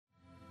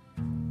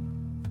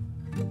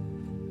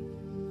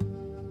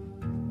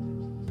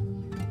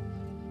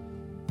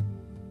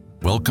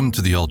Welcome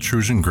to the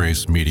Altrusion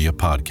Grace Media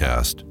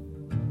Podcast.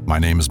 My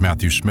name is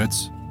Matthew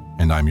Schmitz,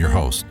 and I'm your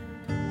host.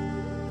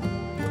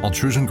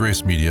 Altrusion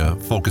Grace Media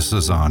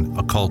focuses on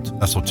occult,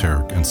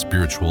 esoteric, and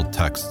spiritual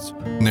texts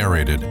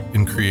narrated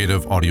in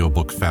creative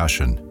audiobook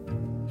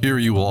fashion. Here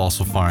you will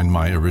also find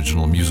my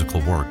original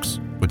musical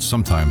works, which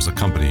sometimes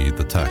accompany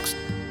the text.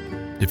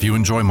 If you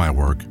enjoy my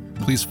work,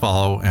 please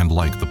follow and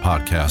like the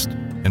podcast,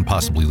 and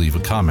possibly leave a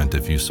comment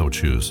if you so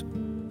choose.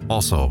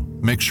 Also,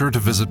 make sure to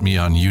visit me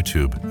on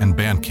YouTube and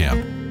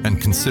Bandcamp,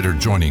 and consider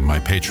joining my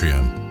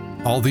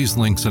Patreon. All these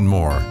links and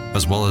more,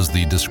 as well as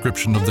the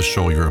description of the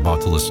show you're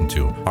about to listen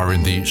to, are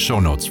in the show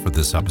notes for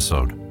this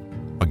episode.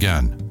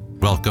 Again,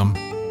 welcome,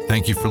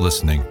 thank you for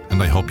listening,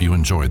 and I hope you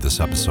enjoyed this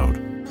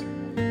episode.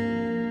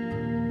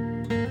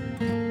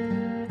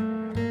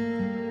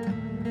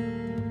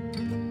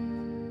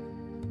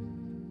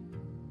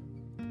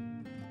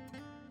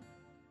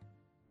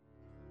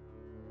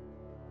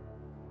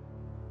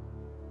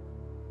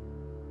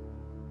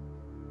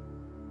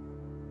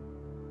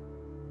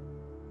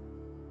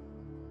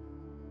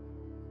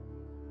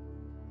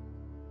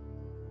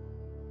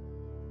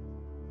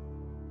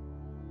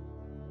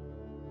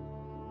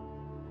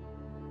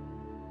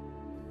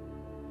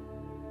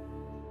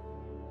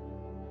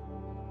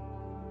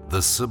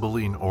 The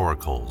Sibylline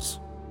Oracles.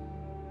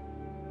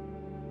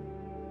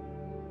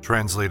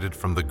 Translated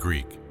from the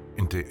Greek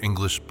into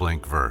English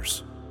blank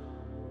verse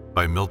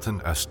by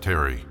Milton S.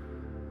 Terry.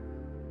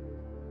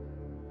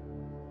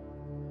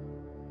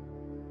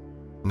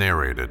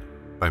 Narrated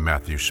by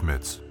Matthew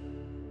Schmitz.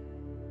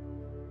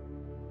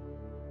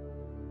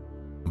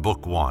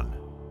 Book 1.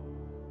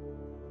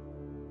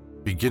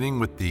 Beginning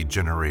with the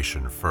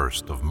generation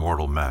first of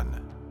mortal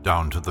men,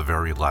 down to the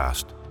very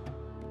last,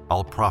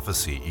 I'll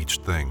prophesy each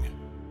thing,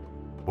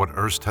 what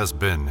erst has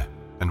been,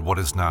 and what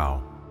is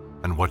now,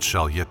 and what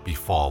shall yet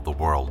befall the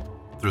world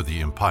through the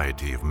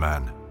impiety of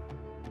men.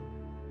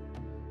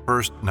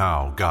 First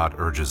now God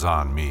urges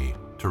on me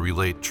to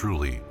relate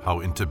truly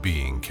how into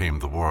being came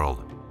the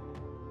world.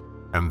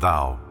 And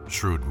thou,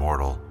 shrewd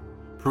mortal,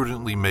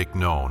 prudently make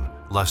known,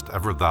 lest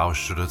ever thou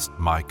shouldest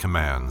my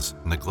commands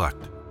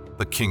neglect,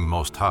 the King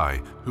Most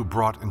High, who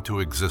brought into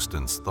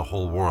existence the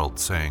whole world,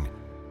 saying,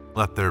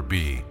 Let there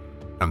be,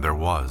 and there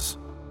was.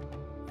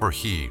 For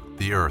he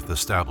the earth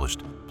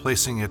established,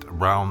 placing it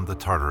round the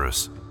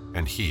Tartarus,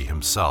 and he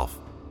himself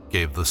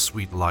gave the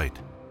sweet light.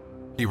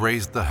 He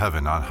raised the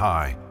heaven on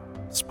high,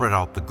 spread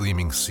out the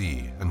gleaming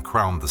sea, and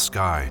crowned the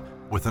sky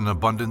with an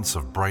abundance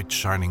of bright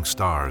shining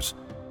stars,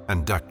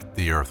 and decked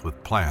the earth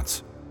with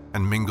plants,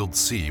 and mingled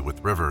sea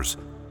with rivers,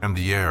 and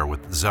the air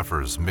with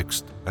zephyrs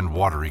mixed and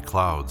watery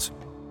clouds.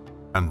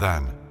 And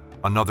then,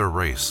 another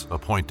race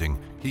appointing,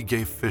 he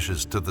gave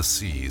fishes to the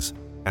seas,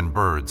 and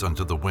birds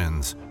unto the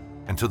winds,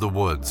 and to the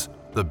woods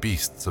the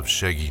beasts of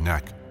shaggy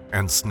neck,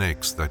 and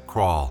snakes that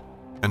crawl,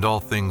 and all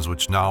things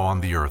which now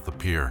on the earth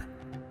appear.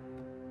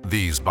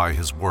 These by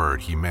his word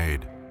he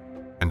made,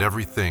 and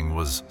everything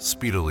was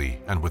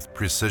speedily and with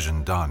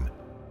precision done.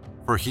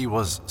 For he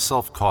was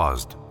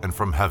self-caused, and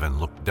from heaven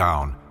looked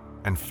down,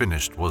 and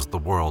finished was the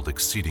world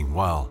exceeding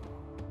well.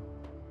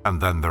 And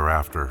then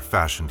thereafter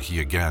fashioned he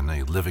again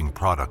a living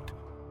product,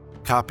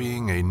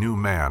 copying a new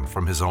man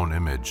from his own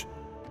image,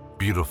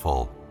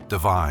 beautiful,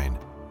 divine,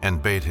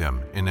 and bade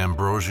him in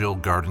ambrosial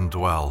garden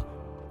dwell,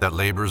 that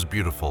labors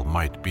beautiful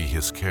might be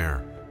his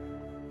care.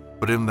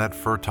 But in that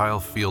fertile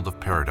field of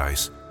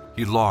paradise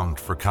he longed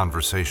for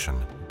conversation,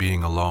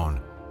 being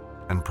alone,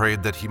 and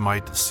prayed that he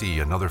might see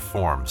another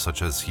form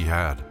such as he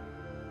had.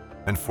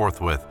 And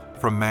forthwith,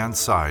 from man's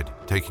side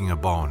taking a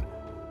bone,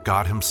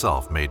 God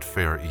himself made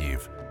fair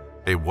Eve,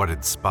 a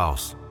wedded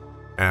spouse,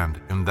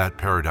 and in that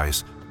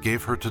paradise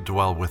gave her to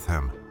dwell with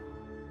him.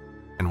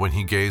 And when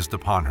he gazed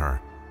upon her,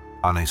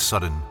 on a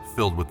sudden,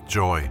 filled with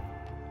joy,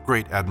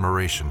 great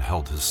admiration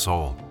held his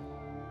soul.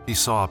 He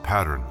saw a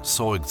pattern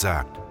so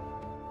exact,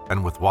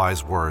 and with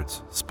wise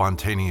words,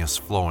 spontaneous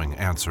flowing,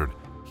 answered,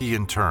 he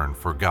in turn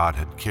for God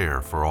had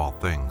care for all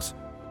things.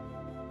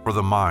 For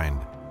the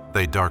mind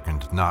they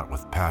darkened not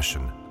with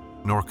passion,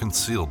 nor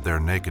concealed their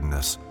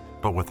nakedness,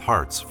 but with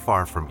hearts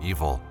far from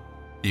evil.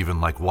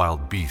 Even like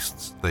wild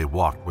beasts they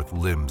walked with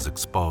limbs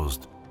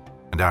exposed,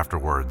 and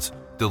afterwards,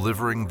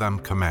 delivering them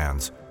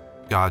commands,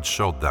 God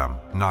showed them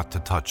not to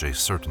touch a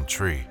certain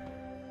tree.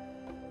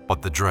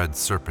 But the dread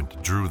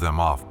serpent drew them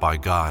off by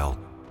guile,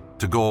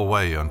 to go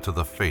away unto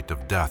the fate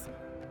of death,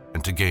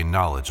 and to gain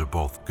knowledge of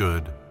both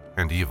good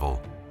and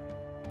evil.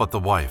 But the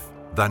wife,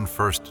 then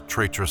first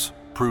traitress,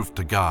 proved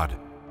to God.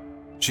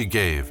 She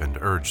gave and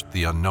urged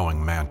the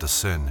unknowing man to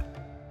sin,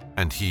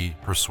 and he,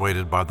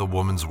 persuaded by the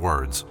woman's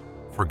words,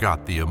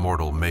 forgot the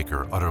immortal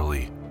Maker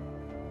utterly,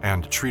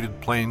 and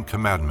treated plain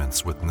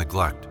commandments with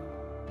neglect.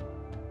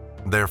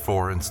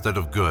 Therefore, instead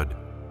of good,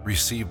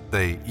 received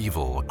they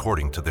evil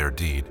according to their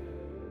deed.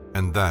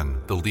 And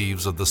then, the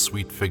leaves of the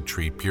sweet fig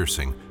tree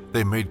piercing,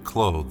 they made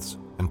clothes,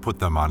 and put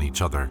them on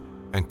each other,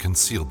 and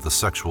concealed the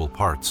sexual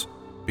parts,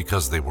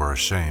 because they were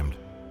ashamed.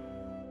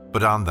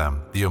 But on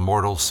them the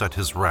immortal set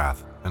his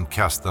wrath, and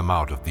cast them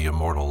out of the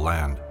immortal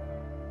land.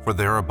 For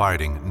their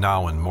abiding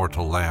now in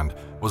mortal land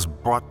was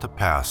brought to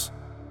pass,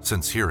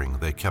 since hearing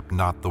they kept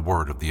not the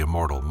word of the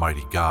immortal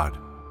mighty God.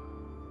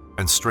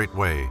 And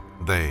straightway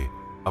they,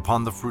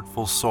 upon the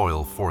fruitful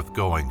soil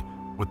forthgoing,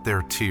 with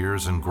their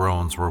tears and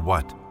groans were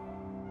wet.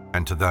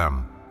 And to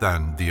them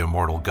then the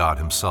immortal God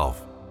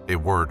himself a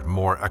word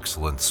more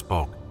excellent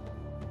spoke.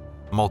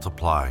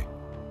 Multiply,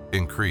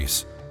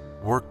 increase,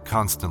 work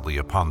constantly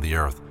upon the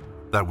earth,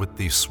 that with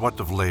the sweat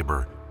of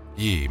labor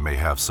ye may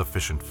have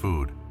sufficient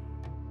food.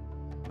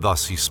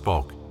 Thus he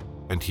spoke,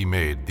 and he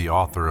made the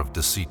author of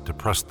deceit to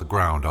press the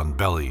ground on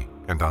belly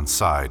and on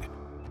side,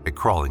 a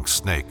crawling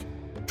snake,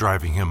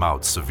 driving him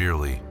out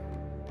severely.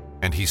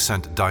 And he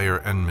sent dire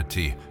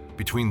enmity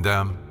between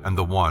them, and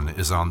the one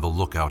is on the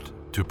lookout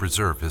to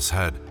preserve his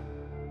head,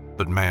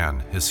 but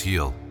man his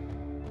heel.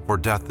 For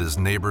death is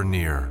neighbor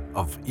near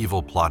of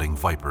evil-plotting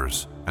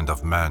vipers and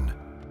of men.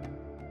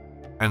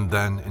 And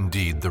then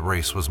indeed the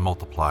race was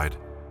multiplied,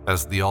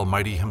 as the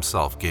Almighty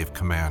himself gave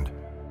command,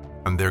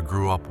 and there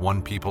grew up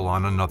one people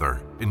on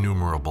another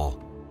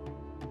innumerable.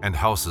 And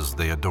houses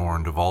they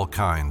adorned of all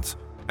kinds,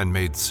 and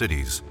made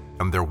cities,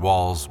 and their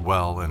walls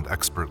well and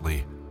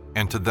expertly.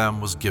 And to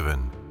them was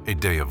given a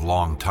day of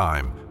long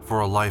time, for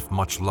a life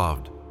much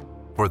loved.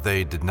 For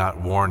they did not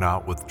worn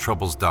out with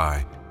troubles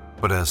die,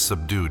 but as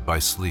subdued by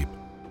sleep.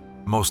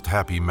 Most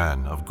happy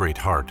men of great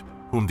heart,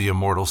 whom the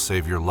immortal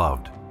Savior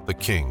loved, the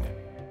King,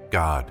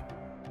 God.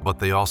 But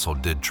they also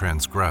did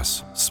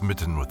transgress,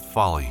 smitten with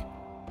folly.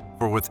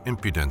 For with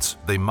impudence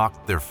they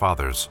mocked their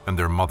fathers, and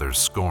their mothers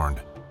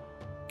scorned.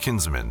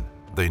 Kinsmen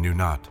they knew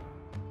not,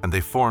 and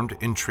they formed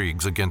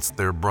intrigues against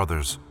their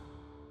brothers.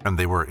 And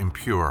they were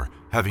impure,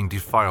 having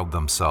defiled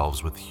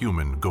themselves with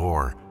human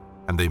gore,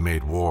 and they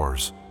made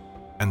wars.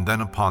 And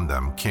then upon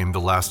them came the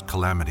last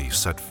calamity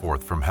set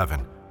forth from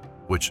heaven,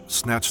 which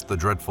snatched the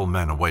dreadful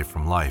men away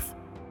from life,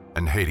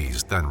 and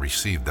Hades then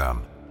received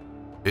them.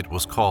 It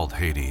was called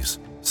Hades,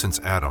 since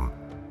Adam,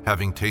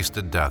 having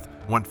tasted death,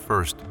 went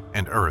first,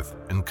 and earth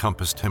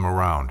encompassed him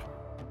around.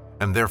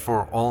 And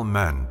therefore all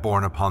men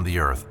born upon the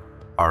earth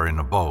are in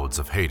abodes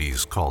of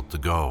Hades called to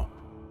go.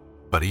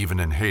 But even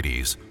in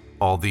Hades,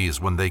 all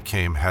these when they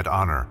came had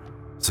honor,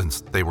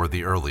 since they were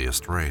the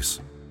earliest race.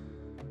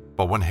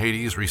 But when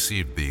Hades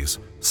received these,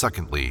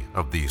 secondly,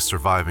 of these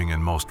surviving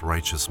and most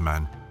righteous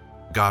men,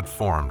 God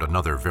formed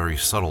another very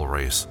subtle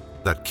race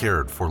that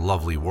cared for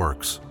lovely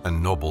works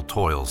and noble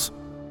toils,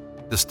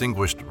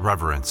 distinguished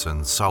reverence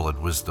and solid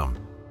wisdom,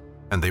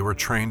 and they were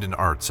trained in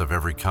arts of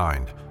every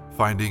kind,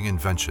 finding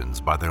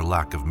inventions by their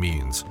lack of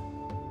means.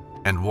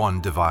 And one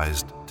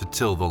devised to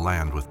till the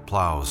land with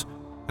plows,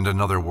 and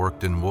another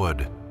worked in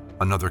wood,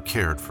 another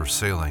cared for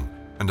sailing,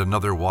 and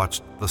another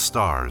watched the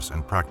stars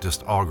and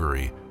practiced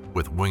augury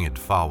with winged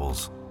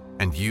fowls,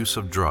 and use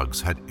of drugs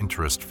had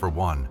interest for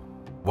one,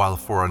 while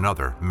for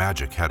another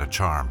magic had a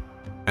charm,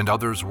 and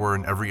others were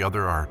in every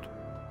other art,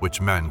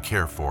 which men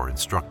care for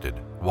instructed,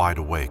 wide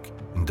awake,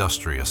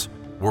 industrious,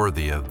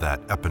 worthy of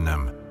that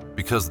eponym,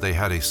 because they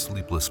had a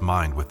sleepless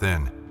mind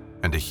within,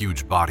 and a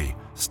huge body,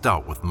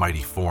 stout with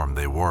mighty form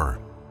they were.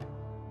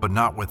 But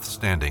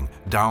notwithstanding,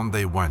 down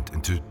they went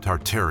into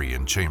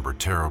Tartarean chamber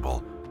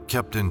terrible,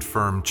 kept in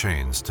firm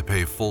chains to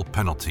pay full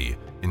penalty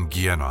in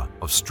Gehenna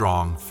of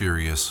strong,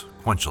 furious,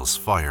 quenchless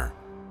fire.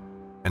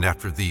 And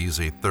after these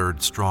a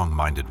third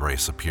strong-minded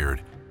race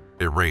appeared,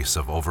 a race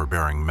of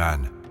overbearing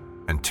men,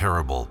 and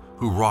terrible,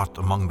 who wrought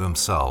among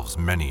themselves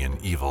many an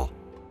evil.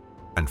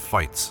 And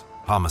fights,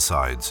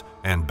 homicides,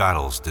 and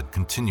battles did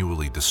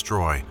continually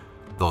destroy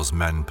those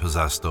men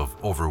possessed of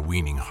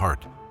overweening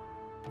heart.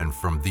 And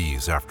from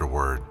these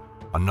afterward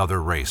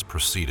another race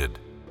proceeded,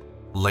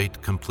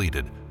 late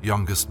completed,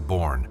 youngest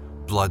born,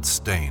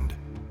 blood-stained,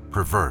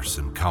 perverse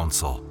in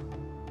counsel.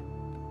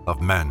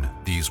 Of men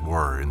these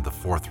were in the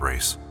fourth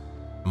race,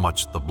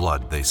 much the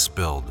blood they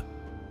spilled,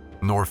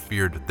 nor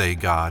feared they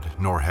God,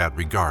 nor had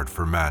regard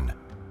for men,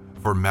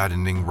 for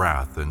maddening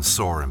wrath and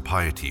sore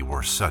impiety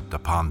were set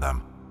upon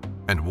them,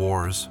 and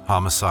wars,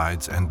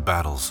 homicides, and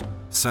battles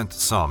sent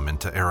some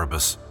into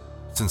Erebus,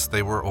 since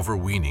they were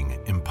overweening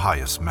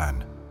impious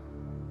men.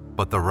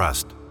 But the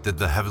rest did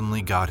the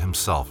heavenly God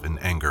himself in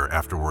anger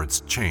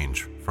afterwards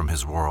change from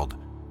his world,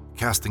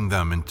 casting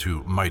them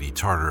into mighty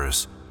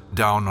Tartarus,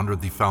 down under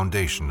the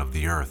foundation of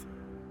the earth.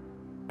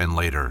 And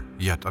later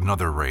yet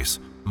another race,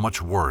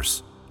 much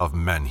worse, of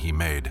men he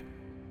made,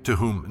 to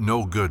whom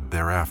no good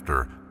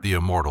thereafter the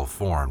immortal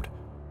formed,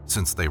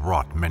 since they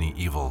wrought many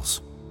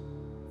evils.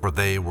 For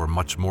they were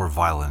much more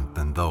violent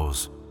than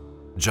those,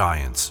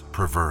 giants,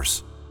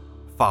 perverse,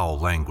 foul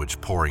language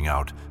pouring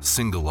out,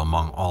 single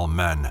among all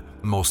men,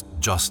 most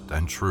just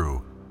and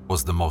true,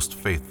 was the most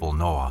faithful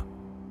Noah,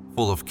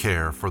 full of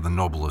care for the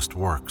noblest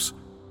works.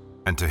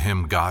 And to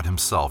him God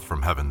himself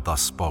from heaven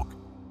thus spoke,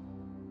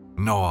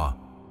 Noah,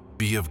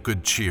 be of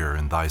good cheer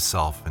in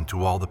thyself, and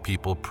to all the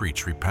people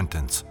preach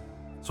repentance,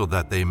 so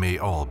that they may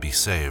all be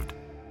saved.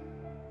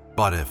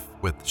 But if,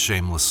 with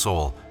shameless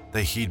soul,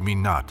 they heed me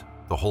not,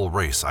 the whole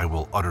race I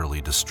will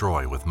utterly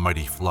destroy with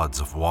mighty floods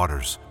of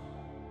waters.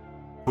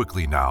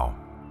 Quickly now,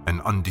 an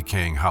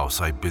undecaying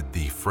house I bid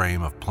thee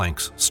frame of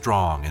planks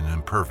strong and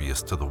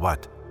impervious to the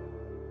wet.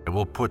 I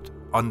will put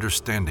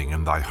understanding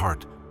in thy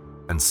heart,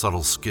 and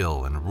subtle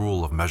skill and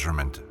rule of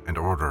measurement and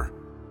order.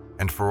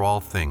 And for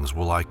all things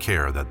will I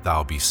care that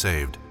thou be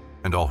saved,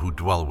 and all who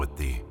dwell with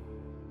thee.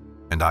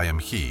 And I am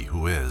he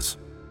who is,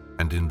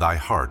 and in thy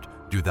heart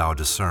do thou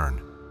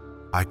discern.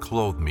 I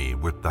clothe me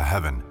with the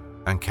heaven,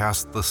 and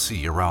cast the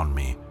sea around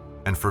me,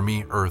 and for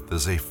me earth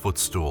is a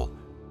footstool,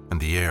 and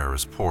the air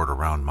is poured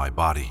around my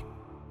body,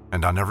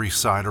 and on every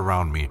side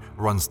around me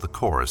runs the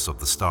chorus of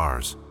the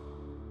stars.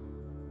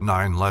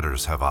 9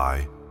 letters have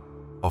I,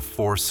 of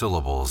 4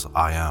 syllables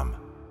I am.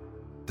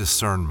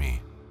 Discern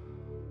me.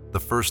 The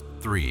first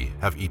 3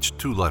 have each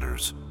 2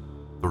 letters,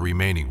 the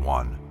remaining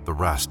 1 the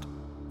rest,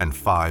 and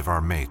 5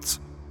 are mates,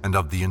 and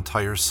of the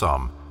entire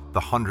sum the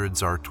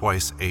hundreds are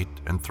twice 8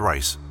 and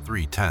thrice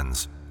 3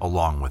 tens,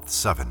 along with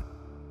 7.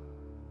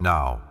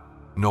 Now,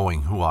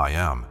 knowing who I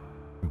am,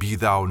 be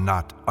thou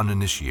not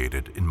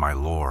uninitiated in my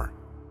lore.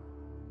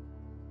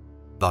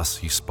 Thus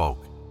he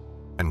spoke,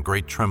 and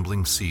great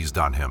trembling seized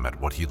on him at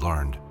what he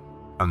learned.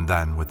 And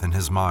then within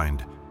his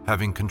mind,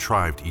 having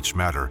contrived each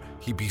matter,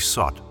 he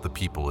besought the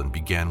people and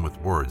began with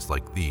words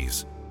like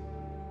these: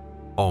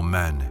 O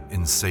men,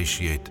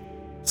 insatiate,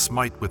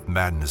 smite with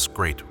madness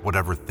great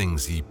whatever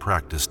things ye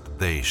practiced,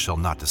 they shall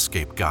not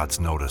escape God's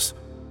notice.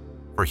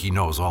 For he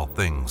knows all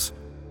things,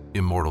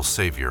 immortal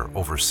Savior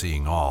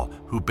overseeing all,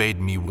 who bade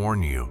me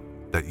warn you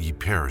that ye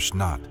perish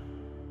not.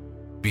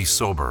 Be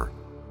sober,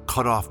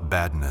 cut off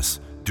badness,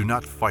 do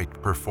not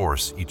fight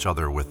perforce each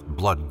other with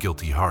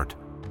blood-guilty heart,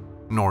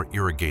 nor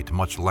irrigate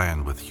much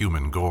land with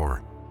human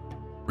gore.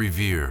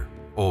 Revere,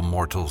 O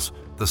mortals,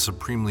 the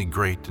supremely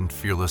great and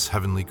fearless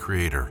heavenly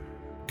Creator,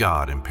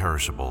 God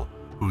imperishable,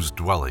 whose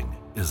dwelling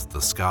is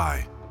the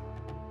sky.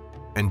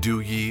 And do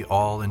ye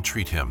all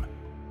entreat him.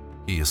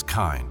 He is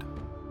kind,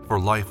 for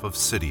life of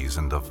cities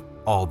and of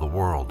all the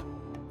world,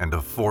 and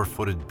of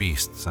 4-footed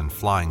beasts and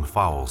flying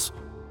fowls.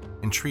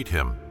 Entreat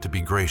him to be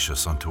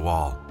gracious unto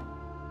all.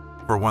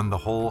 For when the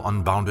whole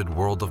unbounded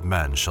world of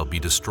men shall be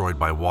destroyed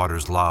by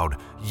waters loud,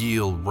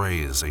 ye'll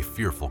raise a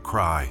fearful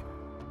cry.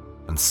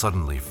 And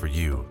suddenly for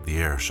you the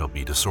air shall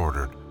be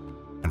disordered,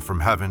 and from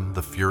heaven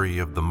the fury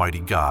of the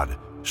mighty God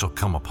shall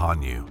come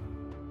upon you.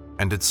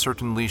 And it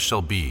certainly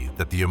shall be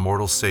that the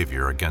immortal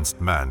Savior against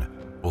men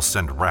will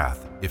send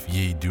wrath if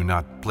ye do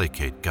not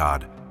placate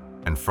God,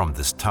 and from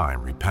this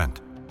time repent.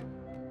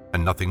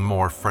 And nothing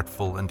more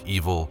fretful and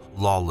evil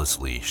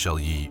lawlessly shall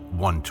ye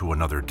one to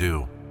another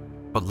do,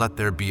 but let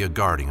there be a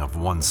guarding of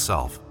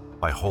oneself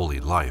by holy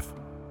life.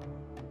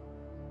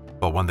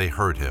 But when they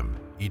heard him,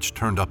 each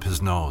turned up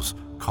his nose,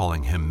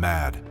 calling him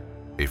mad,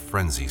 a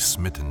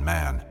frenzy-smitten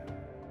man.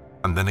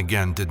 And then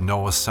again did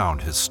Noah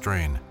sound his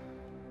strain.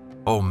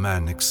 O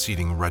men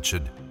exceeding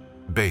wretched,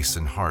 base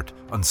in heart,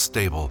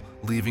 unstable,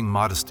 leaving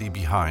modesty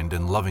behind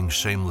and loving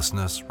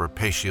shamelessness,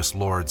 rapacious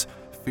lords,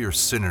 fierce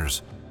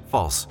sinners,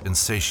 false,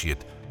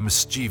 insatiate,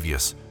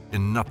 mischievous,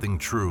 in nothing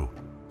true,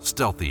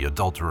 stealthy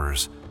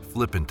adulterers,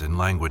 flippant in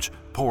language,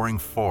 pouring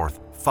forth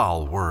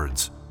foul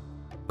words.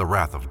 The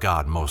wrath of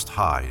God Most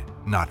High,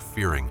 not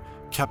fearing,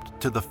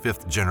 kept to the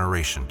 5th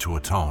generation to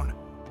atone.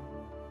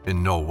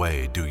 In no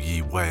way do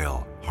ye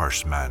wail,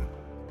 harsh men,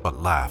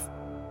 but laugh.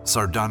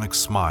 Sardonic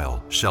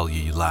smile shall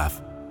ye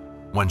laugh.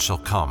 When shall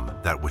come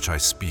that which I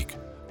speak,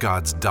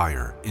 God's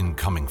dire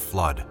incoming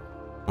flood,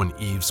 when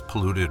Eve's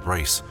polluted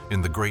race,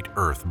 in the great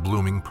earth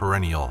blooming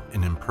perennial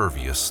in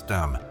impervious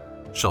stem,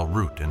 shall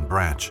root and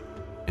branch,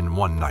 in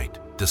one night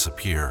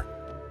disappear,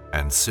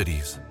 and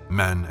cities,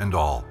 men and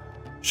all,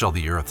 shall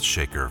the earth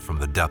shaker from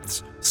the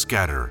depths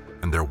scatter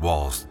and their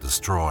walls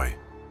destroy.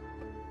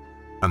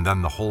 And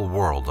then the whole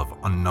world of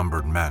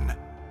unnumbered men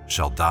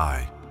shall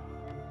die.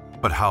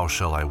 But how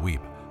shall I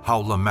weep, how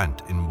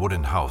lament in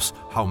wooden house,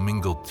 how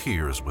mingle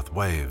tears with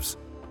waves?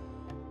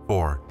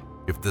 For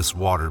if this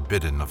water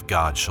bidden of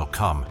God shall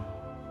come,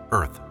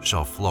 earth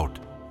shall float,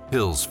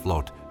 hills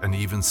float, and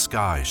even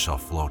sky shall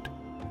float.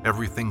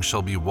 Everything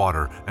shall be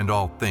water, and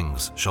all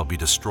things shall be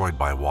destroyed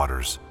by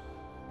waters.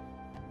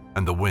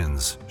 And the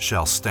winds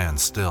shall stand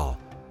still,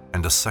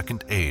 and a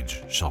second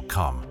age shall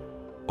come.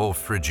 O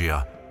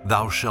Phrygia,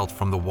 thou shalt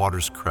from the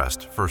water's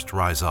crest first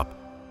rise up,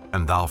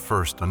 and thou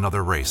first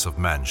another race of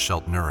men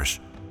shalt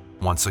nourish,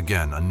 once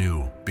again a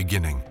new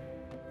beginning,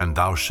 and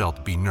thou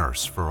shalt be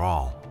nurse for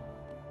all.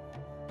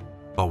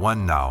 But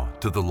when now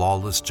to the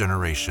lawless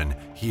generation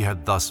he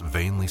had thus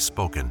vainly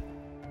spoken,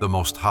 the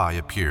Most High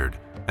appeared,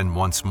 and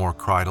once more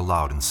cried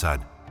aloud and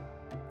said,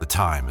 The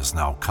time is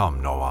now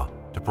come, Noah,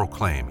 to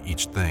proclaim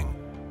each thing,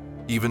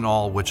 even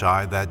all which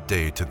I that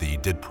day to thee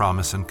did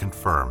promise and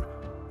confirm,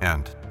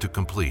 and to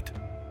complete,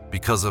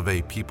 because of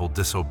a people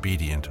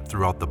disobedient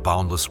throughout the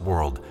boundless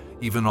world,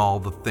 even all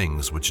the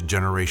things which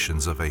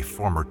generations of a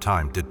former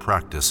time did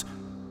practice,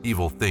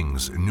 evil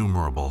things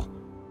innumerable.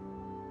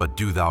 But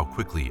do thou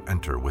quickly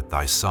enter with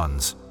thy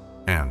sons,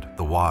 and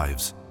the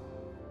wives.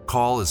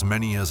 Call as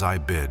many as I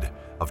bid,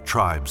 of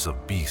tribes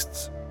of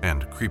beasts,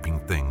 and creeping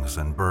things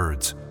and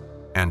birds,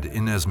 and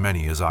in as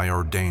many as I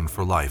ordain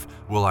for life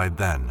will I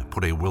then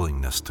put a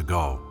willingness to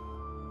go.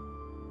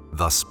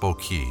 Thus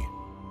spoke he.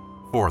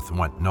 Forth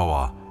went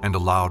Noah, and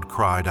aloud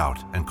cried out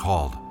and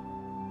called.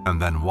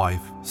 And then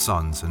wife,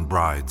 sons, and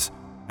brides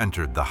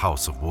entered the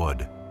house of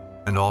wood,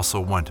 and also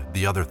went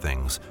the other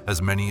things,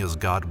 as many as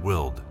God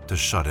willed to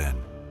shut in.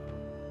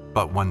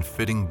 But when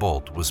fitting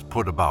bolt was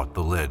put about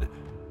the lid,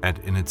 and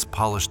in its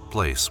polished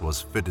place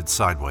was fitted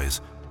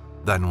sideways,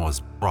 then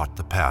was brought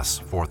to pass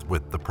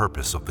forthwith the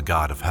purpose of the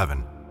God of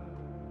heaven.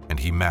 And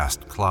he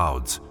massed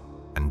clouds,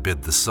 and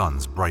bid the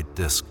sun's bright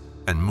disk,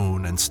 and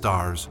moon and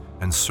stars,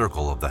 and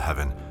circle of the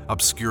heaven,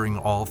 obscuring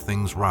all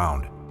things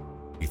round.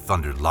 He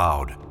thundered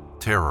loud,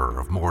 terror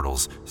of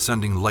mortals,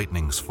 sending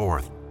lightnings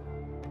forth.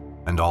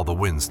 And all the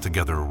winds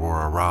together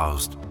were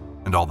aroused,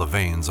 and all the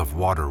veins of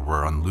water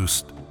were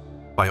unloosed,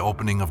 by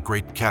opening of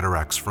great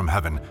cataracts from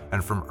heaven,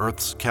 and from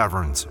earth's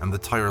caverns and the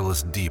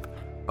tireless deep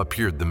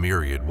appeared the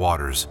myriad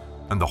waters,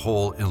 and the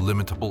whole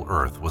illimitable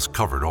earth was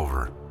covered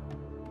over.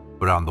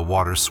 But on the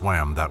water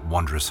swam that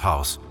wondrous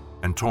house,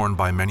 and torn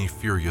by many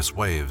furious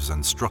waves,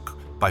 and struck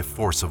by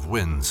force of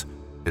winds,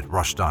 it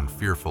rushed on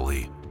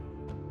fearfully.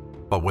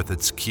 But with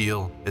its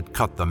keel it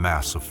cut the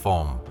mass of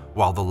foam,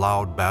 while the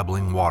loud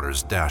babbling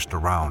waters dashed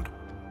around.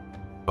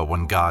 But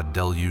when God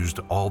deluged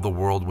all the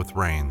world with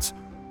rains,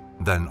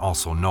 then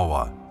also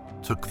Noah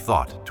took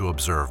thought to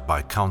observe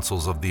by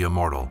counsels of the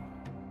immortal,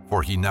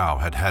 for he now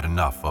had had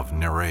enough of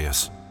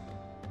Nereus.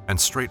 And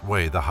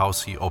straightway the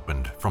house he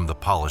opened from the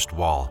polished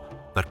wall,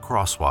 that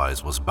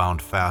crosswise was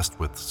bound fast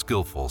with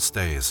skillful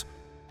stays.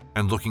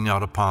 And looking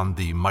out upon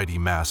the mighty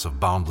mass of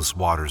boundless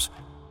waters,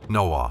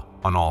 Noah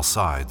on all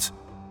sides,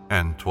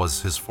 and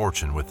 'twas his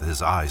fortune with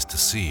his eyes to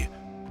see,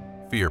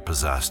 fear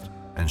possessed,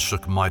 and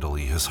shook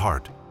mightily his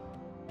heart.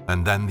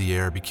 And then the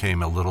air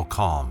became a little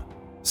calm,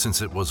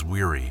 since it was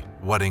weary,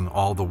 wetting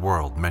all the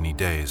world many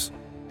days.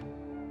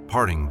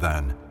 Parting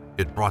then,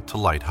 it brought to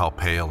light how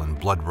pale and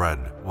blood-red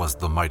was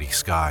the mighty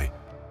sky,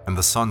 and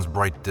the sun's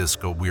bright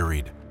disk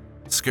wearied,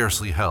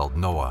 scarcely held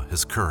Noah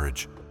his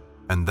courage.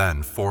 And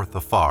then forth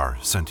afar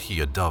sent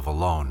he a dove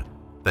alone,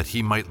 that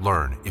he might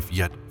learn if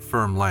yet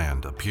firm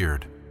land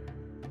appeared.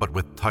 But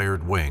with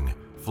tired wing,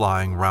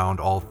 flying round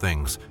all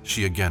things,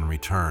 she again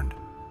returned,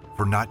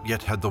 for not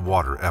yet had the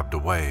water ebbed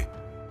away,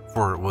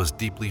 for it was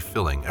deeply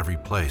filling every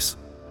place.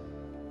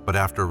 But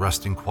after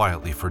resting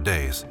quietly for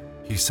days,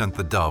 he sent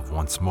the dove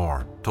once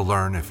more, to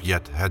learn if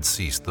yet had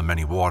ceased the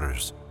many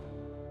waters.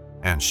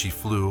 And she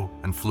flew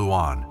and flew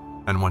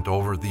on, and went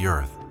over the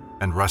earth,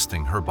 and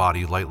resting her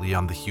body lightly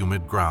on the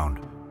humid ground,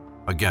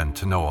 again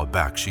to Noah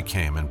back she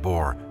came and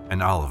bore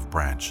an olive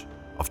branch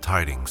of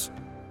tidings,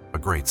 a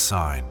great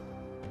sign.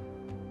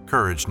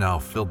 Courage now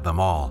filled them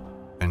all,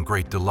 and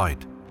great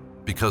delight,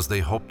 because they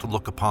hoped to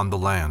look upon the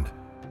land.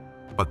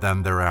 But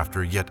then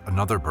thereafter yet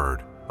another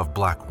bird, of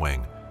black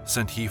wing,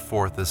 sent he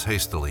forth as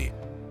hastily,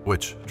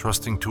 which,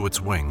 trusting to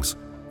its wings,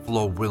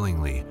 flew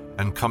willingly,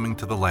 and coming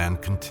to the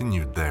land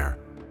continued there.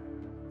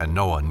 And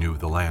Noah knew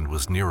the land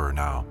was nearer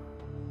now,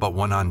 but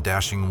when on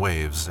dashing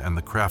waves and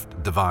the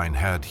craft divine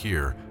had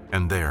here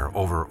and there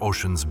over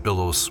ocean's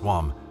billows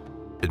swum,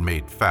 it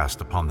made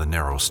fast upon the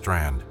narrow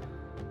strand.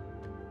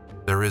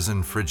 There is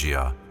in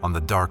Phrygia, on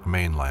the dark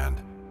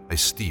mainland, a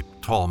steep,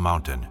 tall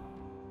mountain,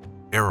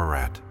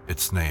 Ararat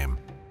its name,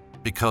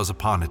 because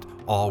upon it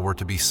all were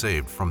to be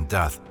saved from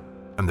death,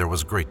 and there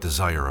was great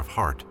desire of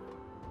heart.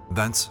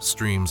 Thence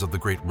streams of the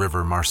great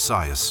river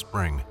Marsyas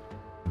spring.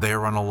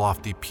 There on a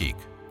lofty peak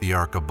the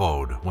ark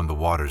abode when the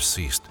waters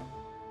ceased.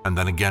 And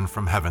then again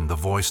from heaven the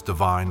voice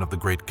divine of the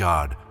great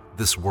God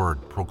this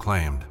word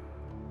proclaimed: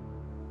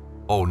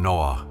 O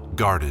Noah,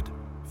 guarded,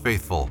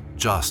 faithful,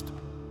 just,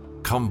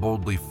 come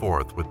boldly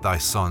forth with thy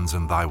sons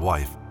and thy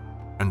wife,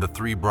 and the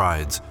 3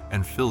 brides,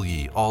 and fill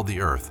ye all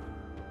the earth,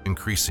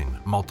 increasing,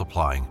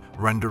 multiplying,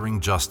 rendering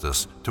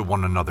justice to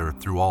one another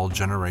through all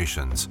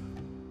generations,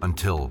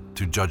 until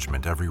to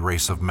judgment every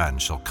race of men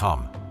shall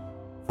come,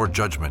 for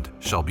judgment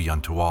shall be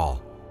unto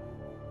all.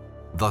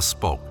 Thus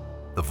spoke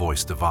the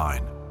voice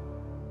divine.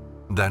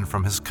 Then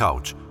from his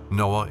couch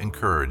Noah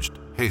encouraged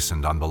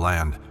hastened on the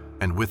land,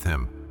 and with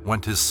him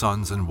went his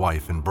sons and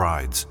wife and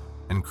brides,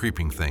 and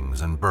creeping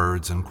things and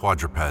birds and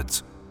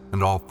quadrupeds,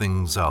 and all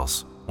things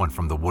else went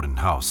from the wooden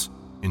house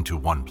into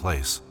one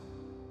place.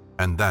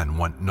 And then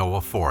went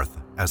Noah forth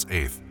as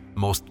 8th,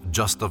 most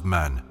just of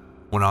men,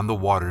 when on the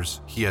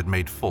waters he had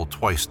made full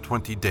twice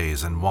 20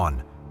 days and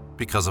 1,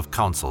 because of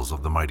counsels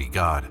of the mighty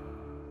God.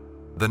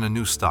 Then a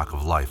new stock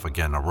of life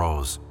again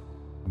arose,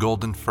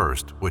 golden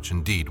first, which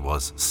indeed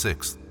was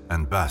 6th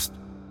and best,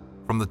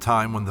 from the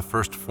time when the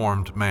first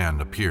formed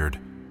man appeared,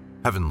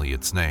 heavenly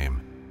its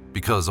name,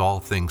 because all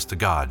things to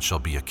God shall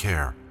be a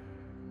care.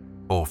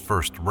 O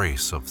first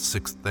race of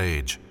 6th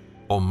age,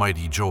 O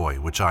mighty joy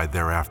which I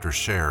thereafter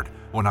shared,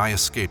 when I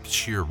escaped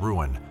sheer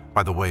ruin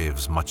by the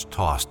waves much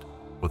tossed,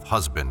 with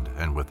husband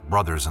and with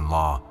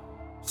brothers-in-law,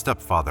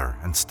 stepfather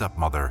and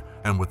stepmother,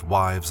 and with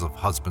wives of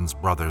husbands'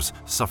 brothers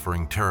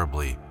suffering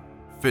terribly,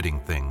 fitting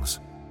things,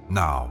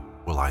 now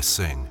will I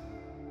sing.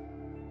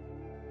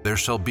 There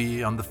shall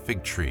be on the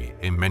fig tree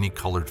a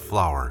many-colored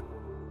flower,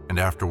 and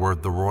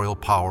afterward the royal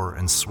power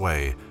and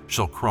sway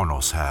shall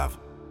Kronos have.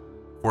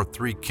 For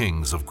 3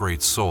 kings of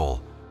great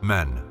soul,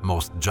 men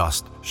most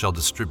just, shall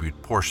distribute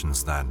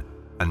portions then,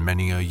 and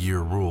many a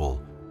year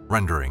rule,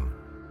 rendering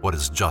what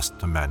is just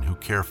to men who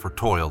care for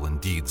toil and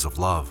deeds of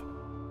love.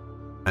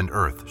 And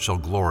earth shall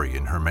glory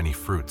in her many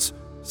fruits,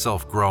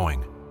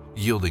 self-growing,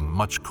 yielding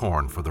much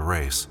corn for the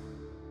race.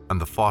 And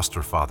the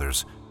foster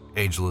fathers,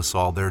 ageless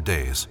all their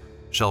days,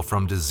 shall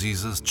from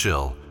diseases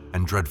chill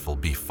and dreadful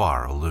be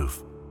far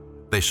aloof.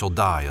 They shall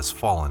die as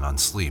fallen on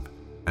sleep,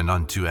 and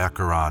unto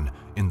Acheron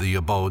in the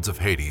abodes of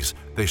Hades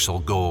they shall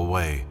go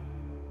away.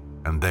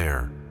 And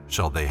there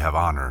shall they have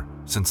honor,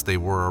 since they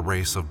were a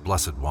race of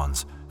blessed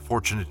ones,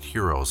 fortunate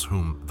heroes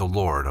whom the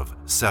Lord of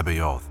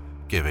Sabaoth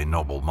gave a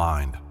noble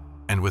mind,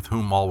 and with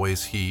whom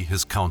always he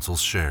his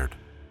counsels shared.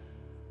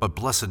 But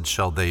blessed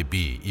shall they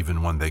be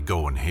even when they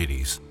go in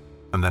Hades,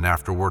 and then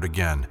afterward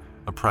again,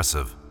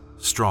 oppressive,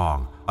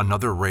 strong,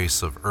 another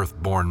race of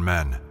earth-born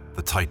men,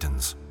 the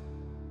Titans.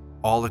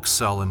 All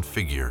excel in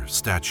figure,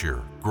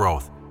 stature,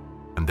 growth,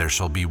 and there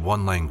shall be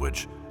one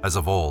language, as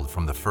of old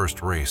from the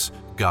first race,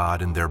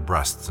 God in their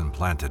breasts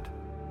implanted.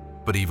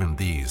 But even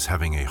these,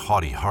 having a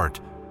haughty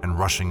heart and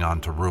rushing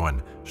on to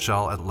ruin,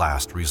 shall at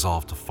last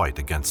resolve to fight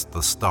against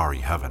the starry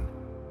heaven.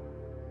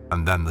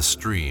 And then the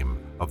stream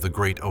of the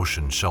great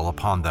ocean shall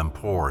upon them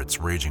pour its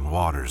raging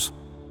waters.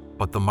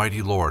 But the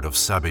mighty Lord of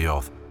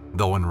Sabaoth,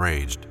 though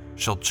enraged,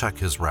 shall check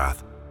his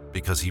wrath,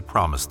 because he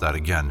promised that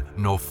again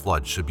no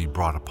flood should be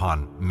brought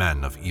upon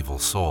men of evil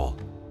soul.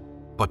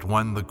 But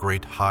when the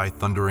great high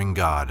thundering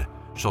God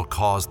shall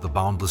cause the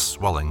boundless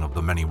swelling of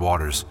the many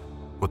waters,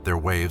 with their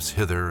waves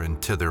hither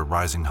and thither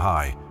rising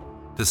high,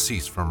 to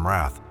cease from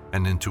wrath,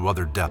 and into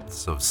other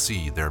depths of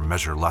sea their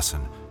measure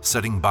lessen,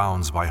 setting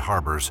bounds by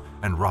harbors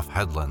and rough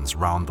headlands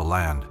round the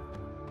land.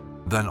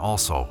 Then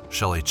also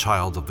shall a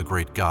child of the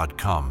great God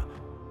come,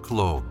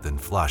 clothed in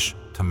flesh,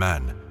 to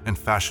men, and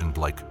fashioned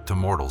like to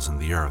mortals in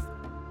the earth.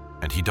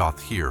 And he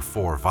doth hear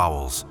 4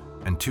 vowels,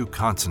 and 2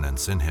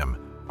 consonants in him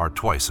are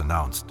twice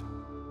announced.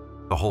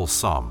 The whole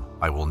sum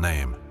I will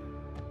name.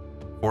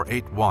 For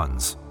 8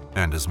 ones,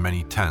 and as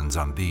many tens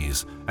on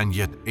these, and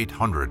yet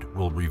 800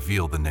 will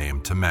reveal the name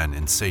to men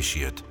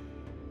insatiate.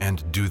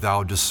 And do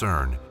thou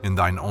discern in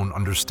thine own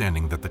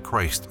understanding that the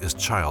Christ is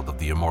child of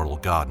the immortal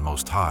God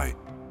Most High.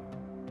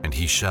 And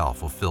he shall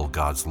fulfill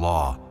God's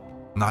law,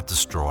 not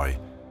destroy,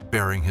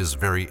 bearing his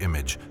very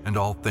image, and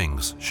all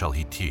things shall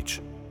he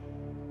teach.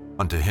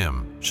 Unto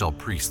him shall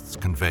priests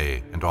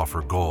convey and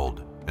offer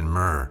gold, and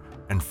myrrh,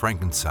 and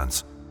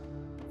frankincense.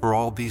 For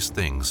all these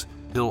things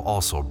he'll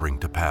also bring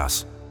to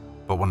pass.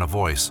 But when a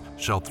voice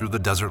shall through the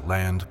desert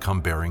land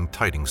come bearing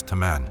tidings to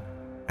men,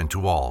 and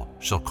to all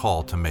shall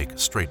call to make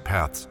straight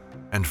paths,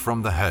 and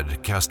from the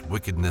head cast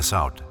wickedness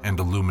out, and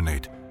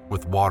illuminate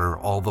with water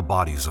all the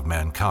bodies of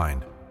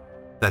mankind,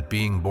 that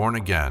being born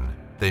again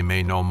they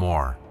may no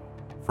more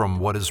from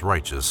what is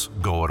righteous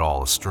go at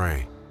all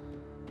astray.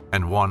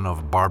 And one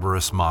of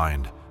barbarous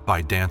mind,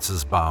 by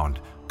dances bound,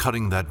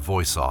 cutting that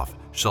voice off,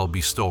 shall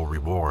bestow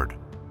reward.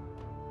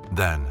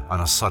 Then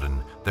on a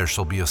sudden there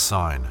shall be a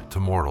sign to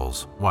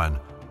mortals, when,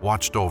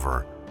 watched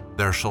over,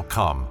 there shall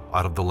come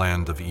out of the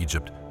land of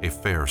Egypt a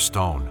fair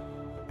stone,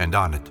 and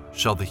on it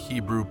shall the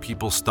Hebrew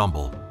people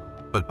stumble,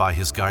 but by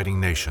his guiding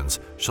nations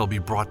shall be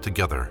brought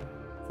together.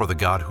 For the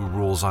God who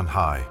rules on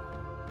high,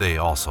 they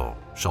also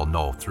shall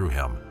know through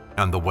him,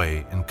 and the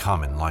way in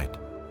common light.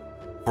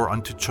 For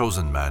unto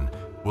chosen men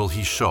will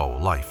he show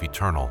life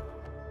eternal,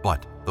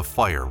 but the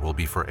fire will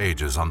be for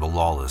ages on the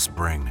lawless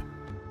bring.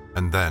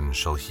 And then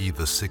shall he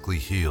the sickly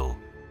heal,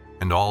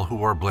 and all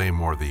who are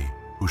blameworthy,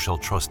 who shall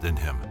trust in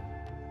him.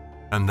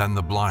 And then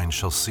the blind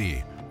shall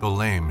see, the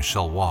lame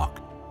shall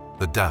walk,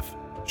 the deaf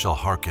shall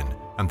hearken,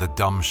 and the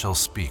dumb shall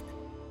speak.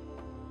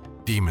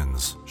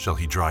 Demons shall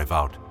he drive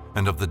out,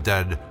 and of the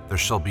dead there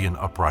shall be an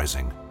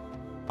uprising.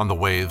 On the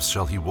waves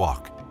shall he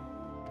walk.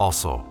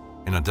 Also,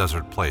 in a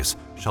desert place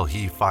shall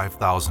he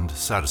 5,000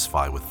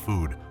 satisfy with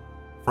food,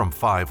 from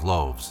 5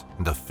 loaves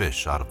and a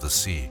fish out of the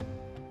sea.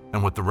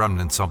 And with the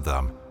remnants of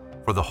them,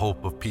 for the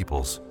hope of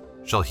peoples,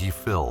 shall he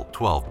fill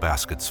 12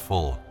 baskets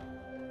full.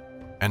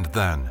 And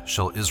then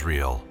shall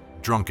Israel,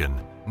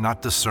 drunken,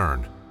 not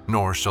discern,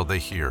 nor shall they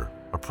hear,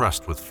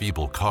 oppressed with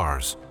feeble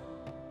cars.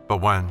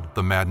 But when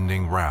the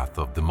maddening wrath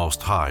of the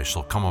Most High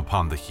shall come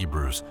upon the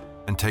Hebrews,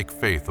 and take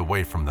faith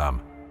away from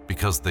them,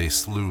 because they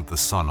slew the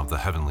Son of the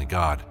heavenly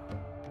God,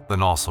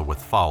 then also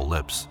with foul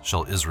lips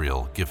shall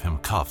Israel give him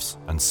cuffs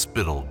and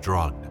spittle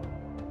drugged.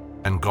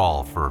 And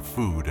gall for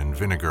food and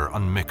vinegar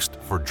unmixed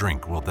for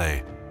drink will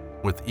they,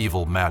 with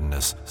evil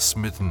madness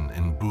smitten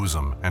in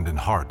bosom and in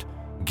heart,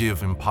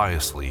 give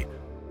impiously,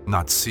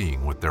 not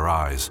seeing with their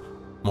eyes,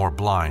 more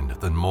blind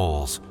than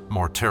moles,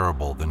 more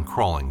terrible than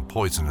crawling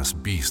poisonous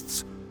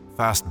beasts,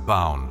 fast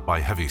bound by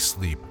heavy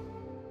sleep.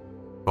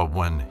 But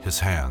when his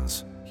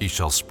hands he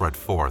shall spread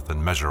forth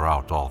and measure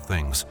out all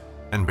things,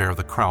 and bear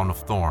the crown of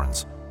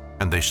thorns,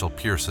 and they shall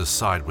pierce his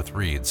side with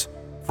reeds,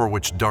 for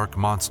which dark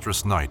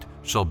monstrous night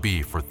shall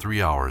be for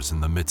 3 hours in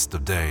the midst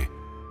of day.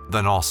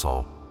 Then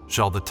also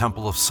shall the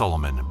temple of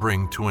Solomon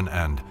bring to an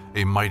end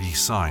a mighty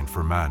sign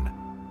for men,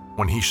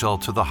 when he shall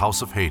to the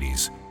house of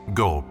Hades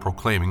go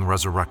proclaiming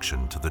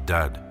resurrection to the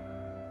dead.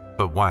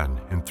 But when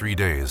in 3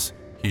 days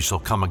he shall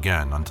come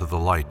again unto the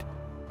light,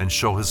 and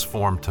show his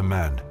form to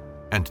men,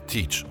 and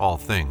teach all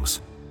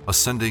things,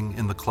 ascending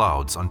in the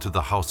clouds unto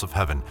the house of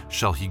heaven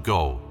shall he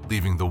go,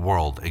 leaving the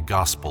world a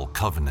gospel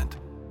covenant.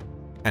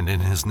 And in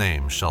his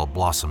name shall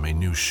blossom a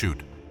new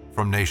shoot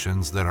from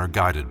nations that are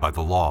guided by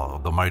the law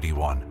of the Mighty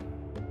One.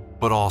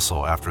 But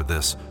also after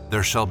this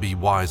there shall be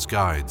wise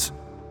guides,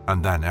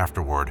 and then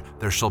afterward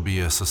there shall be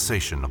a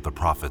cessation of the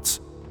prophets.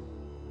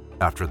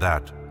 After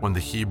that, when the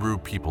Hebrew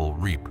people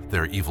reap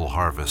their evil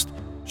harvest,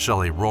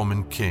 shall a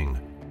Roman king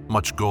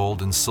much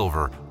gold and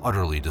silver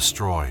utterly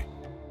destroy.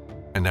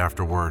 And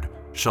afterward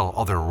shall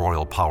other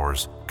royal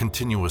powers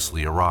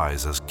continuously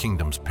arise as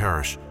kingdoms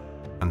perish,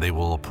 and they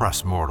will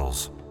oppress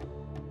mortals.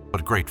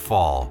 But great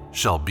fall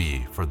shall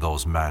be for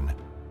those men,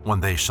 when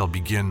they shall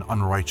begin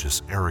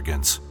unrighteous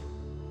arrogance.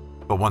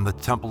 But when the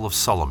temple of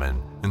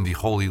Solomon in the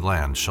Holy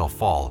Land shall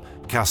fall,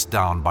 cast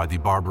down by the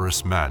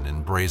barbarous men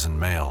in brazen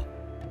mail,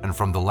 and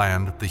from the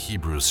land the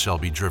Hebrews shall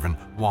be driven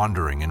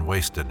wandering and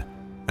wasted,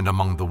 and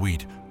among the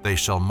wheat they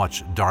shall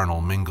much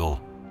darnel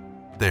mingle.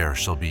 There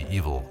shall be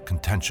evil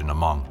contention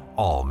among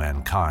all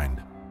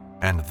mankind,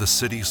 and the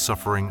cities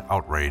suffering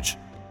outrage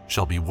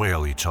shall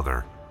bewail each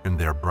other in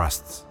their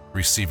breasts,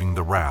 receiving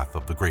the wrath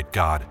of the great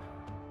God,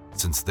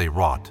 since they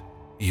wrought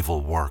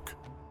evil work.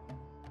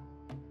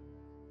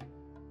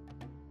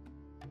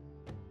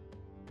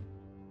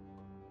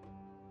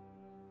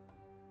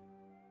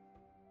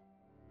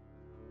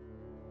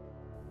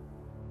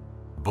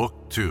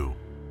 Book 2.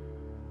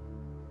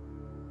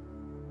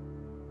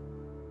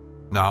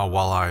 Now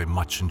while I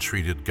much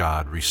entreated,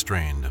 God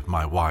restrained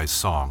my wise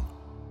song.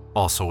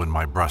 Also in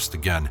my breast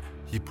again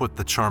he put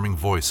the charming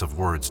voice of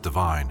words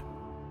divine.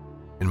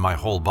 In my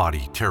whole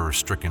body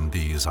terror-stricken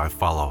these I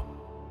follow,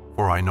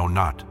 for I know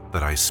not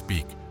that I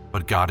speak,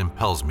 but God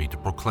impels me to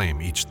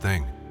proclaim each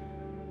thing.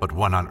 But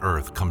when on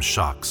earth come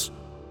shocks,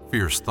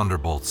 fierce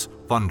thunderbolts,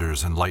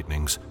 thunders and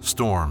lightnings,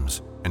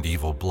 storms and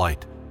evil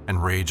blight,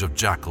 and rage of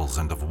jackals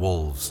and of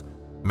wolves,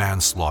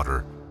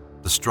 manslaughter,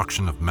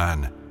 destruction of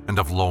men and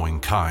of lowing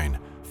kine,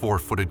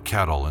 4-footed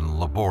cattle and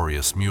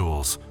laborious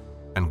mules,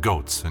 and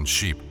goats and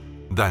sheep,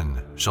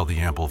 then shall the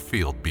ample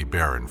field be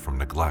barren from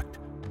neglect,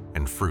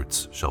 and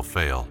fruits shall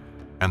fail,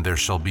 and there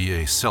shall be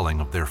a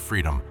selling of their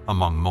freedom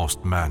among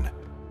most men,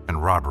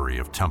 and robbery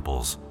of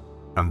temples.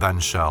 And then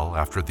shall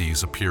after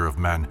these appear of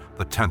men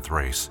the 10th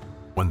race,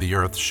 when the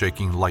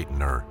earth-shaking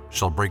lightener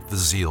shall break the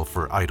zeal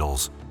for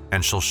idols,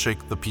 and shall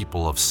shake the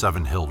people of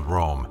 7-hilled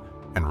Rome,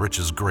 and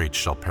riches great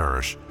shall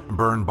perish,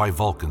 burned by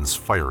Vulcan's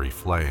fiery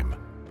flame.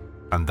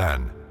 And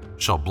then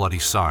shall bloody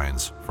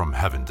signs from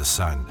heaven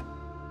descend.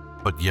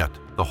 But yet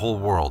the whole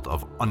world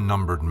of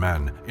unnumbered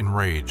men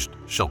enraged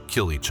shall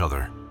kill each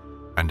other,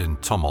 and in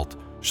tumult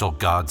shall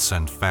God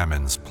send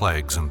famines,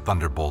 plagues, and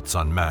thunderbolts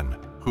on men,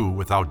 who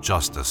without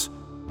justice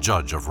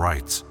judge of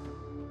rights.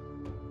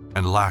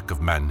 And lack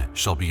of men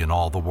shall be in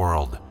all the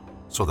world,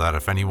 so that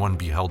if anyone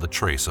beheld a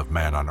trace of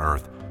man on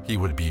earth, he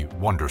would be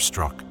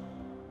wonderstruck.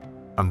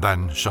 And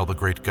then shall the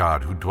great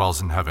God who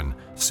dwells in heaven,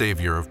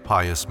 Savior of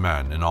pious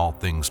men, in all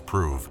things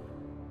prove.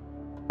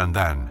 And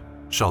then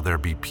shall there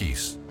be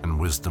peace and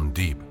wisdom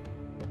deep,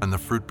 and the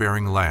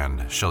fruit-bearing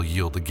land shall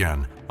yield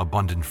again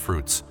abundant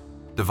fruits,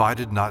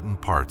 divided not in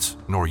parts,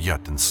 nor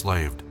yet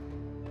enslaved.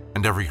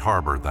 And every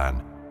harbor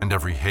then, and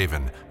every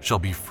haven shall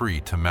be free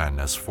to men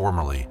as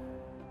formerly,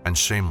 and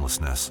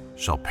shamelessness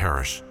shall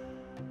perish.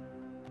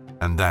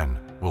 And then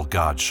will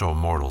God show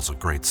mortals a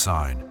great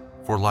sign,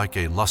 for like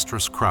a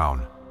lustrous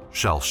crown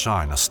shall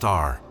shine a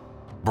star,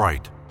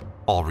 bright,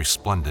 all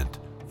resplendent,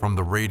 from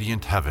the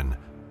radiant heaven,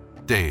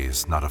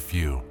 days not a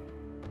few.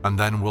 And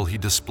then will he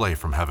display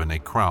from heaven a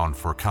crown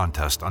for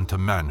contest unto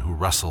men who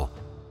wrestle.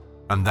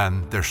 And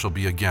then there shall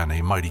be again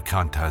a mighty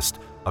contest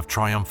of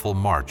triumphal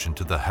march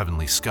into the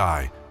heavenly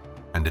sky,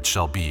 and it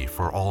shall be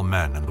for all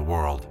men in the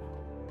world,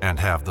 and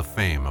have the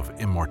fame of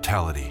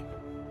immortality.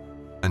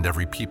 And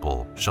every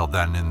people shall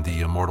then in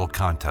the immortal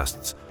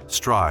contests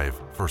strive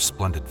for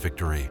splendid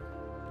victory.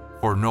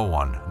 For no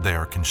one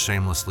there can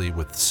shamelessly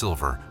with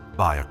silver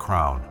buy a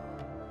crown.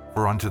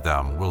 For unto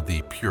them will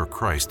the pure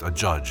Christ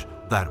adjudge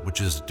that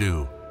which is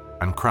due,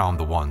 and crown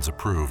the ones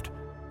approved,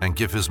 and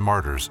give his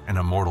martyrs an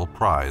immortal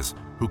prize,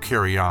 who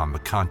carry on the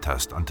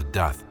contest unto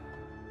death.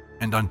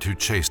 And unto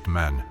chaste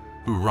men,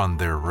 who run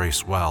their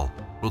race well,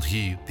 will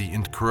he the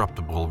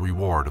incorruptible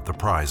reward of the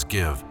prize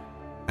give,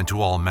 and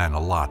to all men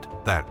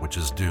allot that which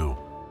is due,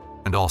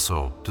 and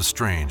also to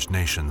strange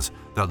nations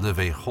that live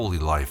a holy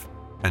life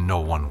and know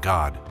one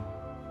God,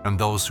 and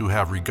those who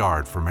have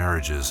regard for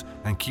marriages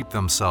and keep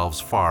themselves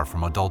far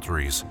from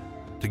adulteries,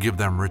 to give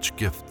them rich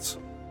gifts,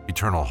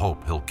 eternal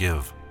hope he'll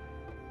give.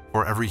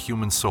 For every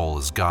human soul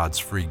is God's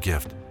free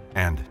gift,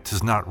 and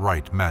 'tis not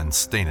right men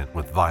stain it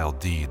with vile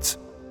deeds.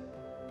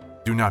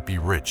 Do not be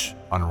rich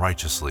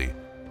unrighteously,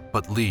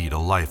 but lead a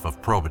life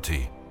of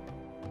probity.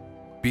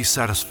 Be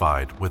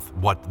satisfied with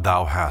what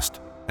thou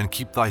hast, and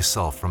keep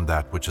thyself from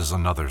that which is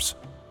another's.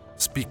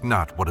 Speak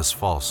not what is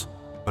false,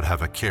 but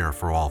have a care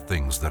for all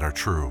things that are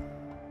true.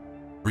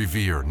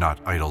 Revere not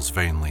idols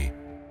vainly,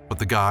 but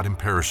the God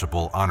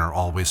imperishable honor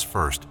always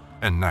first,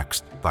 and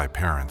next thy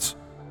parents.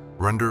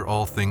 Render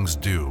all things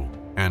due,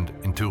 and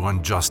into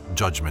unjust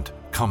judgment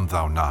come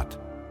thou not.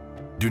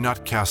 Do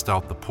not cast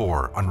out the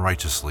poor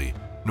unrighteously,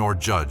 nor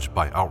judge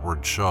by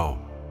outward show.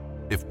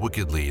 If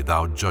wickedly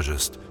thou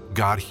judgest,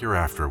 God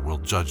hereafter will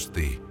judge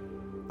thee.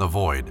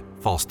 Avoid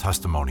false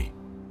testimony.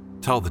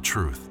 Tell the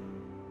truth.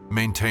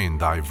 Maintain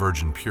thy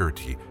virgin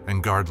purity,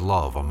 and guard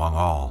love among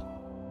all.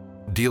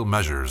 Deal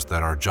measures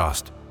that are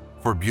just,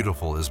 for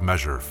beautiful is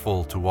measure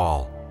full to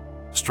all.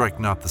 Strike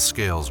not the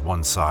scales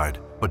one side,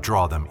 but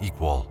draw them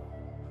equal.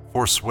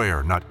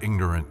 Forswear not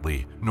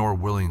ignorantly, nor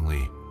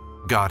willingly.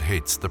 God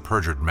hates the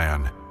perjured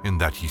man, in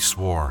that he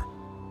swore.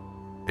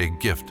 A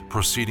gift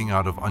proceeding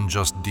out of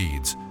unjust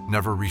deeds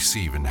never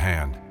receive in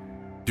hand.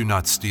 Do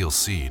not steal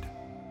seed.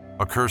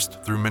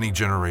 Accursed through many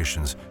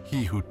generations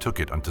he who took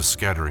it unto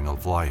scattering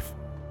of life.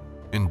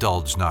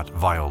 Indulge not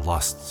vile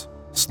lusts.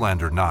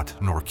 Slander not,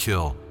 nor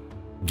kill.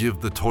 Give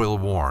the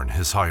toil-worn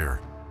his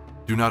hire.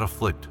 Do not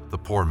afflict the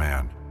poor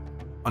man.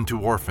 Unto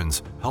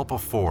orphans help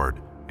afford,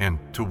 and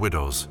to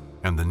widows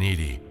and the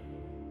needy.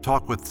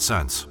 Talk with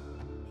sense.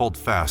 Hold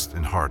fast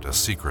in heart a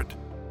secret.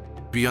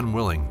 Be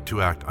unwilling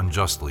to act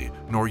unjustly,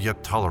 nor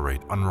yet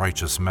tolerate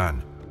unrighteous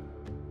men.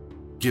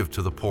 Give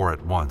to the poor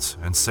at once,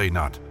 and say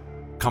not,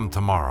 Come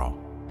tomorrow.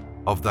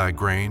 Of thy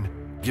grain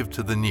give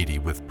to the needy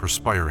with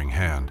perspiring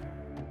hand.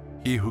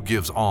 He who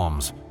gives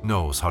alms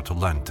knows how to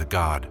lend to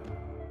God.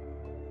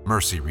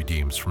 Mercy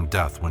redeems from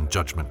death when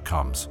judgment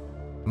comes.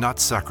 Not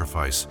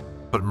sacrifice,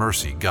 but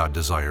mercy God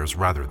desires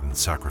rather than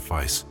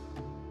sacrifice.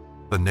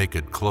 The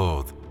naked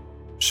clothe.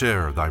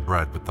 Share thy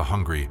bread with the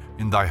hungry.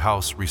 In thy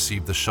house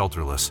receive the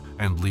shelterless,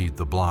 and lead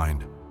the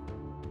blind.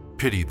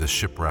 Pity the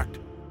shipwrecked,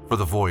 for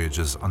the voyage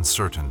is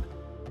uncertain.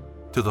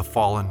 To the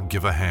fallen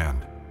give a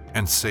hand,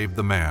 and save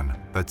the man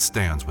that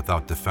stands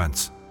without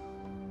defense.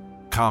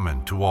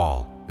 Common to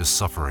all is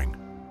suffering.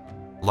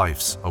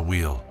 Life's a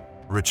wheel,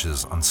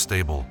 riches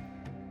unstable.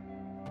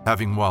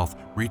 Having wealth,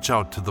 reach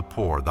out to the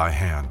poor thy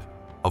hand.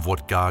 Of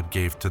what God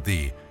gave to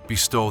thee,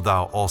 bestow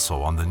thou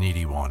also on the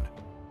needy one.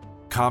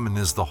 Common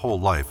is the whole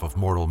life of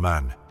mortal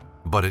men,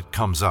 but it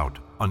comes out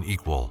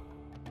unequal.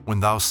 When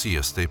thou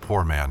seest a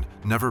poor man,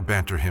 never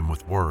banter him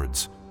with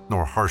words,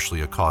 nor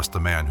harshly accost a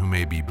man who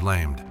may be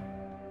blamed.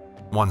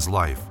 One's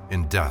life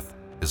in death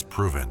is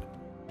proven.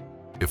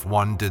 If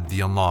one did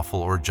the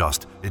unlawful or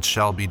just, it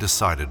shall be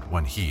decided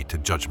when he to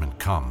judgment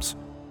comes.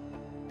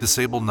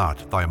 Disable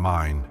not thy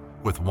mind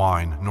with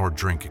wine, nor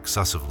drink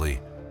excessively.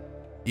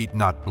 Eat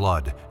not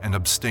blood, and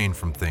abstain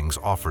from things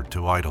offered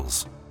to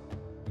idols.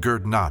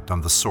 Gird not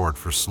on the sword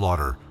for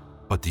slaughter,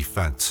 but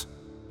defense.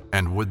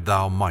 And would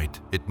thou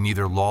might it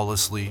neither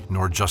lawlessly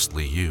nor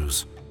justly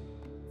use.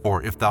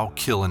 For if thou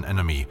kill an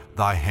enemy,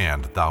 thy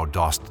hand thou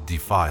dost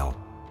defile.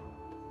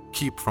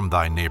 Keep from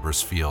thy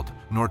neighbor's field,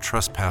 nor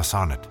trespass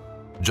on it,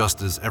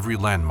 just is every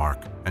landmark,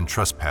 and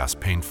trespass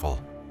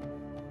painful.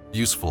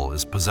 Useful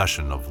is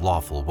possession of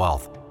lawful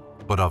wealth,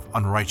 but of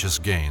unrighteous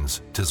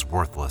gains 'tis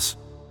worthless.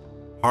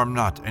 Harm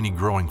not any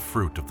growing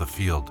fruit of the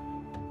field,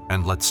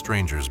 and let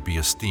strangers be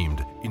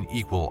esteemed in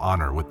equal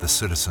honor with the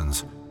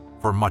citizens,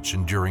 for much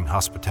enduring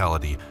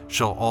hospitality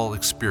shall all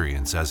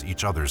experience as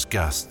each other's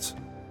guests.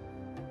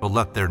 But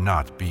let there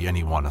not be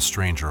any one a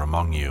stranger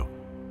among you,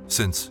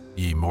 since,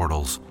 ye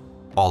mortals,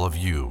 all of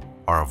you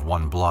are of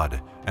one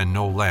blood, and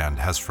no land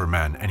has for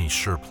men any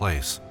sure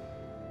place.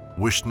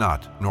 Wish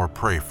not nor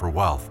pray for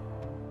wealth,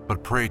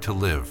 but pray to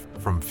live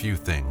from few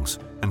things,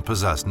 and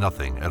possess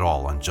nothing at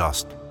all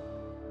unjust.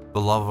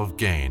 The love of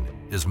gain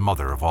is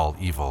mother of all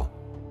evil.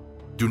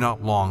 Do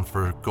not long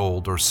for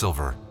gold or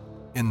silver.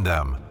 In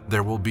them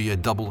there will be a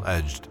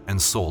double-edged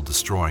and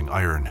soul-destroying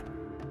iron.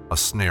 A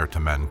snare to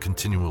men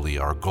continually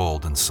are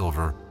gold and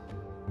silver.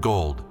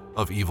 Gold,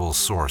 of evil's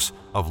source,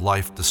 of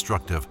life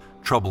destructive,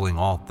 troubling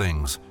all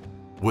things.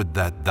 Would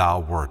that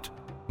thou wert,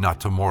 not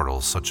to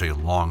mortals such a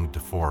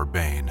longed-for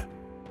bane.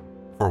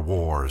 For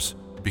wars,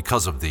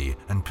 because of thee,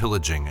 and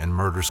pillaging and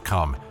murders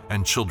come,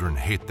 and children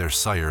hate their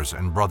sires,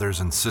 and brothers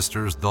and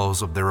sisters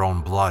those of their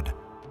own blood.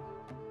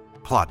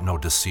 Plot no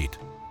deceit,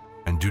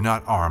 and do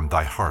not arm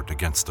thy heart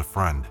against a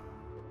friend.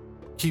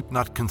 Keep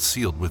not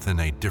concealed within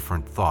a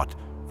different thought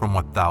from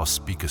what thou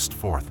speakest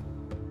forth,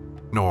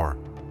 nor,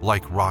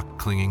 like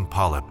rock-clinging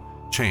polyp,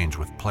 change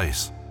with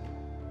place.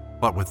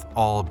 But with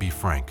all be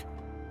frank,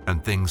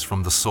 and things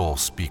from the soul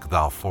speak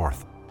thou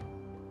forth.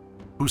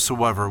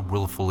 Whosoever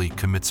willfully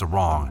commits a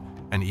wrong,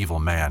 an evil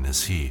man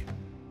is he.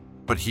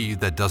 But he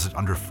that does it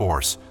under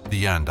force,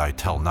 the end I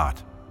tell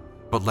not.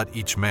 But let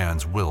each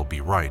man's will be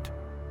right.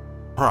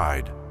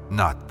 Pride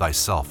not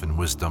thyself in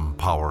wisdom,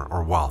 power,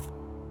 or wealth.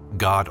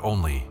 God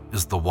only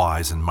is the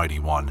wise and mighty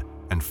one,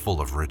 and full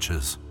of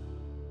riches.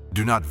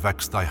 Do not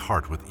vex thy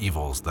heart with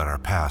evils that are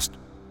past,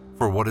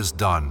 for what is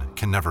done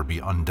can never be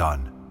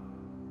undone.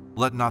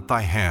 Let not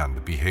thy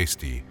hand be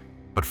hasty,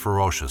 but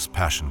ferocious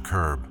passion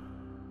curb.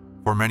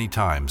 For many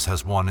times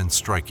has one in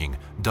striking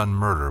done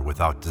murder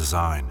without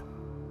design.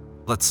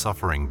 Let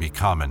suffering be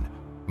common,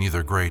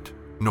 neither great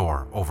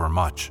nor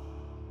overmuch.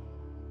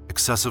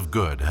 Excessive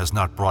good has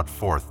not brought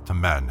forth to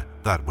men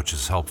that which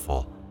is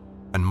helpful,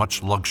 and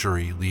much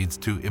luxury leads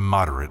to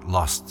immoderate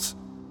lusts.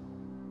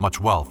 Much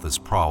wealth is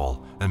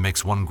prowl, and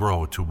makes one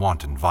grow to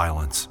wanton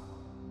violence.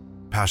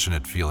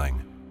 Passionate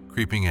feeling,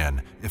 creeping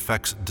in,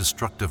 effects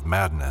destructive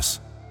madness.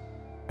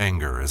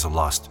 Anger is a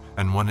lust,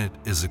 and when it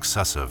is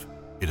excessive,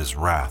 it is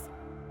wrath.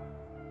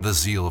 The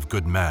zeal of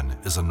good men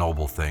is a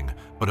noble thing,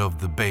 but of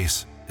the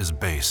base is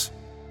base.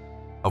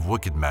 Of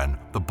wicked men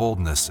the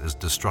boldness is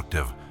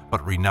destructive,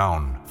 but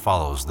renown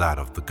follows that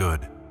of the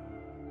good.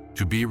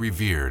 To be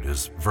revered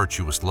is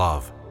virtuous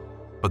love,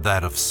 but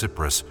that of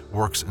Cyprus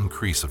works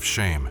increase of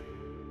shame.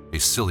 A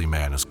silly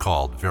man is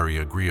called very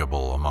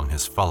agreeable among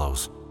his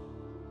fellows.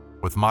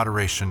 With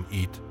moderation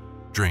eat,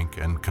 drink,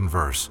 and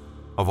converse.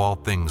 Of all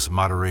things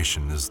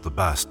moderation is the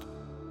best,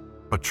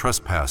 but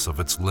trespass of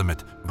its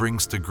limit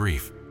brings to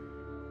grief.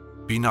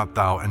 Be not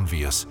thou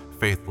envious,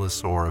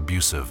 faithless, or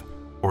abusive,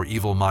 or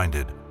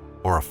evil-minded,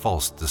 or a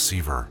false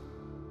deceiver.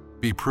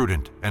 Be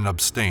prudent and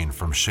abstain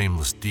from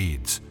shameless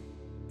deeds.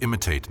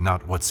 Imitate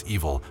not what's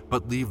evil,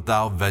 but leave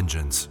thou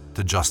vengeance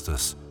to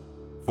justice.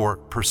 For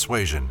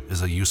persuasion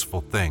is a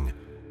useful thing,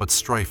 but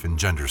strife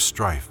engenders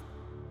strife.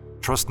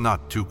 Trust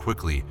not too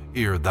quickly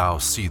ere thou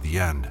see the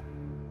end.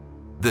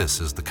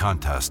 This is the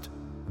contest.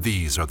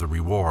 These are the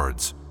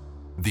rewards.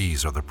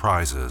 These are the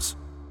prizes.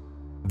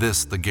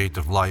 This the gate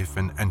of life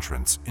and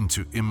entrance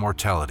into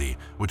immortality,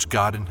 which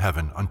God in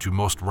heaven unto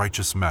most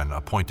righteous men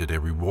appointed a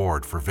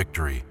reward for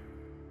victory.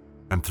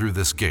 And through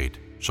this gate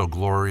shall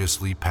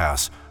gloriously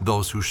pass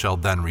those who shall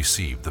then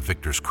receive the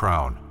victor's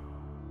crown.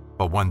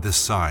 But when this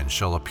sign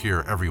shall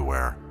appear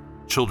everywhere,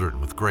 children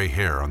with gray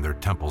hair on their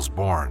temples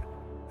born,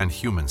 and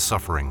human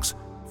sufferings,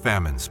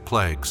 famines,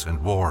 plagues,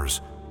 and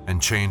wars,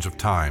 and change of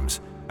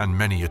times, and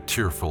many a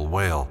tearful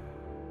wail.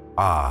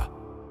 Ah,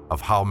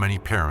 of how many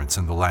parents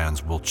in the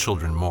lands will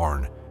children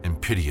mourn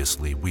and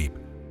piteously weep,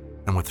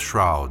 and with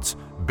shrouds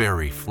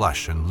bury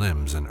flesh and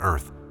limbs in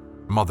earth,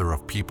 mother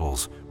of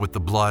peoples, with the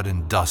blood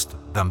and dust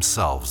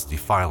themselves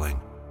defiling.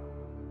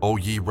 O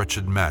ye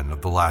wretched men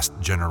of the last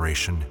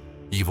generation,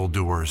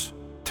 evildoers,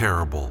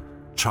 terrible,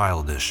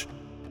 childish,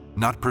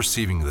 not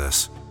perceiving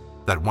this,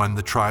 that when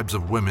the tribes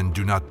of women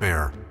do not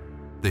bear,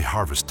 the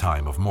harvest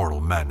time of mortal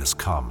men is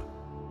come.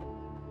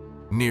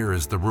 Near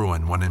is the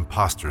ruin when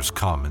impostors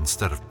come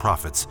instead of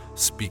prophets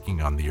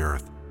speaking on the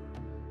earth.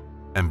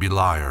 And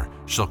Beliar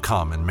shall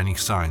come and many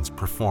signs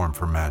perform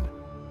for men.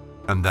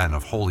 And then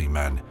of holy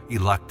men,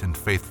 elect and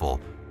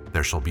faithful,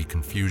 there shall be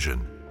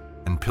confusion,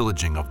 and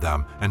pillaging of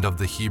them and of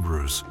the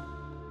Hebrews.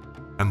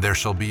 And there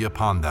shall be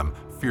upon them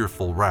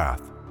fearful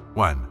wrath,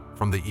 when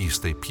from the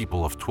east a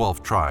people of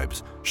 12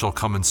 tribes shall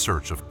come in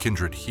search of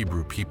kindred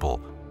Hebrew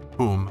people,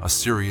 whom a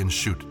Syrian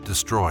shoot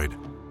destroyed,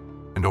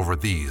 and over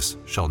these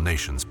shall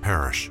nations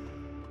perish.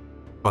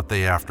 But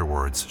they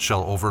afterwards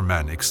shall over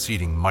men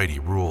exceeding mighty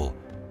rule,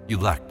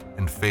 elect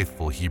and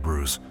faithful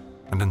Hebrews,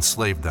 and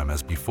enslave them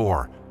as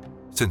before,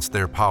 since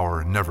their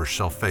power never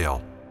shall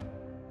fail.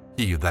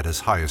 He that is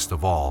highest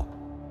of all,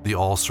 the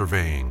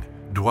all-surveying,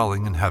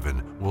 dwelling in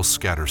heaven, will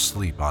scatter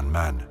sleep on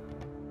men,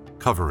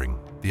 covering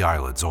the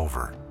eyelids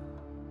over.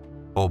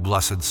 O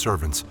blessed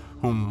servants,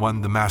 whom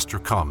when the master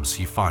comes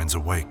he finds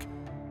awake,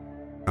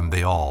 and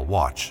they all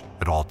watch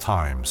at all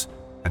times,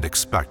 and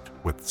expect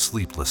with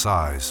sleepless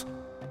eyes.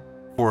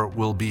 For it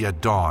will be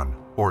at dawn,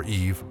 or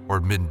eve, or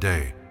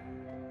midday,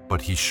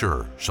 but he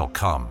sure shall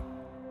come.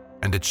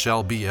 And it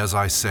shall be as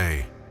I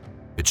say,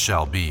 it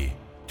shall be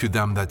to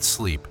them that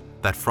sleep,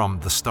 that from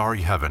the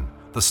starry heaven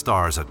the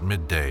stars at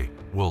midday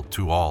will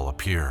to all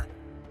appear,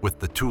 with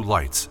the two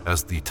lights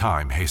as the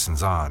time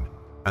hastens on,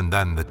 and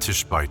then the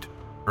Tishbite,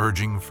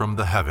 urging from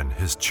the heaven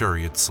his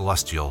chariot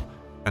celestial,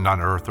 and on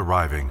earth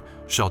arriving,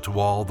 shall to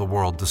all the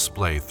world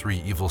display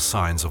 3 evil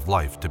signs of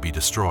life to be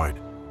destroyed.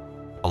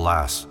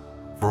 Alas,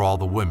 for all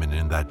the women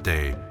in that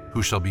day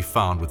who shall be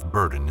found with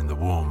burden in the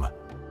womb.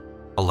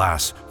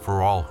 Alas,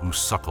 for all who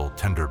suckle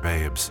tender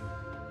babes.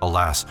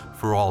 Alas,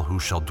 for all who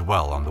shall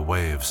dwell on the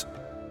waves.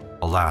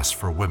 Alas,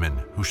 for women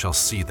who shall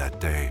see that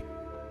day.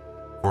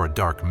 For a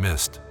dark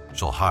mist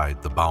shall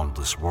hide the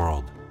boundless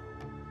world,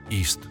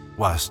 east,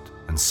 west,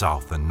 and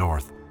south and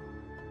north.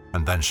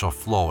 And then shall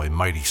flow a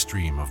mighty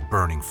stream of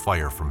burning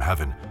fire from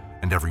heaven,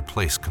 and every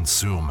place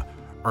consume,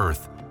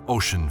 earth,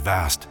 ocean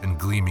vast, and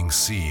gleaming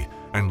sea,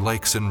 and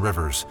lakes and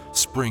rivers,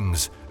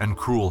 springs, and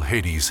cruel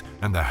Hades,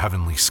 and the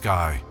heavenly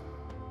sky.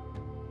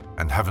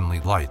 And heavenly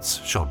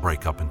lights shall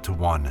break up into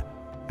one,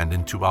 and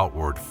into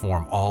outward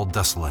form all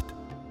desolate.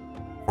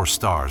 For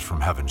stars from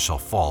heaven shall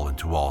fall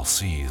into all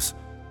seas,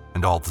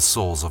 and all the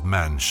souls of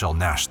men shall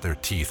gnash their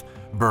teeth,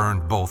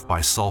 burned both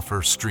by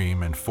sulfur,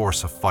 stream, and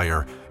force of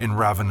fire, in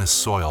ravenous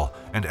soil,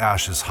 and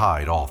ashes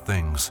hide all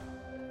things.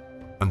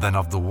 And then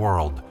of the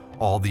world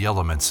all the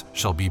elements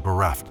shall be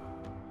bereft,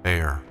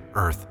 air,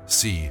 earth,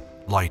 sea,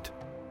 light,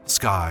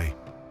 sky,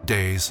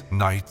 days,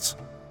 nights,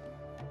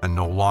 and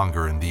no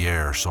longer in the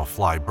air shall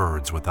fly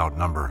birds without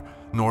number,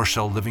 nor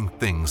shall living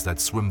things that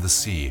swim the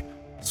sea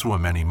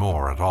swim any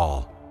more at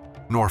all,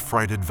 nor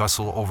frighted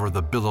vessel over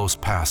the billows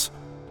pass,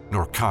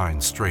 nor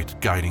kind straight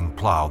guiding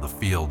plough the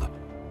field,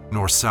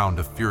 nor sound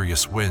of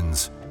furious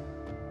winds.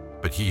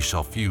 But he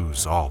shall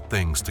fuse all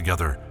things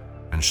together,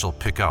 and shall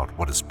pick out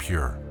what is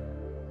pure.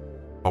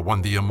 But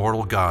when the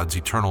immortal God's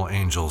eternal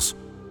angels,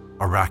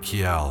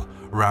 Arachiel,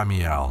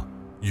 Ramiel,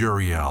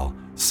 Uriel,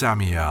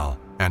 Samiel,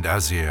 and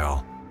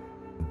Aziel,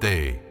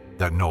 they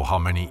that know how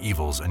many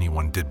evils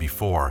anyone did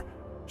before,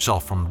 shall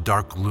from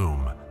dark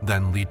loom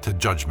then lead to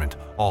judgment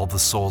all the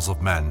souls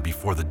of men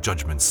before the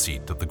judgment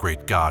seat of the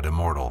great God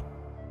immortal.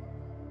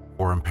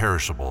 For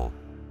imperishable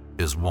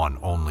is one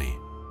only,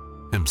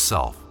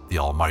 himself the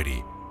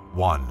Almighty,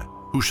 one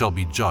who shall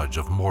be judge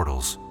of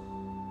mortals.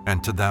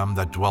 And to them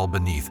that dwell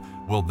beneath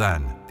will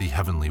then the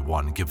Heavenly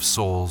One give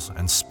souls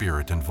and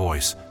spirit and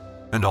voice,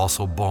 and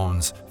also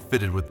bones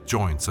fitted with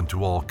joints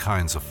unto all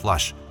kinds of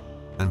flesh,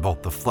 and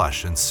both the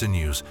flesh and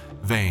sinews,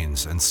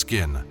 veins and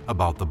skin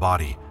about the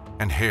body,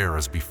 and hair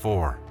as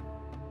before.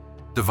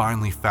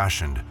 Divinely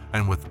fashioned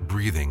and with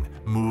breathing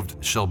moved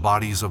shall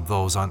bodies of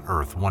those on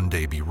earth one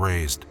day be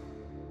raised.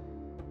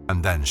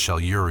 And then shall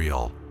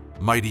Uriel,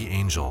 mighty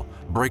angel,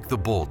 break the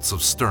bolts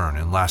of stern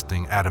and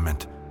lasting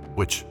adamant,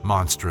 which,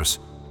 monstrous,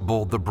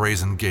 bold the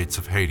brazen gates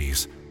of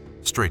Hades,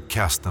 straight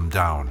cast them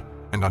down,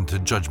 and unto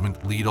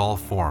judgment lead all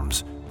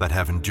forms that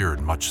have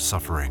endured much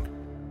suffering.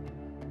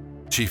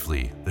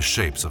 Chiefly the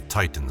shapes of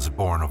Titans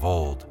born of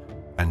old,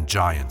 and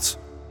giants,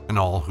 and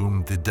all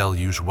whom the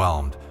deluge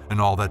whelmed, and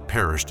all that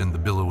perished in the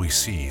billowy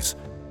seas,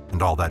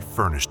 and all that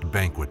furnished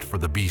banquet for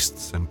the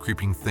beasts and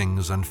creeping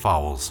things and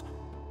fowls.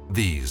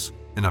 These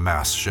in a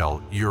mass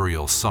shall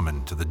Uriel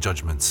summon to the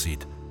judgment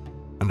seat,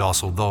 and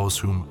also those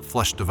whom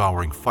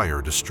flesh-devouring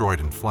fire destroyed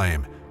in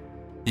flame.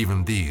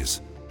 Even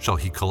these shall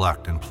he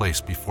collect and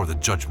place before the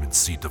judgment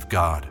seat of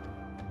God.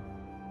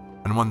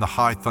 And when the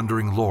high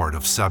thundering Lord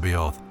of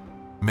Sabaoth,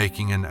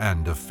 making an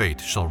end of fate,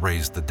 shall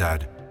raise the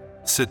dead,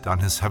 sit on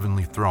his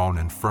heavenly throne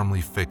and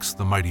firmly fix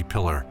the mighty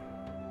pillar,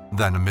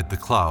 then amid the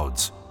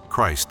clouds,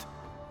 Christ,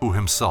 who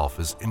himself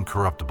is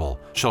incorruptible,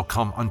 shall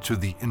come unto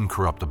the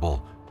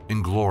incorruptible,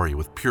 in glory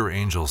with pure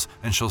angels,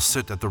 and shall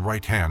sit at the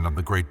right hand of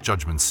the great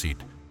judgment seat,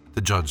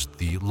 to judge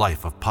the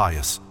life of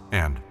pious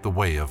and the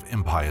way of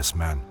impious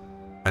men.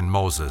 And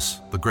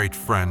Moses, the great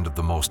friend of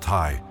the Most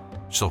High,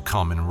 shall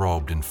come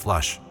enrobed in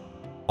flesh.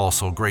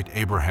 Also great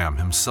Abraham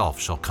himself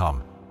shall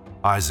come,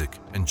 Isaac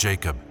and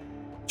Jacob,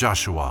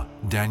 Joshua,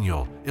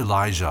 Daniel,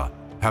 Elijah,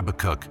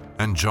 Habakkuk,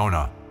 and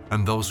Jonah,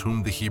 and those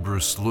whom the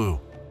Hebrews slew.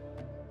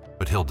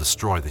 But he'll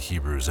destroy the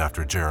Hebrews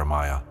after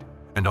Jeremiah,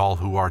 and all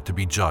who are to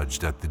be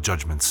judged at the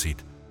judgment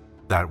seat,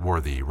 that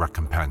worthy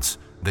recompense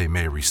they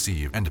may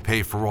receive, and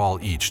pay for all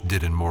each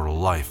did in mortal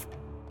life.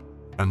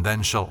 And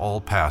then shall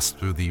all pass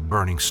through the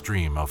burning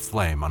stream of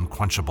flame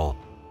unquenchable,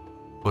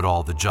 but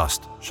all the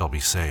just shall be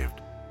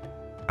saved.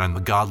 And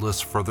the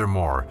godless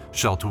furthermore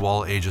shall to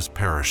all ages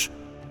perish,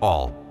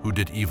 all who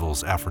did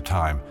evils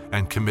aforetime,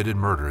 and committed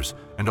murders,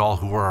 and all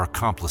who are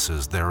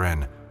accomplices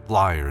therein,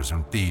 liars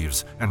and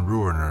thieves, and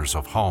ruiners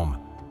of home,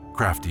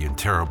 crafty and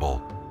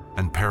terrible,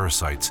 and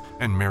parasites,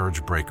 and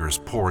marriage breakers,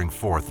 pouring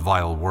forth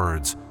vile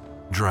words,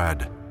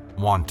 dread,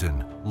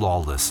 wanton,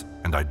 lawless,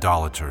 and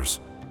idolaters.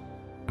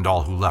 And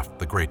all who left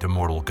the great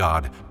immortal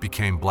God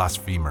became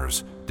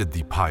blasphemers, did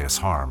the pious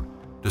harm,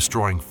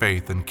 destroying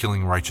faith and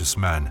killing righteous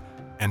men,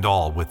 and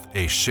all with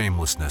a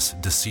shamelessness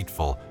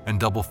deceitful and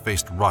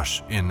double-faced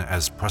rush in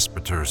as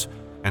presbyters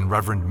and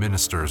reverend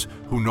ministers,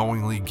 who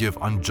knowingly give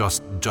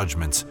unjust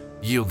judgments,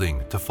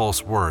 yielding to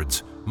false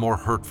words, more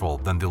hurtful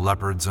than the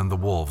leopards and the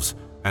wolves,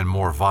 and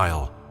more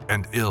vile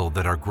and ill,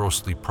 that are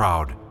grossly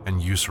proud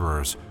and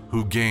usurers,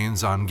 who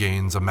gains on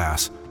gains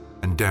amass,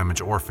 and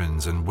damage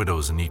orphans and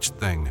widows in each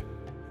thing,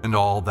 and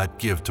all that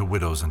give to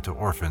widows and to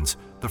orphans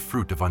the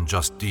fruit of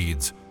unjust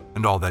deeds,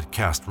 and all that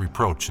cast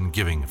reproach in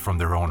giving from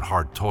their own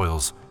hard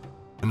toils,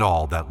 and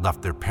all that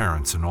left their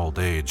parents in old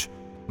age,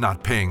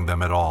 not paying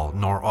them at all,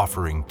 nor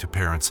offering to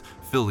parents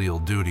filial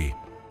duty,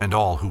 and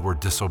all who were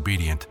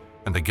disobedient,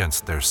 and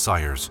against their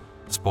sires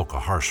spoke a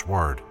harsh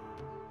word,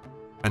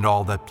 and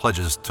all that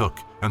pledges took,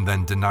 and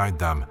then denied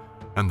them,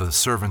 and the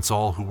servants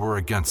all who were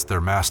against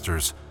their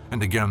masters,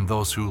 and again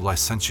those who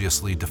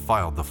licentiously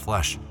defiled the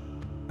flesh,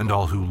 and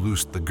all who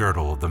loosed the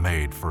girdle of the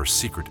maid for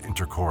secret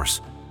intercourse,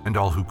 and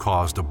all who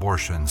caused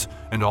abortions,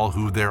 and all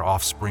who their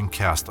offspring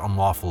cast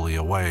unlawfully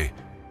away,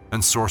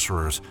 and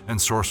sorcerers and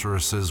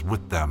sorceresses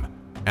with them.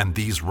 And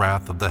these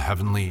wrath of the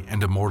heavenly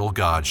and immortal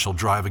God shall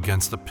drive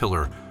against a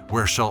pillar,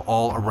 where shall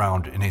all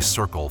around in a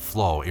circle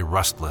flow a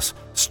restless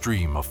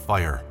stream of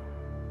fire.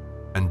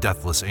 And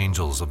deathless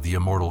angels of the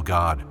immortal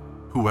God,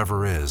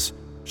 whoever is,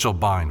 shall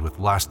bind with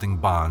lasting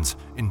bonds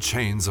in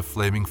chains of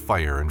flaming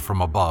fire, and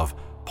from above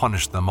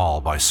punish them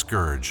all by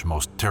scourge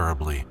most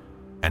terribly.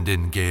 And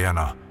in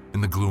Gehenna,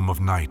 in the gloom of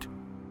night,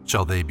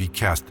 shall they be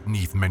cast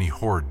neath many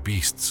horrid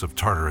beasts of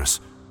Tartarus,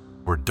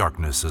 where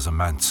darkness is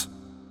immense,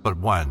 But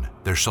when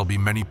there shall be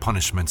many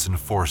punishments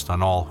enforced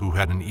on all who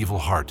had an evil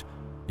heart,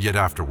 yet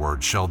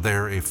afterward shall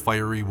there a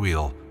fiery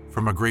wheel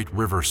from a great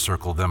river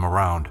circle them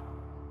around,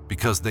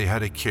 because they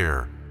had a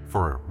care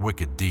for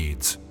wicked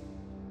deeds.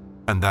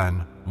 And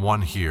then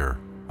one here,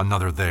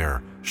 another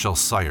there, shall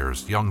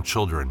sires, young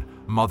children,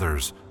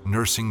 mothers,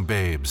 nursing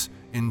babes,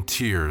 in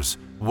tears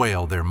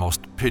wail their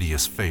most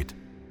piteous fate.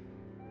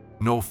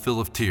 No fill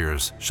of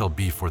tears shall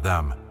be for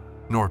them,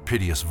 nor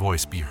piteous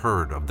voice be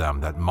heard of them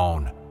that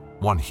moan,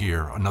 one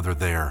here, another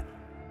there,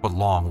 but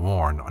long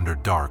worn under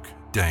dark,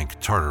 dank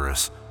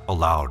Tartarus,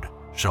 aloud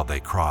shall they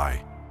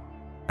cry.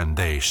 And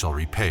they shall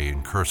repay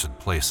in cursed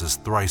places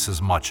thrice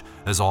as much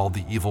as all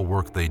the evil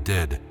work they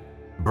did,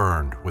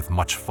 burned with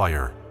much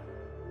fire.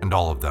 And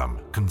all of them,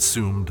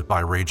 consumed by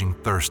raging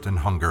thirst and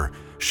hunger,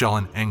 shall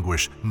in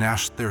anguish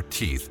gnash their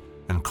teeth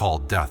and call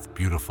death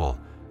beautiful,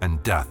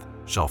 and death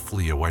shall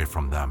flee away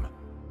from them.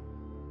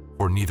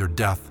 For neither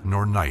death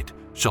nor night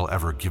shall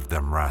ever give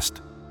them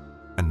rest,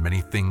 and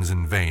many things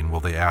in vain will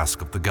they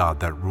ask of the God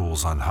that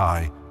rules on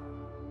high.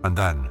 And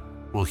then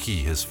will he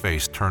his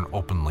face turn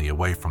openly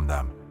away from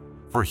them,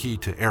 for he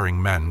to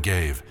erring men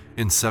gave,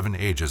 in 7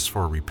 ages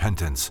for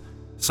repentance,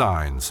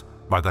 signs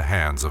by the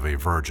hands of a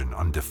virgin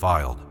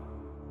undefiled.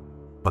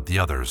 But the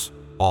others,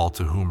 all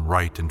to whom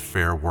right and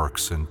fair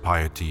works and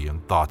piety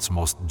and thoughts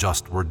most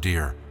just were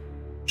dear,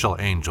 shall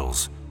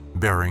angels,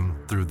 bearing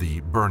through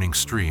the burning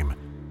stream,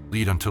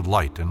 lead unto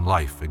light and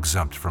life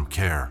exempt from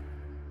care,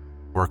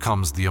 where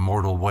comes the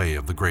immortal way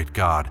of the great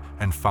God,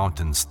 and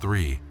fountains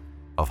 3,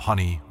 of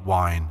honey,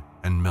 wine,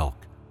 and milk,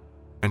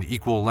 an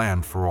equal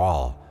land for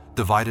all,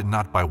 divided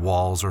not by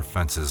walls or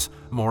fences.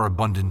 More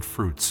abundant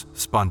fruits,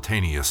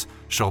 spontaneous,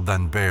 shall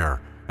then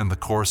bear, and the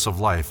course of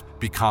life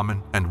be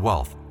common and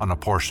wealth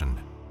unapportioned.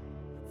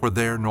 For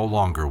there no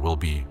longer will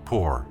be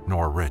poor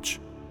nor rich,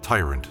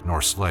 tyrant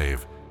nor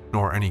slave,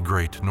 nor any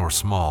great nor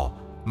small,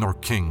 nor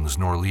kings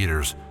nor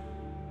leaders,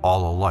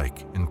 all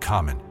alike in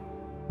common.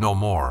 No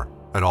more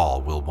at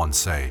all will one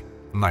say,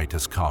 night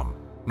has come,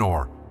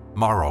 nor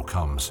morrow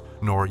comes,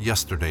 nor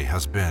yesterday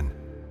has been.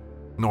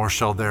 Nor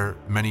shall there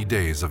many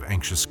days of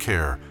anxious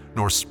care,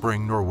 nor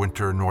spring nor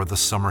winter, nor the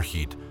summer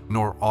heat,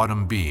 nor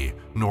autumn be,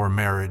 nor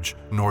marriage,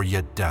 nor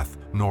yet death,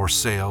 nor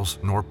sales,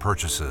 nor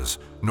purchases,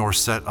 nor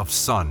set of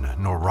sun,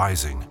 nor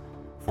rising.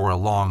 For a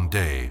long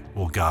day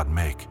will God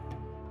make,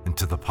 and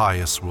to the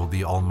pious will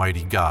the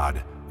Almighty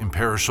God,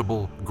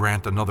 imperishable,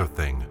 grant another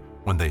thing,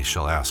 when they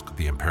shall ask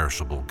the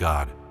imperishable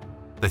God,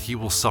 that he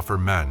will suffer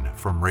men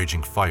from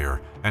raging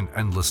fire and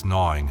endless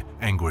gnawing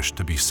anguish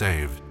to be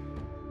saved.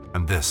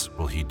 And this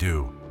will he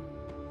do.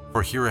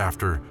 For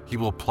hereafter he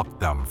will pluck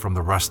them from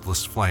the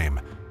restless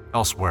flame,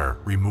 elsewhere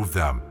remove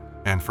them,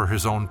 and for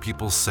his own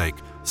people's sake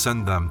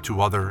send them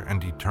to other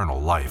and eternal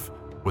life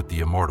with the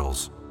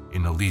immortals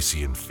in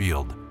Elysian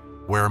field,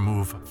 where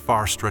move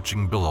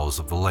far-stretching billows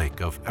of the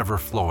lake of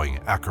ever-flowing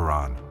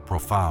Acheron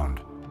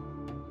profound.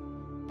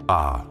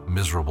 Ah,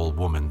 miserable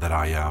woman that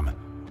I am,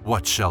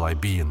 what shall I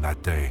be in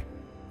that day?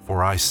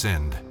 For I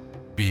sinned,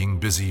 being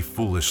busy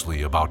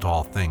foolishly about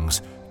all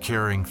things,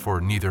 caring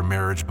for neither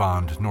marriage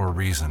bond nor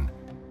reason.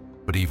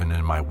 But even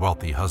in my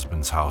wealthy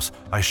husband's house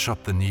I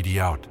shut the needy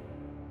out,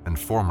 and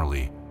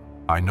formerly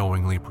I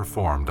knowingly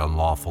performed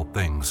unlawful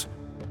things.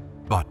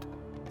 But,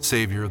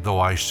 Savior,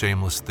 though I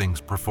shameless things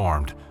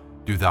performed,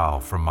 do thou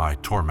from my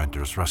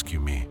tormentors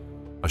rescue me,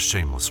 a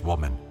shameless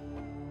woman.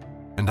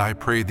 And I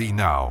pray thee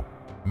now,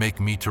 make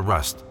me to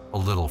rest a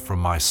little from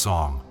my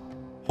song,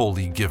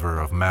 holy giver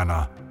of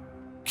manna,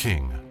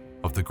 King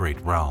of the great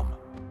realm.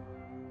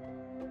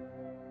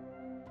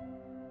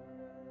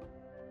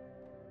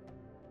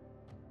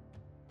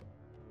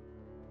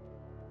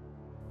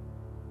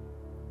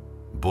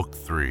 Book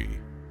 3.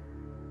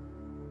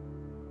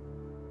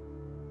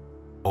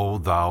 O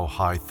thou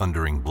high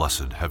thundering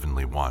blessed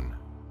heavenly one,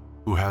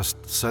 who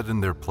hast set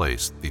in their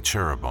place the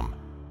cherubim,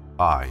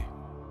 I,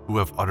 who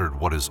have uttered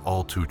what is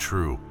all too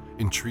true,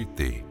 entreat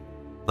thee,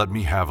 let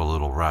me have a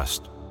little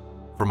rest,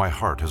 for my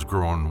heart has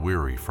grown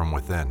weary from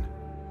within.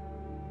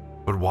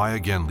 But why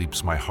again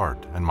leaps my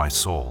heart and my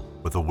soul,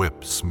 with a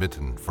whip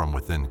smitten from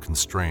within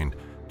constrained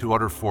to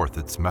utter forth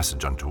its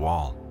message unto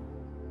all?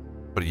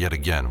 But yet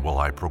again will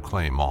I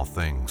proclaim all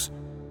things,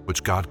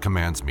 which God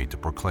commands me to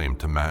proclaim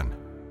to men.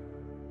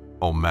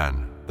 O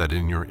men, that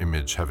in your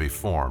image have a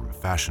form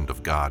fashioned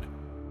of God,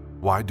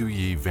 why do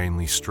ye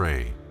vainly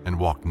stray, and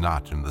walk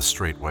not in the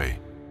straight way,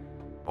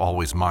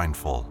 always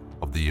mindful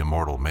of the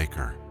immortal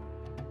Maker?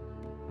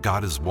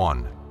 God is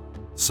one,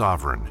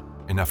 sovereign,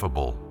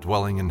 ineffable,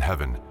 dwelling in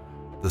heaven,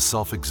 the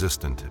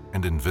self-existent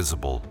and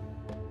invisible,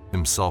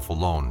 himself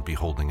alone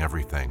beholding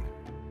everything.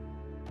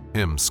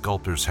 Him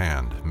sculptor's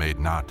hand made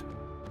not,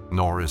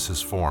 nor is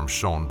his form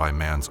shown by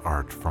man's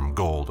art from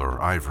gold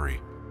or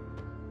ivory.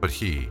 But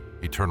he,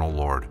 eternal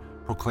Lord,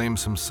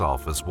 proclaims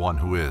himself as one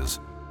who is,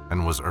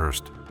 and was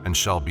erst, and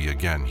shall be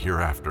again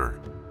hereafter.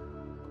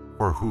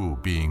 For who,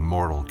 being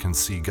mortal, can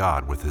see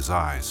God with his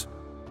eyes?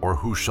 Or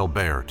who shall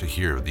bear to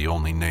hear the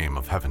only name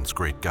of heaven's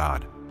great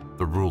God,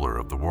 the ruler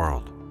of the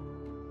world?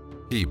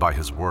 He by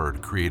his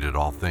word created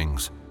all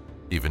things.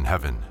 even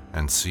heaven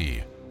and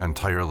sea, and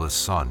tireless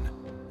sun,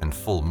 and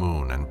full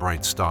moon and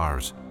bright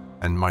stars,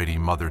 and mighty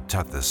Mother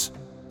Tethys,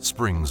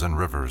 springs and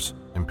rivers,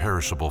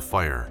 imperishable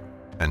fire,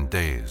 and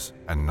days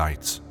and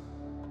nights.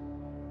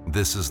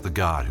 This is the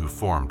God who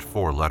formed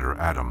four-letter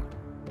Adam,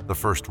 the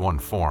first one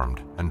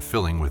formed, and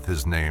filling with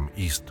his name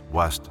east,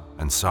 west,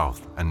 and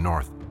south, and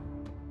north.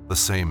 The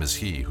same is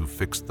he who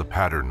fixed the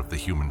pattern of the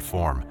human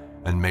form,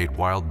 and made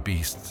wild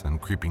beasts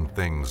and creeping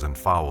things and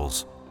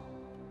fowls.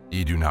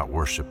 Ye do not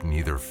worship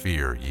neither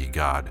fear ye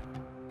God,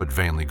 but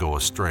vainly go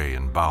astray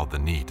and bow the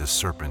knee to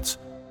serpents,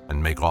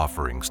 and make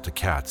offerings to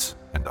cats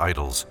and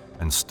idols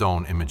and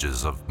stone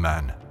images of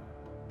men,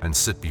 and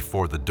sit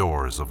before the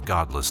doors of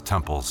godless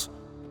temples.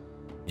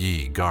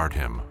 Ye guard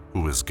him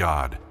who is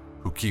God,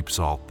 who keeps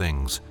all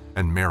things,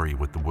 and marry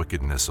with the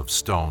wickedness of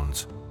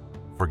stones.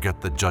 Forget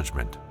the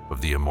judgment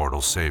of the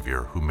immortal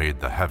Savior who made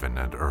the heaven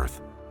and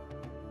earth.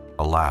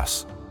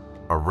 Alas,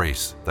 a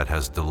race that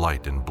has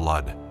delight in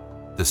blood,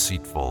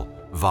 deceitful,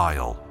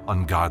 vile,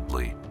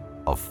 ungodly,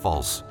 of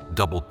false,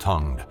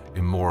 double-tongued,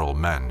 immoral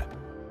men,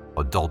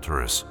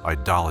 adulterous,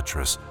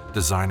 idolatrous,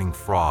 designing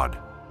fraud,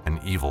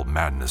 and evil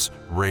madness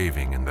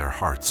raving in their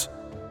hearts,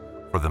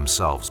 for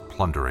themselves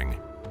plundering,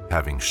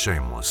 having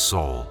shameless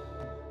soul.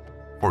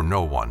 For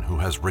no one who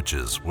has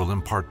riches will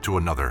impart to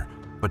another,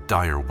 but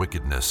dire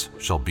wickedness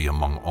shall be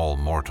among all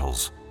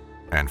mortals.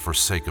 And for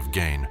sake of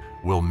gain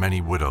will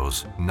many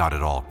widows not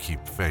at all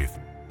keep faith,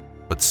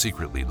 but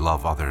secretly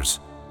love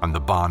others, and the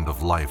bond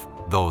of life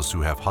those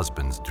who have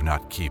husbands do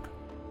not keep.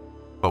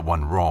 But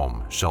when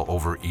Rome shall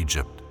over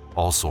Egypt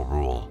also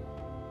rule,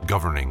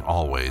 governing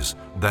always,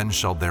 then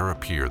shall there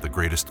appear the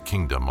greatest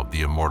kingdom of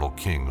the immortal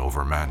King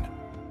over men.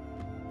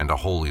 And a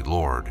holy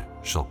Lord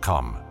shall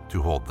come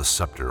to hold the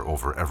scepter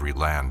over every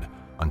land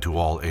unto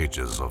all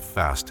ages of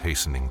fast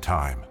hastening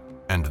time.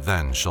 And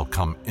then shall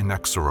come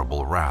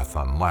inexorable wrath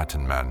on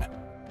Latin men.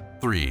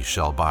 3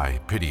 shall by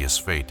piteous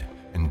fate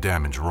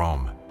endamage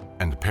Rome,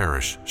 and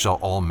perish shall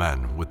all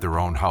men with their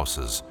own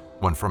houses,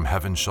 when from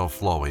heaven shall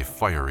flow a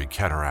fiery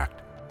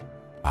cataract.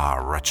 Ah,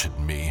 wretched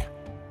me!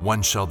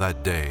 When shall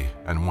that day,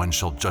 and when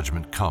shall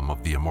judgment come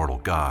of the immortal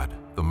God,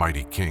 the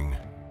mighty King?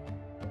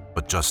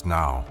 But just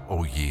now,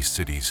 O ye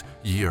cities,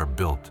 ye are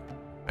built,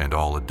 and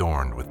all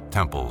adorned with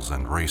temples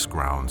and race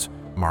grounds,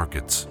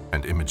 markets,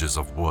 and images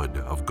of wood,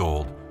 of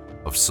gold,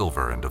 of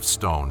silver, and of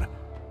stone,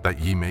 that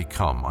ye may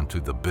come unto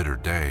the bitter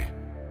day.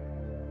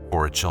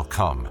 For it shall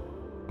come,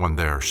 when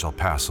there shall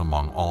pass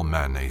among all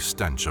men a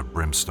stench of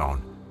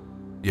brimstone.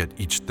 Yet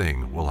each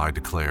thing will I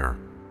declare,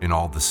 in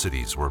all the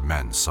cities where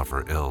men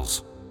suffer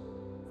ills.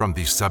 From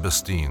these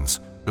Sabastines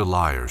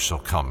Beliar shall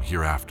come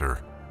hereafter,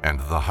 and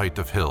the height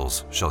of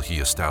hills shall he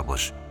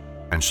establish,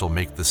 and shall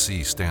make the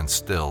sea stand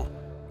still,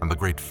 and the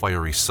great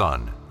fiery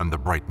sun, and the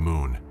bright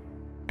moon.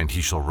 And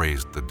he shall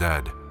raise the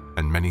dead,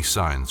 and many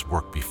signs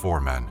work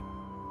before men.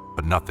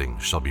 But nothing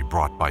shall be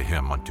brought by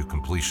him unto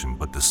completion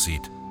but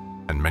deceit,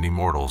 and many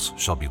mortals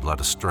shall be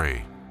led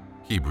astray,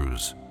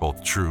 Hebrews,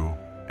 both true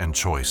and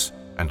choice,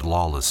 and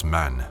lawless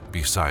men,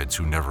 besides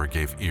who never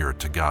gave ear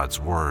to God's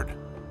word.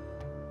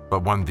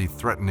 But when the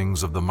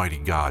threatenings of the mighty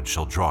God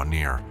shall draw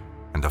near,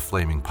 and a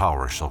flaming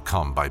power shall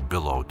come by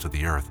billow to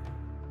the earth,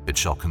 it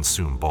shall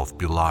consume both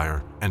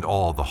Beliar and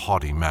all the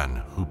haughty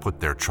men who put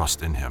their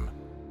trust in him.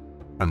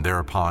 And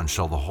thereupon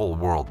shall the whole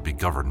world be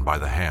governed by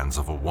the hands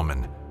of a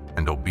woman,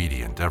 and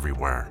obedient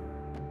everywhere.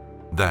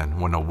 Then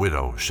when a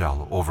widow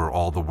shall over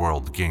all the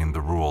world gain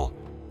the rule,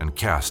 and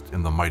cast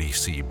in the mighty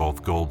sea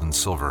both gold and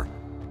silver,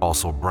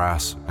 also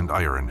brass and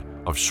iron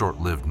of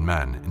short-lived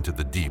men into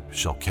the deep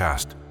shall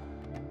cast,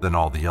 then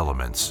all the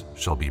elements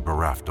shall be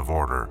bereft of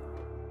order,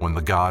 when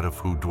the God of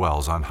who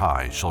dwells on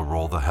high shall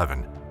roll the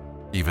heaven,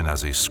 even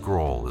as a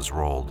scroll is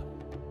rolled.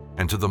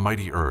 And to the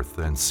mighty earth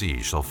and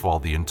sea shall fall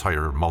the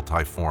entire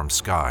multiform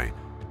sky,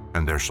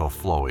 and there shall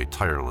flow a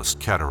tireless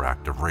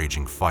cataract of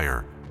raging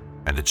fire,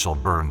 and it shall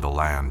burn the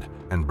land,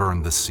 and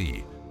burn the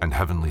sea, and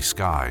heavenly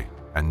sky,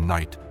 and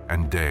night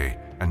and day,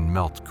 and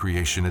melt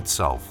creation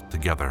itself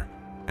together,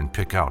 and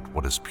pick out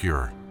what is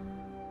pure.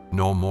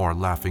 No more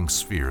laughing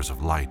spheres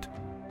of light,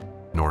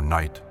 nor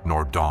night,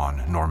 nor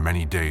dawn, nor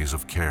many days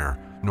of care,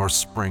 nor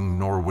spring,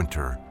 nor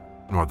winter,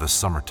 nor the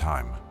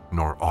summertime,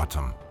 nor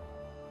autumn.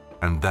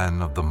 And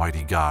then of the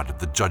mighty God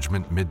the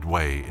judgment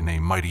midway in a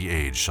mighty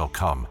age shall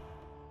come,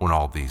 when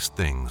all these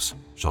things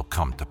shall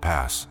come to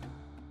pass.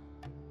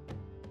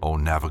 O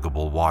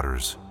navigable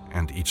waters,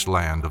 and each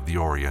land of the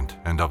Orient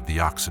and of the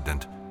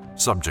Occident,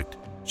 subject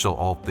shall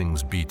all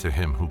things be to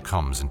him who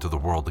comes into the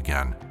world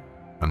again,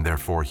 and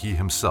therefore he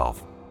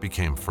himself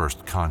became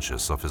first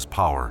conscious of his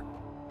power.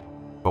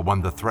 But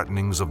when the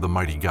threatenings of the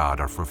mighty God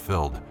are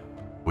fulfilled,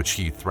 which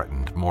he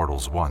threatened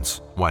mortals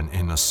once, when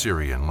in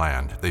Assyrian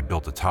land they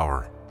built a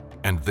tower,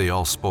 and they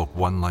all spoke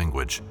one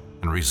language,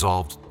 and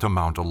resolved to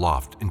mount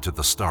aloft into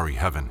the starry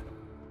heaven.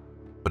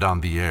 But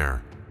on the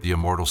air the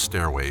immortal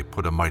stairway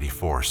put a mighty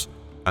force,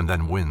 and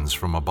then winds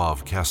from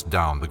above cast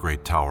down the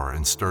great tower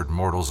and stirred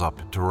mortals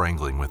up to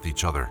wrangling with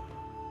each other.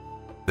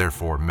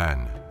 Therefore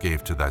men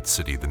gave to that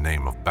city the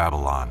name of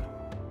Babylon.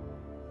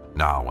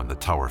 Now when the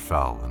tower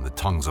fell, and the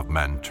tongues of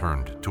men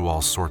turned to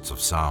all sorts of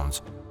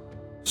sounds,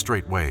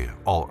 straightway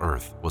all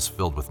earth was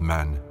filled with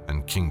men,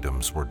 and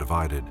kingdoms were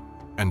divided.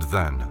 And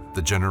then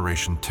the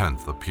generation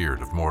 10th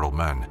appeared of mortal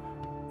men,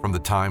 from the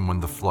time when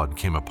the flood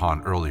came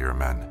upon earlier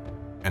men.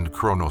 And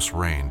Kronos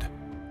reigned,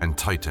 and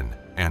Titan,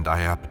 and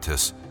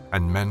Iapetus,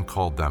 and men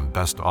called them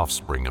best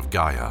offspring of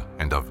Gaia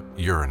and of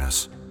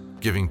Uranus,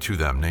 giving to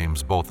them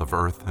names both of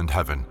earth and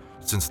heaven,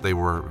 since they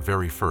were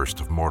very first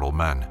of mortal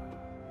men.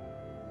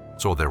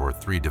 So there were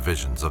 3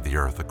 divisions of the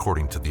earth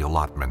according to the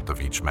allotment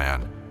of each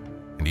man,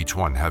 and each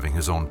one having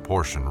his own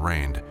portion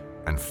reigned,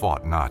 and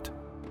fought not.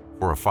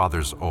 For a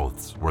father's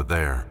oaths were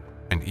there,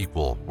 and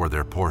equal were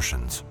their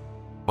portions.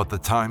 But the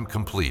time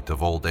complete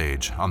of old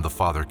age on the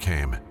father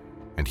came,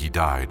 and he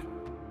died,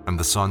 and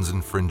the sons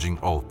infringing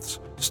oaths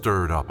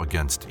stirred up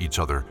against each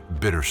other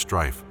bitter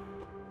strife,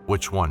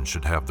 which one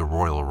should have the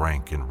royal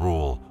rank and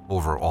rule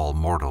over all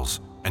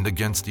mortals. And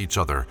against each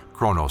other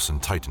Kronos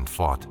and Titan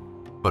fought.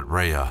 But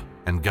Rhea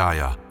and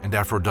Gaia and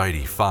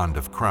Aphrodite, fond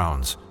of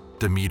crowns,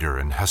 Demeter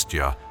and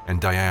Hestia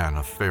and Diane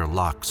of fair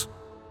locks,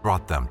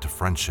 brought them to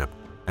friendship,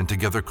 and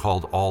together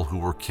called all who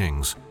were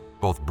kings,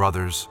 both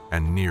brothers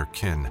and near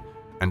kin,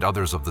 and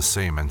others of the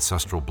same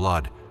ancestral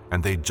blood,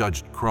 and they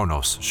judged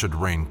Kronos should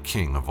reign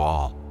king of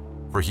all,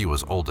 for he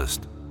was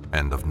oldest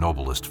and of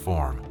noblest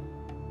form.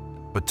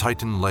 But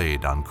Titan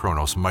laid on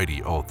Kronos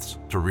mighty oaths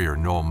to rear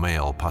no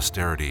male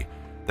posterity,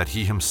 that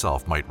he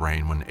himself might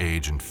reign when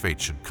age and fate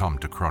should come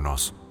to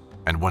Kronos.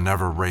 And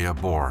whenever Rhea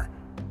bore,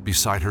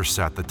 beside her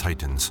sat the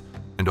Titans,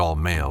 and all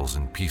males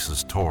in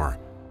pieces tore,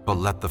 but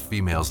let the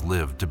females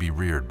live to be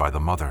reared by the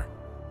mother.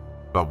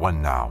 But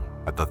when now,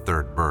 at the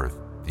 3rd birth,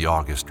 the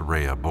august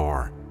Rhea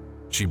bore,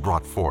 she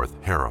brought forth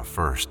Hera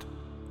first,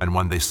 and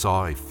when they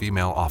saw a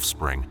female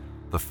offspring,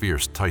 the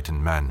fierce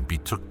Titan men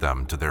betook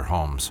them to their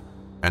homes,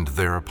 and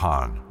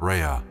thereupon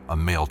Rhea a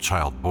male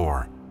child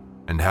bore,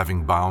 and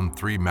having bound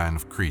 3 men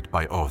of Crete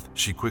by oath,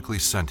 she quickly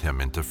sent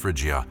him into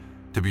Phrygia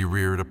to be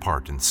reared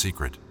apart in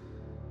secret.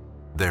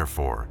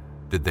 Therefore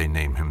did they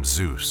name him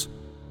Zeus,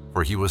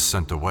 for he was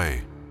sent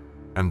away,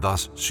 and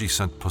thus she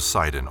sent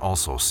Poseidon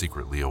also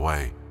secretly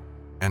away.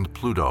 And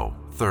Pluto,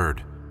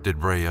 3rd,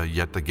 did Rhea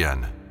yet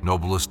again,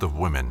 noblest of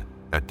women,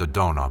 at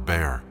Dodona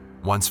bear,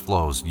 whence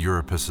flows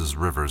Euripus'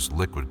 river's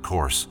liquid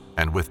course,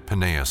 and with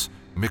Peneus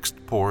mixed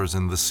pours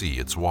in the sea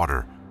its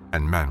water,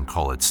 and men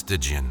call it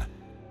Stygian.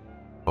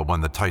 But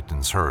when the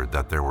Titans heard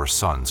that there were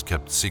sons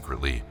kept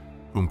secretly,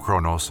 whom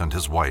Kronos and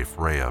his wife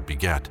Rhea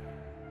begat,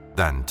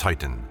 then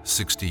Titan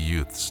 60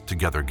 youths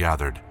together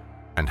gathered,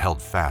 and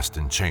held fast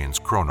in chains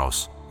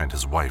Kronos and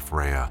his wife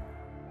Rhea,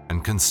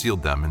 and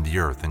concealed them in the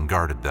earth and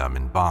guarded them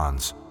in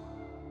bonds.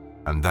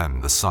 And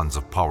then the sons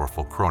of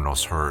powerful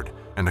Kronos heard,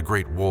 and a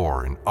great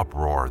war and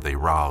uproar they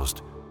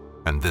roused.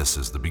 And this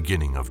is the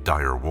beginning of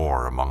dire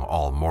war among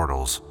all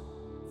mortals,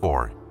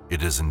 for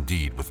it is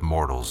indeed with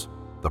mortals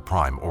the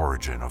prime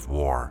origin of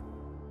war.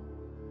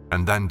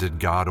 And then did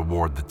God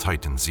award the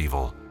Titans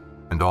evil,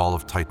 and all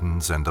of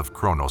Titans and of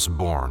Kronos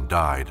born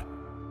died.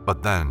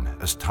 But then,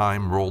 as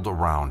time rolled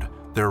around,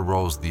 there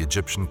rose the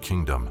Egyptian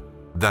kingdom,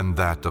 then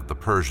that of the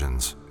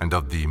Persians, and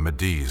of the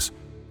Medes,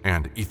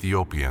 and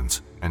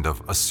Ethiopians, and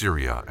of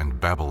Assyria and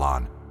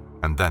Babylon,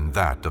 and then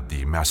that of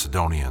the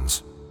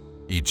Macedonians,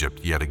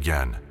 Egypt yet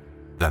again,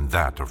 then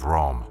that of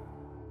Rome.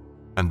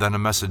 And then a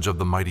message of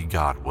the mighty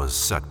God was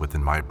set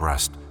within my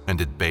breast, and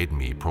it bade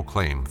me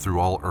proclaim through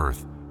all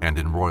earth, and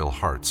in royal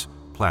hearts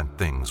plant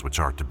things which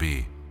are to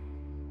be.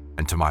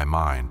 And to my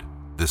mind,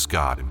 this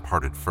God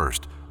imparted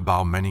first,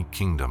 bow many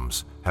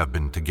kingdoms have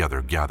been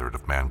together gathered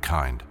of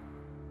mankind.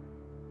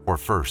 For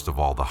first of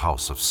all the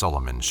house of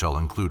Solomon shall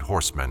include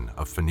horsemen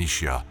of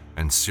Phoenicia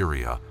and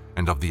Syria,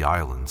 and of the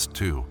islands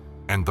too,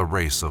 and the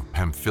race of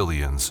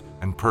Pamphylians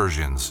and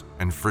Persians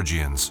and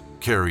Phrygians,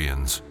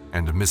 Carians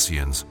and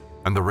Mysians,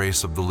 and the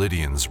race of the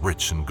Lydians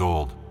rich in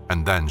gold.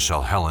 And then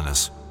shall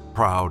Hellenes,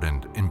 proud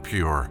and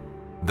impure,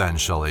 then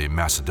shall a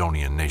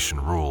Macedonian nation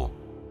rule,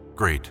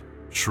 great,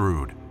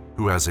 shrewd,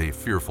 who as a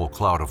fearful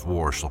cloud of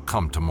war shall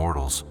come to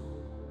mortals.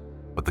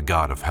 But the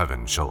God of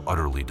heaven shall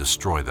utterly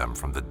destroy them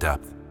from the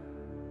depth.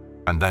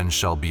 And then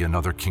shall be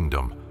another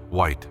kingdom,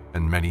 white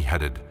and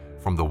many-headed,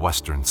 from the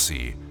western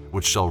sea,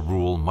 which shall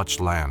rule much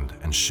land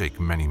and shake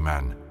many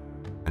men,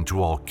 and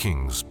to all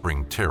kings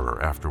bring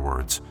terror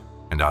afterwards,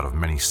 and out of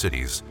many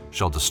cities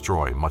shall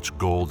destroy much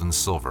gold and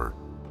silver.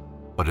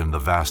 But in the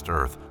vast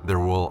earth there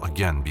will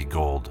again be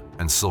gold,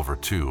 and silver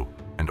too,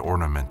 and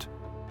ornament,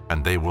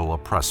 and they will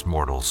oppress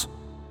mortals.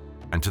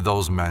 And to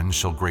those men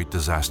shall great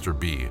disaster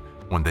be,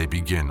 when they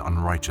begin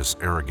unrighteous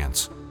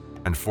arrogance,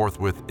 and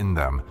forthwith in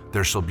them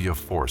there shall be a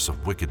force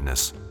of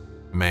wickedness.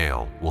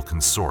 Male will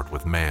consort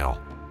with male,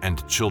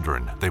 and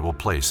children they will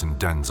place in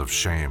dens of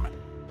shame.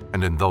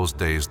 And in those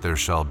days there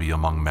shall be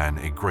among men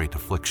a great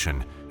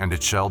affliction, and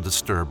it shall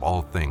disturb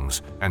all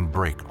things, and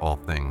break all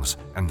things,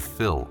 and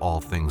fill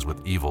all things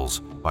with evils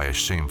by a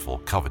shameful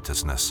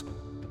covetousness,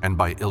 and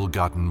by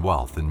ill-gotten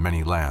wealth in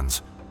many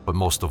lands, but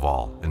most of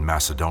all in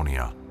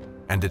Macedonia.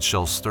 And it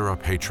shall stir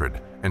up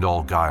hatred, and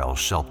all guile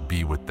shalt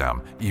be with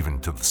them, even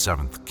to the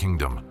seventh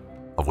kingdom,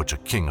 of which a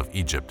king of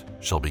Egypt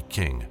shall be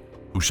king,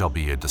 who shall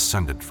be a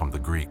descendant from the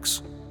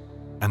Greeks.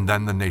 And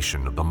then the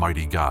nation of the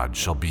mighty God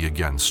shall be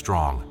again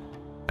strong,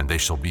 and they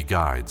shall be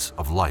guides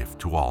of life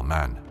to all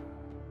men.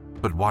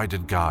 But why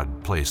did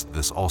God place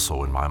this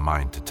also in my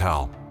mind to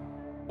tell?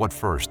 What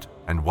first,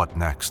 and what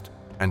next,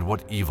 and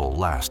what evil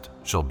last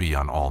shall be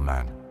on all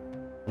men?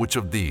 Which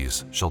of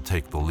these shall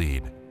take the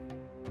lead?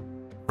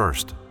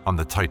 First, on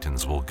the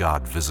Titans will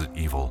God visit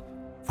evil,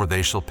 for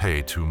they shall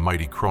pay to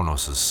mighty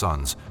Kronos'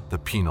 sons the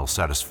penal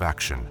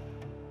satisfaction,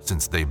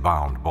 since they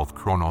bound both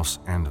Kronos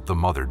and the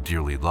mother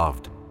dearly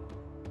loved.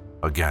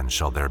 Again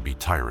shall there be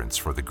tyrants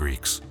for the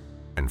Greeks,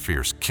 and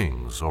fierce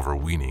kings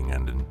overweening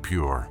and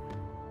impure,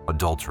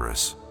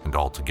 adulterous and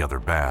altogether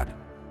bad.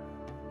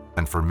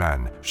 And for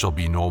men shall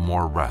be no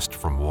more rest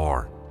from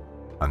war,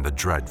 and the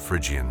dread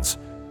Phrygians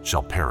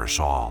shall perish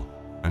all,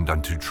 and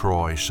unto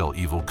Troy shall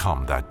evil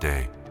come that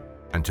day,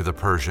 and to the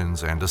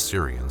Persians and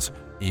Assyrians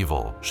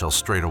evil shall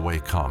straightway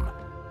come,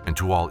 and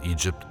to all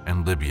Egypt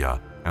and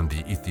Libya and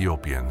the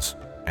Ethiopians,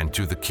 and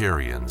to the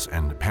Carians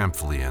and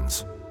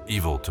Pamphylians,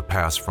 evil to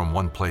pass from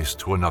one place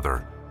to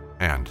another,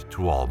 and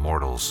to all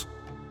mortals.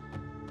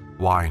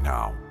 Why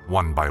now,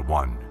 one by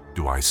one,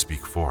 do I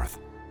speak forth?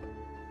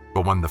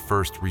 But when the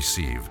first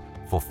receive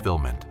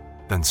fulfillment,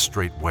 then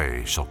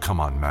straightway shall come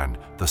on men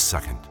the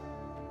second.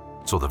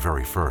 So the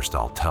very first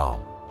I'll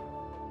tell.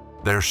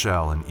 There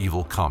shall an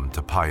evil come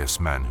to pious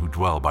men who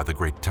dwell by the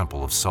great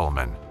temple of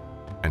Solomon,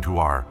 and who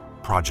are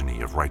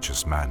progeny of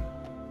righteous men.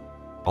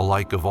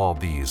 Alike of all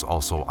these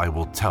also I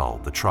will tell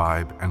the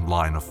tribe and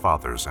line of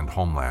fathers and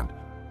homeland,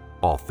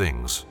 all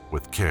things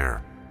with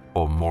care,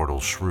 O mortal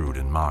shrewd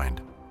in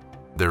mind.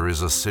 There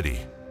is a city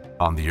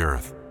on the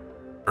earth,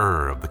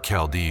 Ur of the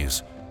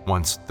Chaldees,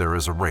 whence there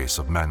is a race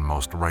of men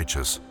most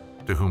righteous,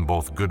 to whom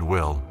both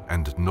goodwill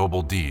and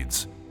noble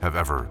deeds have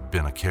ever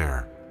been a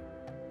care.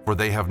 For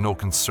they have no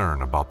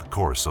concern about the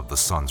course of the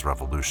sun's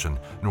revolution,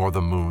 nor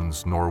the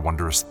moon's, nor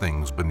wondrous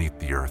things beneath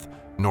the earth,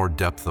 nor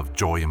depth of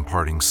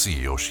joy-imparting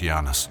sea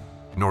Oceanus,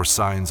 nor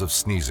signs of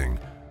sneezing,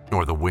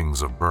 nor the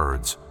wings of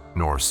birds,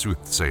 nor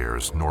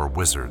soothsayers, nor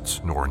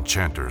wizards, nor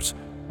enchanters,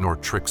 nor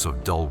tricks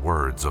of dull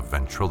words of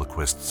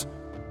ventriloquists.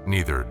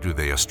 Neither do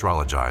they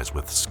astrologize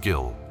with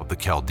skill of the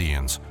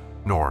Chaldeans,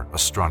 nor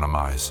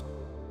astronomize.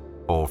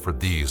 Oh, for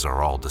these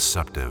are all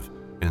deceptive,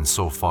 in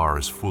so far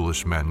as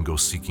foolish men go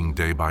seeking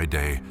day by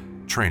day,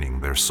 training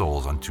their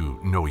souls unto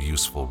no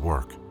useful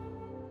work.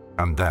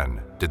 And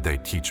then did they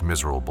teach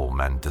miserable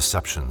men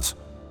deceptions,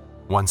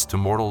 whence to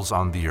mortals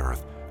on the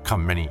earth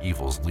come many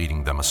evils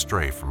leading them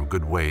astray from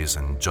good ways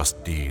and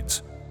just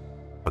deeds.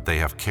 But they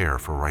have care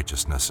for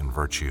righteousness and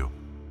virtue,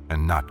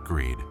 and not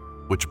greed,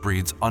 which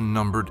breeds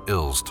unnumbered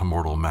ills to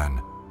mortal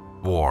men,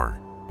 war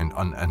and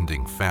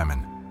unending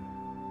famine.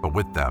 But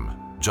with them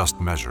just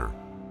measure,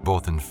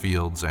 both in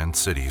fields and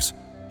cities,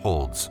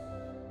 holds.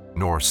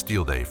 Nor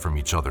steal they from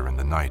each other in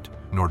the night,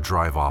 nor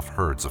drive off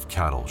herds of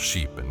cattle,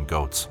 sheep, and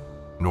goats,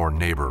 nor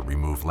neighbor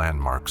remove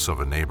landmarks of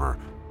a neighbor,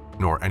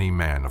 nor any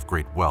man of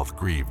great wealth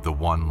grieve the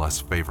one less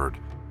favored,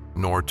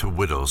 nor to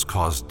widows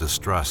cause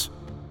distress,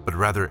 but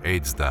rather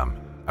aids them,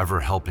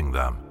 ever helping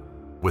them,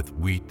 with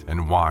wheat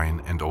and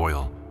wine and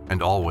oil,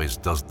 and always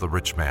does the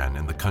rich man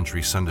in the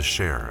country send a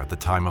share at the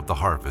time of the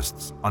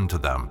harvests unto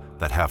them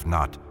that have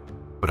not,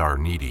 but are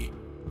needy,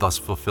 thus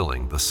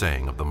fulfilling the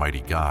saying of the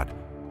mighty God,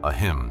 a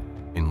hymn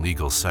in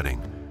legal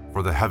setting,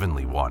 for the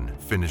heavenly one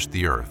finished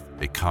the earth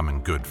a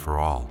common good for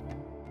all.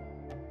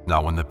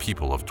 Now when the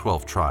people of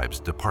 12 tribes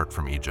depart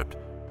from Egypt,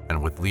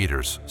 and with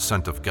leaders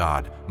sent of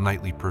God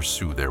nightly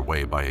pursue their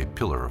way by a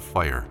pillar of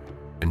fire,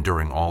 and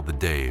during all the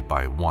day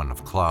by one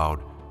of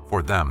cloud,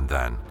 for them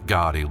then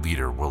God a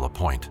leader will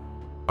appoint,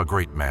 a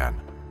great man,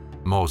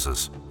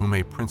 Moses, whom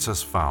a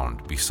princess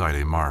found beside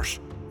a marsh,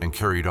 and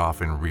carried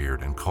off and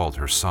reared and called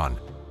her son.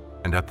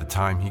 And at the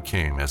time he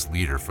came as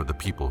leader for the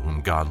people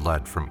whom God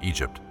led from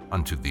Egypt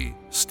unto the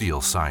steel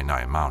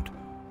Sinai Mount.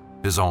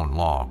 His own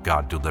law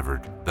God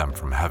delivered them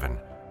from heaven,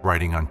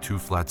 writing on 2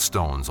 flat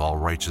stones all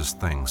righteous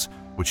things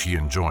which he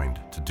enjoined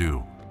to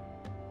do.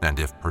 And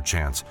if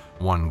perchance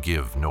one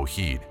give no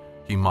heed,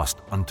 he must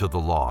unto the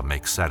law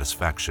make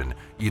satisfaction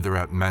either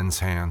at men's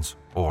hands,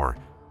 or,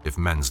 if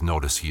men's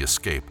notice he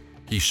escape,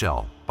 he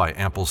shall, by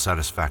ample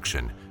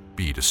satisfaction,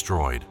 be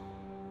destroyed.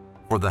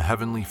 For the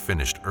heavenly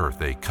finished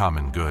earth a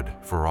common good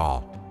for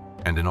all,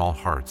 and in all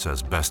hearts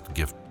as best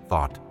gift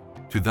thought,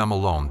 to them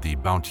alone the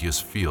bounteous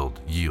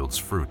field yields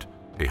fruit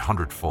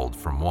 100-fold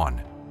from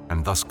one,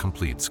 and thus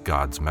completes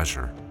God's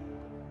measure.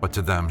 But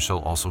to them shall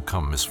also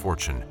come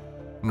misfortune,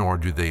 nor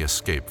do they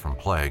escape from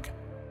plague.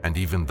 And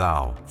even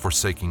thou,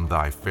 forsaking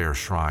thy fair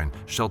shrine,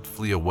 shalt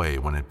flee away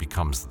when it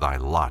becomes thy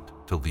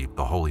lot to leave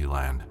the Holy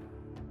Land.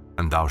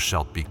 And thou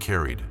shalt be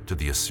carried to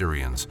the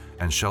Assyrians,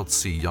 and shalt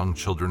see young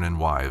children and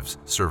wives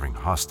serving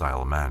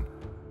hostile men.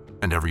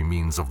 And every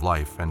means of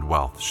life and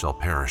wealth shall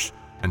perish,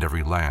 and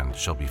every land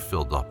shall be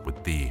filled up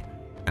with thee,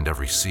 and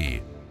every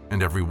sea,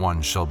 and every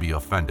one shall be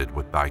offended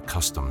with thy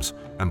customs,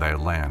 and thy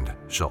land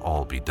shall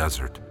all be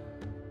desert.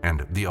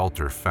 and the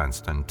altar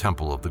fenced and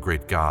temple of the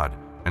great God,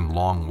 and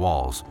long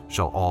walls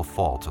shall all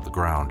fall to the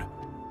ground,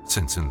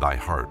 since in thy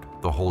heart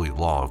the holy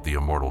law of the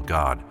immortal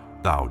God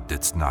thou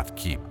didst not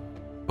keep,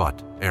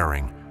 but,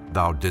 erring,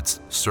 thou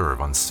didst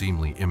serve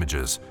unseemly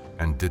images,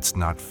 and didst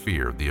not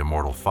fear the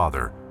immortal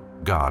Father,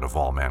 God of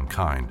all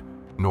mankind,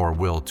 nor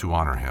will to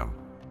honor him.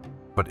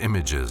 But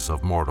images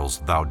of mortals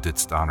thou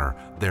didst honor,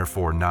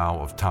 therefore now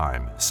of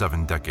time,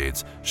 7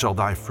 decades, shall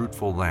thy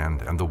fruitful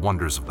land and the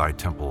wonders of thy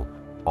temple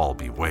all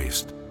be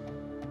waste.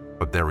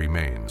 But there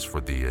remains for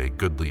thee a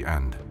goodly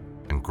end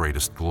and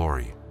greatest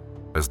glory,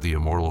 as the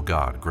immortal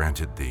God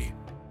granted thee.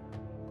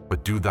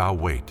 But do thou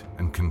wait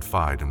and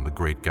confide in the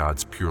great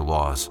God's pure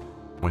laws,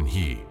 when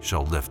he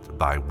shall lift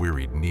thy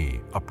wearied knee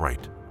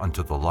upright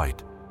unto the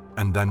light,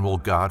 and then will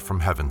God from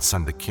heaven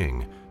send a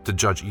king to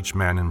judge each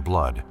man in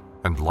blood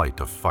and light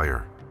of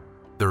fire.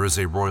 There is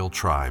a royal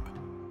tribe,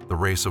 the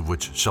race of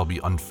which shall be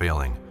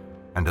unfailing,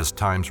 and as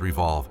times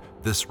revolve,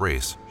 this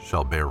race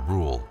shall bear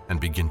rule and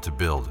begin to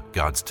build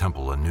God's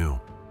temple anew.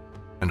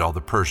 And all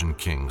the Persian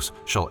kings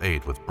shall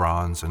aid with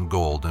bronze and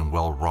gold and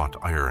well-wrought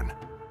iron,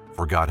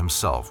 for God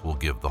himself will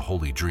give the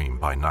holy dream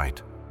by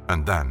night,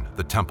 and then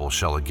the temple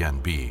shall again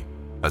be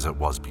as it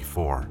was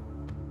before.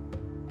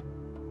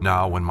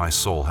 Now when my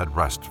soul had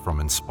rest from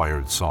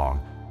inspired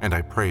song, and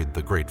I prayed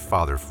the great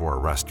Father for a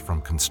rest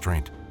from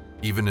constraint,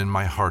 even in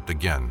my heart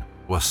again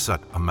was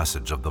set a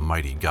message of the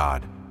mighty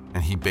God,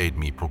 and he bade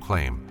me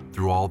proclaim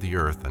through all the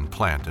earth and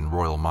plant in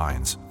royal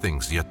minds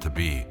things yet to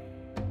be.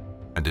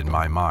 And in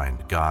my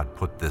mind God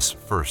put this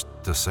first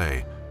to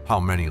say, how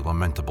many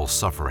lamentable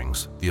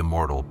sufferings the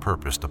immortal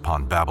purposed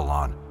upon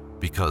Babylon,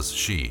 because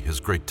she his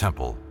great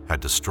temple had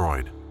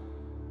destroyed.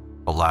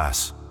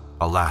 Alas,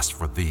 alas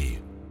for thee,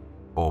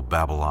 O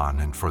Babylon,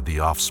 and for the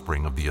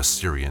offspring of the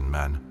Assyrian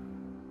men.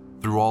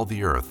 Through all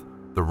the earth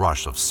the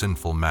rush of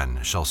sinful men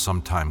shall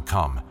sometime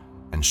come,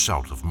 and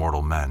shout of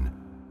mortal men,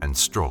 and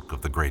stroke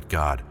of the great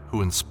God,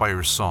 who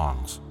inspires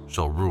songs,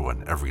 shall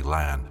ruin every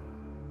land.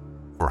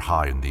 For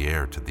high in the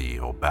air to thee,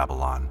 O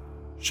Babylon,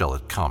 shall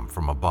it come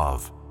from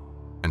above,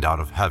 and out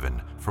of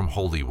heaven from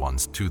holy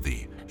ones to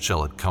thee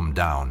shall it come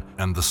down,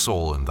 and the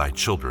soul in thy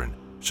children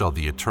shall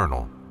the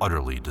Eternal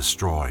utterly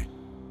destroy.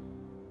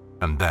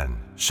 And then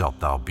shalt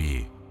thou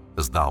be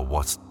as thou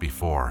wast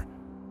before,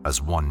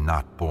 as one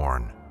not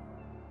born.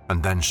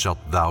 And then shalt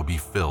thou be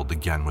filled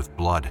again with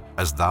blood,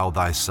 as thou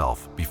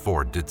thyself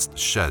before didst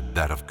shed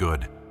that of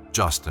good,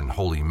 just and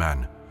holy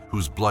men,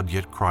 whose blood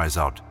yet cries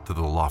out to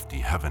the lofty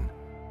heaven.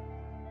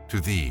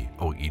 To thee,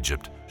 O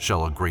Egypt,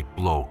 shall a great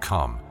blow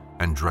come,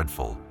 and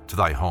dreadful, to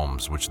thy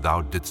homes which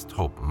thou didst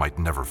hope might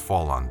never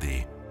fall on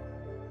thee.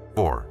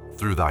 For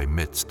through thy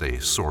midst a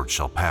sword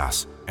shall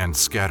pass, and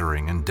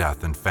scattering and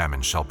death and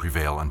famine shall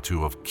prevail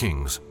unto of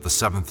kings the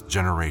 7th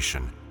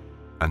generation,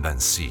 and then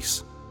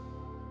cease.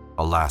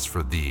 Alas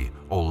for thee,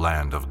 O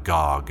land of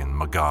Gog and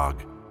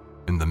Magog,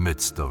 in the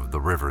midst of the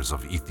rivers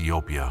of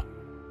Ethiopia.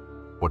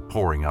 What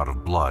pouring out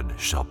of blood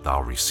shalt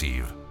thou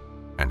receive,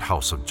 and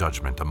house of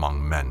judgment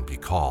among men be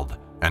called,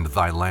 and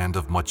thy land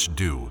of much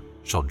dew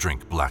shall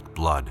drink black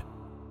blood.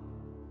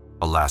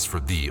 Alas for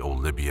thee, O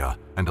Libya,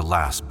 and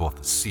alas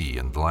both sea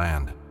and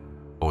land.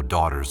 O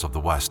daughters of the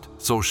west,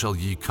 so shall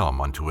ye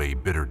come unto a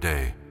bitter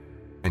day,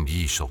 and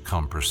ye shall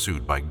come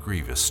pursued by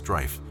grievous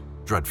strife,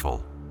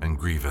 dreadful and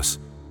grievous.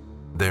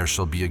 There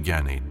shall be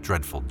again a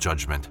dreadful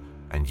judgment,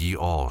 and ye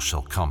all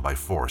shall come by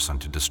force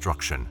unto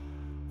destruction.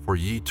 For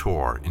ye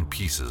tore in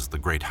pieces the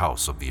great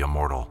house of the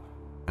immortal,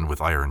 and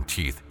with iron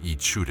teeth ye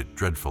chewed it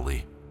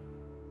dreadfully.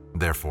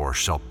 Therefore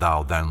shalt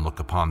thou then look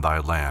upon thy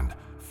land,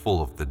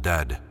 full of the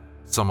dead,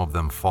 some of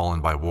them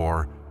fallen by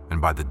war,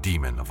 and by the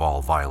demon of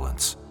all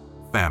violence,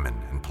 famine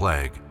and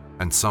plague,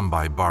 and some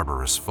by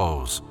barbarous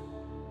foes.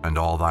 And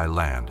all thy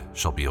land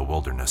shall be a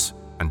wilderness,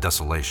 and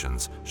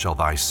desolations shall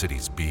thy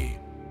cities be.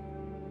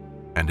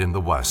 And in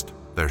the west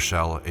there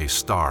shall a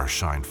star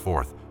shine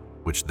forth,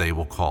 which they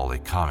will call a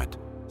comet,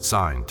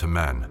 sign to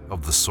men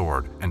of the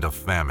sword, and of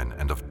famine,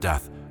 and of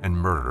death, and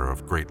murder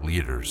of great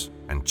leaders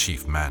and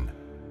chief men.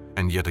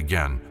 And yet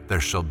again there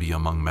shall be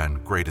among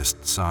men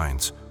greatest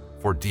signs,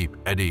 for deep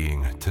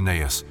eddying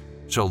Tanais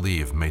shall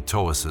leave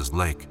Metoas's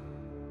lake,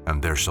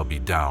 and there shall be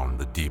down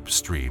the deep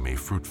stream a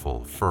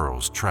fruitful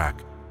furrow's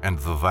track, and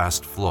the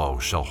vast flow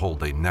shall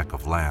hold a neck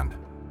of land.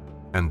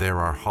 And there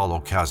are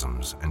hollow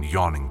chasms and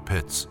yawning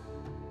pits,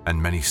 and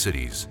many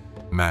cities,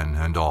 men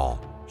and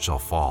all, shall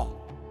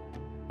fall.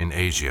 In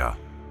Asia,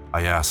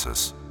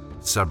 Iasus,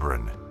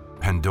 Sebron,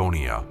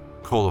 Pandonia,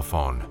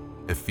 Colophon,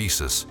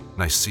 Ephesus,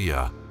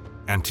 Nicaea,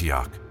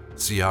 Antioch,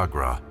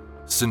 Siagra,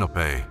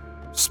 Sinope,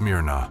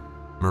 Smyrna,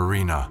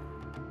 Marina,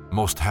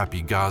 most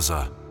happy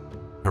Gaza,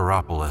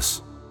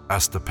 Hierapolis,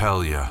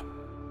 Astapelia,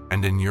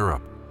 and in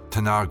Europe,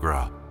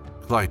 Tanagra,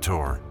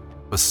 Clytor,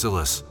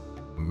 Basilis,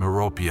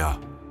 Meropia,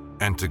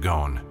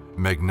 Antigone,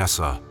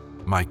 Magnessa,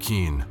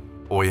 Mycene,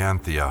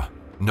 Oanthia.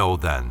 Know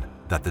then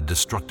that the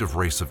destructive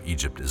race of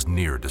Egypt is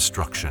near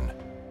destruction,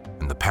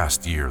 and the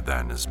past year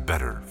then is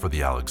better for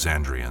the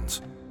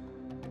Alexandrians.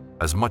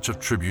 As much of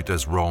tribute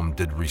as Rome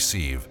did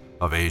receive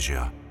of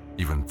Asia,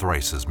 even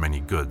thrice as many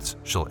goods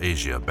shall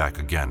Asia back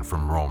again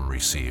from Rome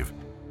receive,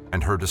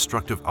 and her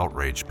destructive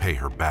outrage pay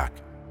her back.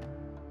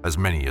 As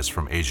many as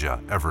from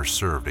Asia ever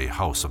served a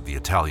house of the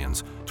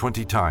Italians,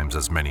 20 times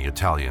as many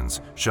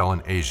Italians shall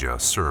in Asia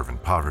serve in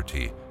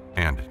poverty,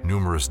 and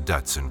numerous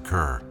debts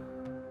incur.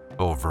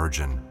 O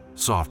Virgin,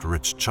 soft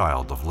rich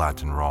child of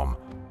Latin Rome,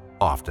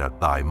 oft at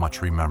thy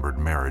much-remembered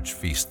marriage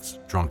feasts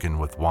drunken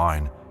with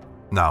wine,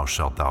 now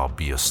shalt thou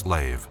be a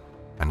slave,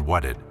 and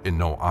wedded in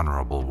no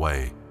honorable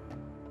way.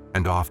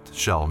 And oft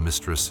shall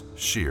mistress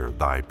shear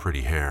thy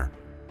pretty hair,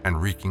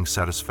 and reeking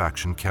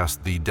satisfaction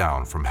cast thee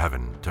down from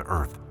heaven to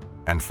earth,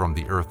 and from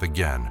the earth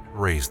again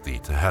raise thee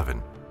to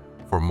heaven.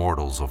 For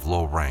mortals of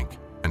low rank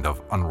and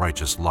of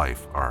unrighteous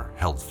life are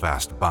held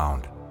fast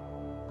bound.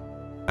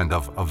 And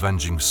of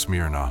avenging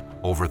Smyrna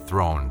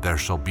overthrown there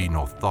shall be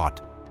no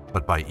thought,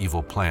 but by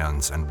evil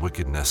plans and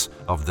wickedness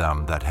of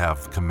them that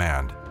have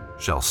command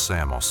shall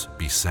Samos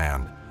be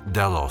sand,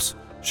 Delos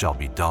shall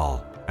be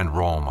dull, and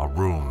Rome a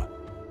room.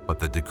 But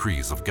the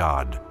decrees of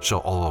God shall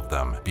all of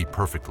them be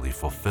perfectly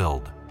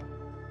fulfilled.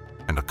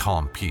 And a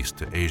calm peace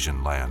to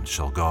Asian land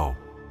shall go,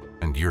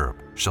 and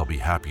Europe shall be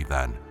happy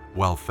then,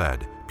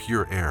 well-fed,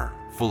 pure air,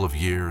 full of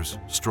years,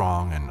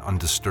 strong and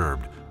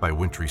undisturbed by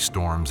wintry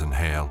storms and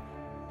hail,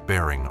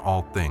 bearing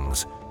all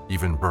things,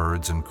 even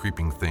birds and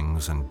creeping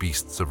things and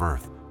beasts of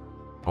earth.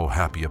 O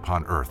happy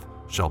upon earth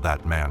shall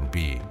that man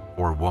be,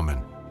 or woman,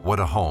 what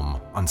a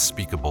home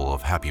unspeakable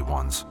of happy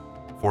ones.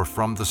 For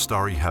from the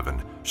starry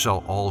heaven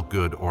shall all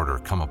good order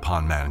come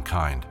upon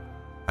mankind,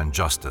 and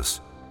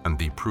justice, and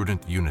the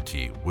prudent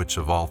unity which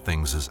of all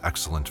things is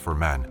excellent for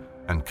men,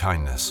 and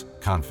kindness,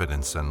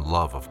 confidence, and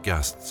love of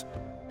guests.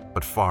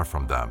 But far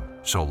from them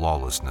shall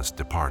lawlessness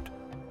depart,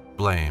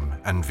 blame,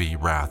 envy,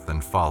 wrath,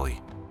 and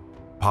folly.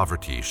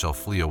 Poverty shall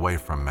flee away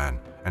from men,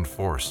 and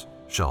force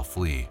shall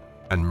flee,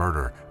 and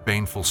murder,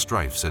 baneful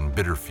strifes and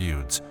bitter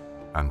feuds,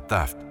 and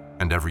theft,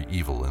 and every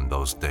evil in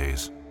those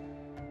days.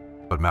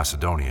 But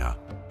Macedonia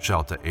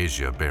shall to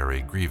Asia bear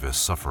a grievous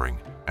suffering,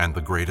 and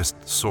the greatest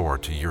sore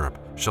to Europe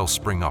shall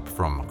spring up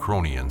from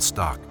Cronian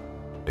stock,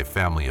 a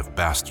family of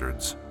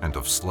bastards and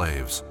of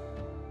slaves.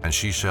 And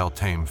she shall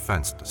tame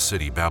fenced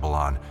city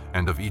Babylon,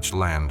 and of each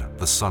land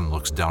the sun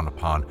looks down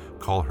upon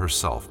call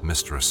herself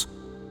mistress,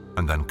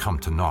 and then come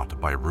to naught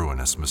by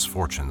ruinous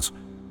misfortunes,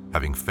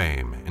 having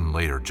fame in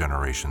later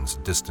generations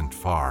distant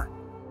far.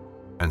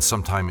 And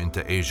sometime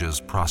into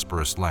Asia's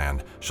prosperous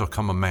land shall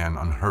come a man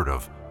unheard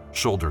of,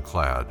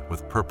 shoulder-clad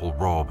with purple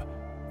robe,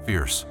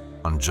 fierce,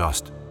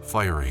 unjust,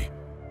 fiery.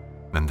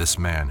 And this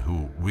man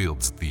who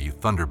wields the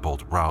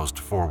thunderbolt roused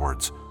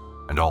forwards,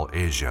 and all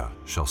Asia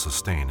shall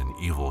sustain an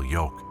evil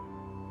yoke,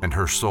 and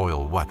her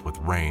soil wet with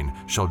rain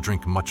shall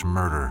drink much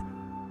murder.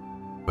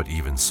 But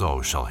even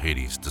so shall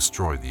Hades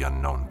destroy the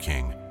unknown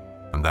king,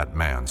 and that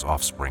man's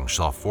offspring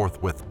shall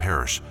forthwith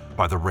perish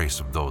by the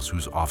race of those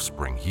whose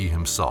offspring he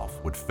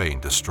himself would fain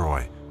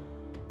destroy,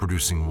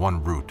 producing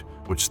one root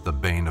which the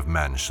bane of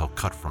men shall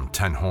cut from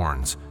 10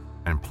 horns,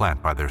 and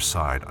plant by their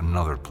side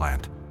another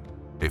plant.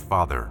 A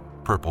father,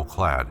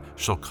 purple-clad,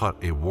 shall cut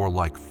a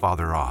warlike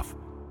father off,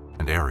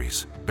 and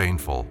Ares,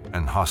 baneful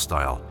and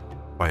hostile,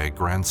 by a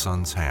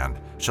grandson's hand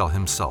shall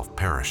himself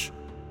perish.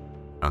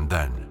 And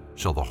then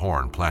shall the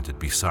horn planted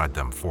beside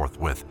them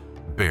forthwith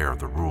bear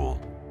the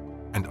rule.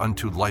 And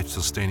unto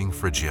life-sustaining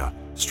Phrygia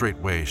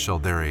straightway shall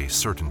there a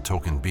certain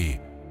token be,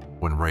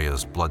 when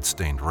Rhea's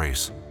blood-stained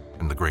race,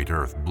 and the great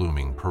earth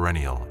blooming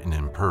perennial in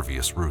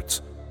impervious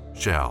roots,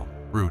 shall,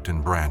 root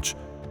and branch,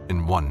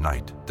 in one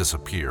night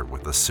disappear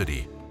with the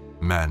city,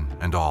 men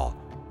and all,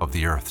 of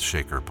the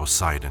earth-shaker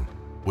Poseidon,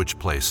 which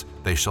place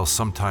they shall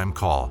sometime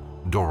call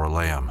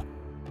Dorylaeum,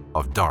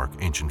 of dark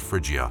ancient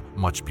Phrygia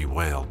much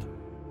bewailed.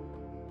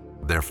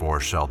 Therefore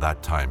shall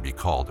that time be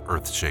called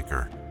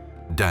Earth-shaker.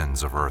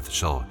 Dens of earth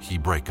shall he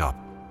break up,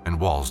 and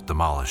walls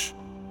demolish.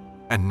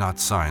 And not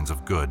signs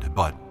of good,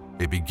 but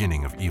a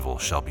beginning of evil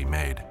shall be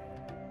made.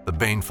 The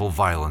baneful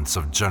violence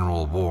of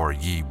general war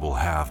ye will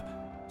have,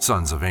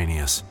 sons of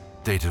Aeneas,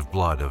 dative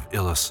blood of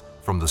Ilus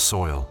from the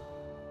soil.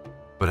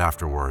 But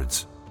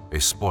afterwards a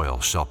spoil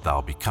shalt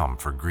thou become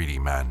for greedy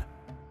men.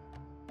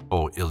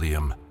 O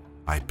Ilium,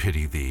 I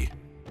pity thee,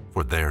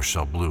 for there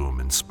shall bloom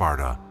in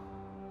Sparta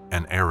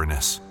an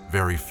Erinis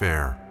very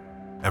fair,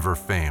 ever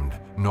famed,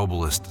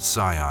 noblest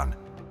scion,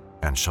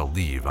 and shall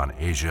leave on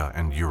Asia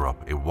and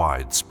Europe a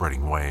wide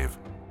spreading wave.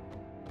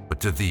 But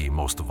to thee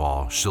most of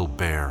all she'll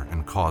bear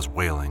and cause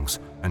wailings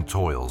and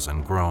toils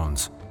and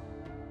groans.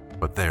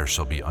 But there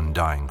shall be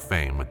undying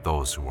fame with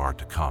those who are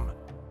to come,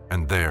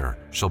 and there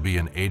shall be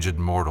an aged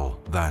mortal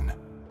then,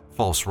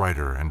 false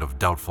writer and of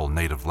doubtful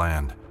native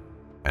land,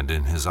 and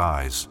in his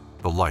eyes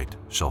the light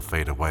shall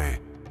fade away.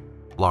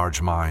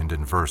 Large mind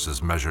and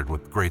verses measured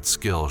with great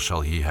skill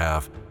shall he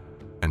have,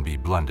 and be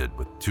blended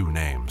with 2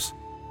 names,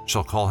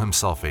 shall call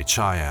himself a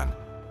Chian,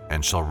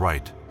 and shall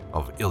write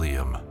of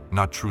Ilium,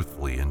 not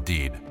truthfully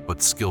indeed,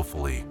 but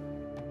skillfully.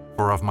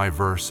 For of my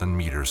verse and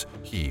meters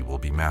he will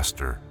be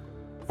master.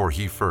 For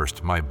he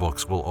first my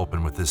books will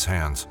open with his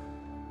hands,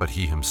 but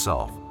he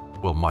himself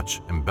will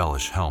much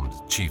embellish helmed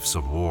chiefs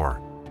of war,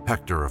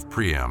 Hector of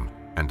Priam,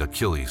 and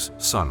Achilles,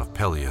 son of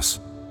Peleus,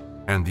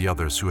 and the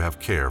others who have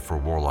care for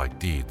warlike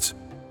deeds.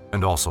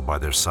 And also by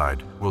their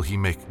side will he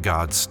make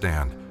gods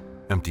stand,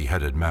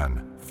 empty-headed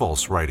men,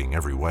 false writing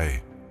every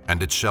way.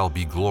 And it shall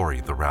be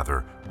glory the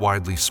rather,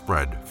 widely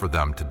spread for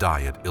them to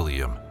die at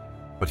Ilium.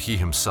 But he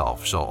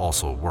himself shall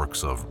also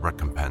works of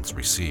recompense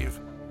receive.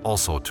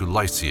 Also to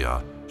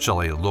Lycia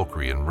shall a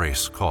Locrian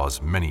race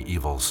cause many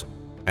evils.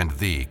 And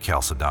thee,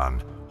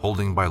 Chalcedon,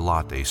 holding by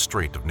lot a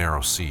strait of narrow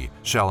sea,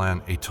 shall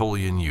an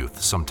Aetolian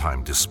youth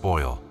sometime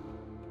despoil.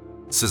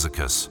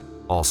 Cyzicus,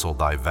 also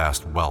thy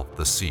vast wealth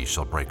the sea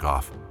shall break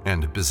off,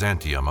 and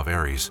Byzantium of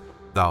Ares,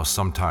 thou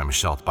sometime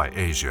shalt by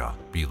Asia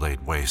be laid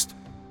waste.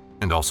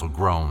 And also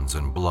groans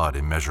and blood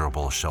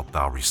immeasurable shalt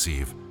thou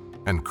receive.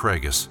 And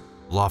Cragus,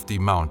 lofty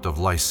mount of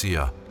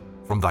Lycia,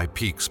 from thy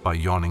peaks by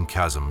yawning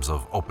chasms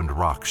of opened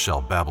rock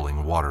shall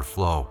babbling water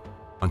flow,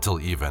 until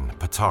even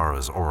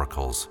Patara's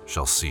oracles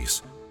shall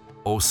cease.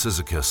 O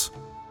Cyzicus,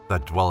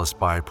 that dwellest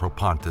by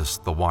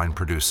Propontis the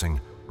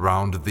wine-producing,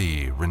 round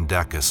thee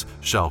Rhindacus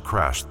shall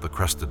crash the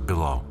crested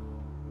billow.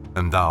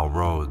 And thou,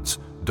 Rhodes,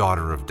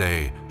 daughter of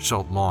day,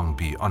 shalt long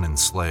be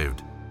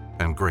unenslaved,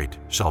 and great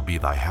shall be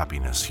thy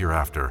happiness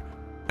hereafter,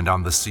 and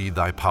on the sea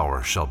thy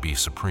power shall be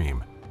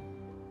supreme.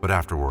 But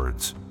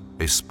afterwards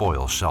a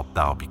spoil shalt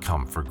thou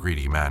become for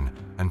greedy men,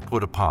 and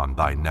put upon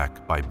thy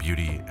neck by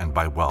beauty and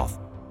by wealth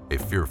a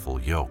fearful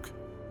yoke.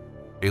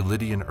 A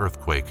Lydian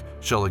earthquake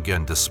shall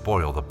again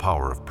despoil the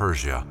power of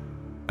Persia,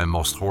 and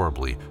most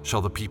horribly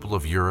shall the people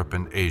of Europe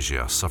and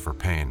Asia suffer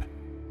pain.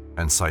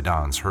 And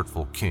Sidon's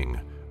hurtful king,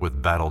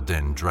 with battle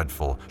din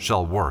dreadful,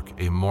 shall work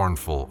a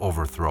mournful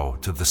overthrow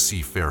to the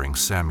seafaring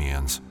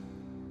Samians.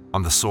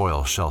 On the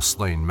soil shall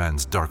slain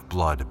men's dark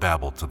blood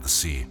babble to the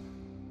sea,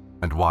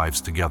 and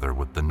wives together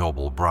with the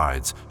noble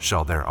brides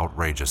shall their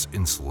outrageous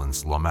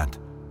insolence lament,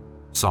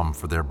 some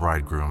for their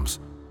bridegrooms,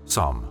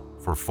 some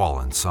for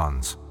fallen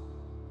sons.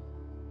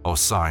 O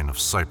sign of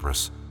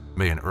Cyprus,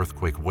 may an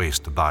earthquake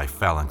waste thy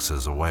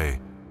phalanxes away,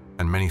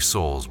 and many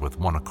souls with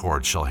one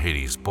accord shall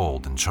Hades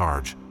bold in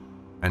charge.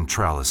 And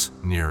Tralles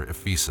near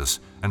Ephesus,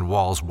 and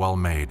walls well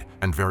made,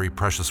 and very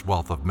precious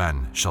wealth of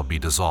men shall be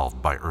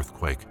dissolved by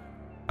earthquake,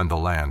 and the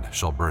land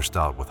shall burst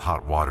out with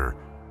hot water,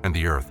 and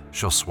the earth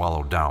shall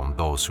swallow down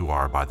those who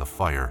are by the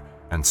fire,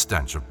 and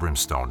stench of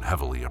brimstone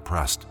heavily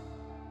oppressed.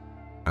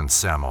 And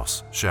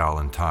Samos shall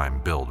in time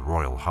build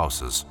royal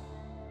houses.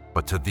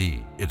 But to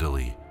thee,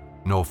 Italy,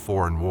 no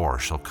foreign war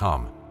shall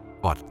come,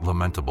 but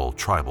lamentable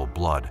tribal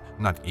blood,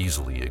 not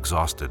easily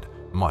exhausted,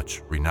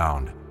 much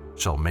renowned,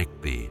 shall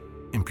make thee,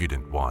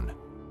 impudent one,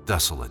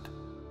 desolate.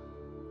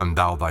 And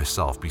thou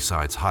thyself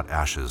besides hot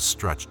ashes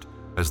stretched,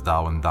 as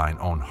thou in thine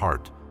own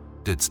heart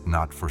didst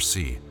not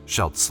foresee,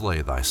 shalt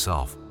slay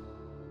thyself.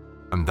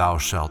 And thou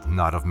shalt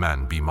not of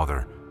men be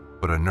mother,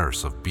 but a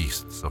nurse of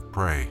beasts of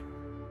prey.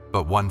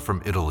 But one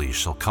from Italy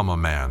shall come a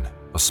man,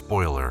 a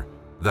spoiler.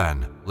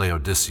 Then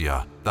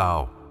Laodicea,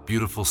 thou,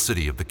 beautiful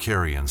city of the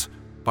Carians,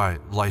 by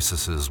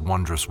Lycus's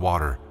wondrous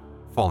water,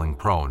 falling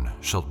prone,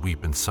 shalt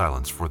weep in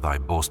silence for thy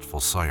boastful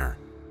sire.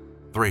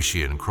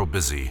 Thracian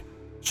Crobizi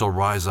shall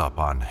rise up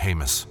on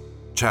Haemus.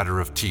 Chatter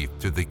of teeth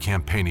to the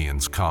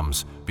Campanians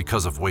comes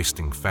because of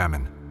wasting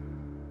famine.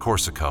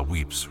 Corsica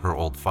weeps her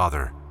old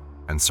father,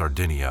 and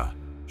Sardinia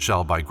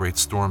shall by great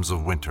storms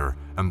of winter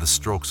and the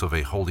strokes of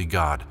a holy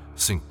god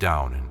sink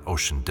down in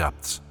ocean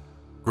depths,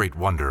 great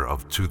wonder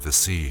of to the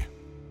sea.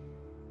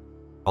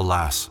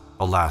 Alas,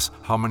 alas,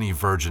 how many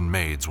virgin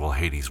maids will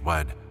Hades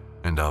wed,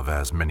 and of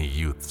as many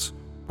youths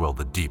will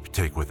the deep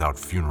take without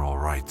funeral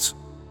rites.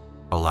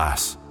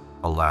 Alas,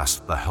 alas,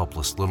 the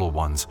helpless little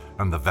ones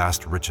and the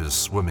vast riches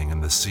swimming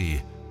in the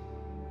sea.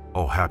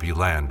 O happy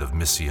land of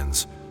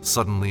Mysians,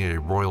 suddenly a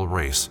royal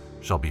race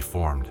shall be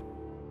formed.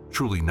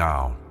 Truly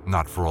now,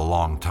 not for a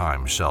long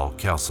time shall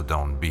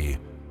Chalcedon be,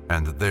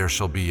 and there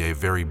shall be a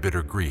very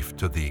bitter grief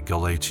to the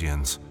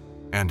Galatians,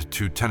 and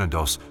to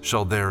Tenedos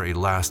shall there a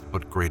last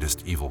but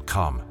greatest evil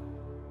come.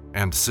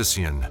 And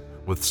Sicyon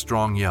with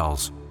strong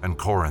yells, and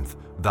Corinth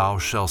thou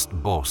shalt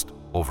boast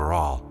over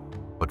all,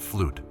 but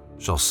flute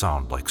shall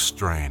sound like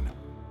strain.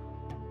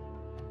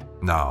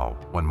 Now,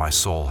 when my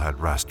soul had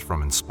rest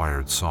from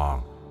inspired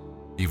song,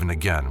 even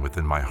again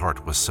within my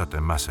heart was set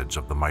a message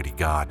of the mighty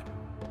God,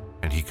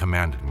 and he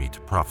commanded me to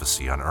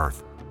prophesy on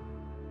earth.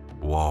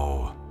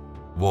 Woe,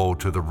 woe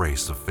to the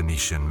race of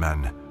Phoenician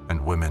men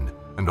and women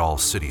and all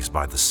cities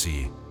by the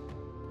sea.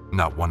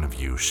 Not one of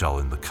you shall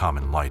in the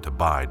common light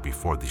abide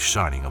before the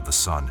shining of the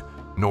sun,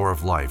 nor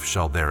of life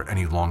shall there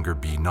any longer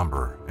be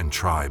number and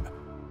tribe,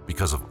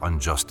 because of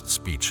unjust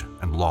speech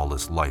and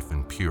lawless life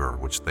impure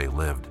which they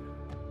lived,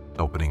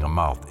 opening a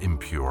mouth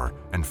impure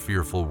and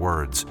fearful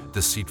words,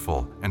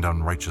 deceitful and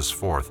unrighteous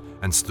forth,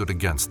 and stood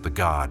against the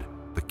God,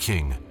 the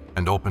King,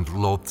 and opened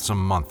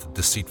loathsome month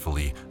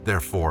deceitfully.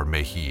 Therefore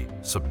may he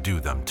subdue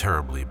them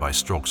terribly by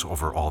strokes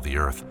over all the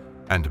earth,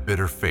 and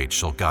bitter fate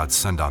shall God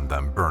send on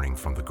them burning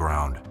from the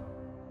ground.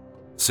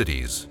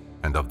 Cities,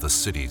 and of the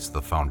cities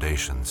the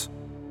foundations.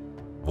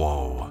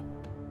 Woe,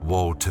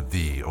 woe to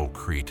thee, O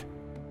Crete!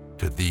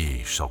 To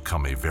thee shall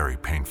come a very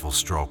painful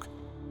stroke,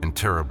 and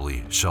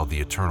terribly shall the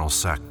Eternal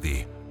sack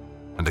thee.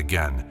 And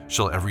again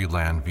shall every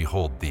land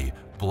behold thee,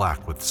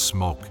 black with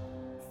smoke.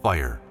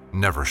 Fire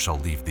never shall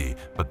leave thee,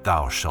 but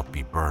thou shalt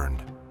be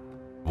burned.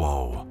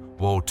 Woe,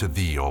 woe to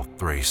thee, O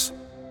Thrace!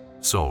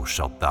 So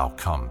shalt thou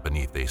come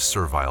beneath a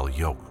servile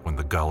yoke when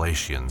the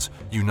Galatians,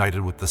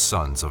 united with the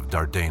sons of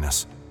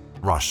Dardanus,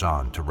 rush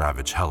on to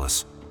ravage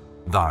Hellas.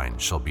 Thine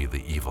shall be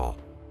the evil,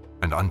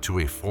 and unto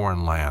a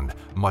foreign land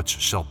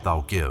much shalt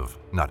thou give,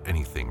 not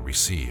anything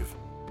receive.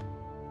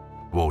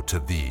 Woe to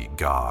thee,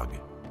 Gog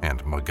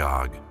and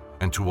Magog,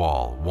 and to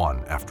all,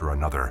 one after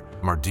another,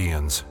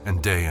 Mardians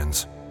and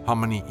Daeans, how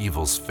many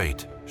evils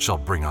fate shall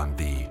bring on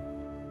thee.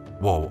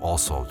 Woe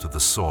also to the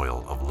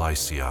soil of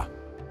Lycia,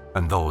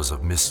 and those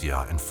of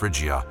Mysia and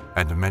Phrygia,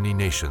 and many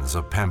nations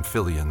of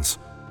Pamphylians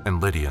and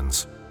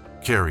Lydians,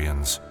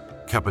 Carians,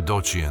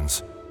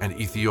 Cappadocians, and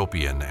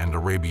Ethiopian and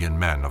Arabian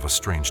men of a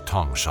strange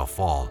tongue shall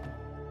fall.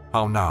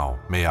 How now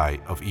may I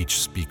of each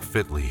speak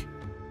fitly?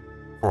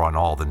 For on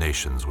all the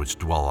nations which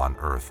dwell on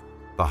earth,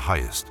 the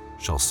highest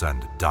shall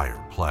send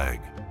dire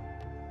plague.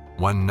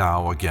 When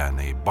now again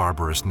a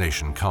barbarous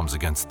nation comes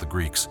against the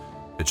Greeks,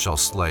 it shall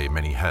slay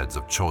many heads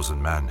of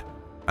chosen men,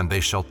 and they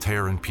shall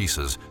tear in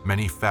pieces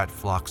many fat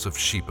flocks of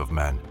sheep of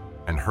men,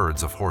 and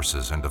herds of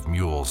horses and of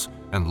mules,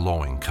 and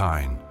lowing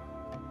kine.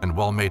 And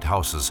well-made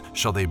houses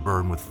shall they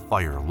burn with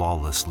fire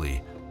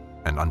lawlessly,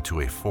 and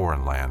unto a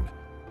foreign land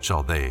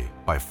shall they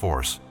by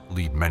force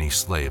lead many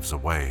slaves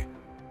away,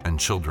 and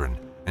children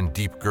and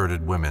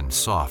deep-girded women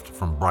soft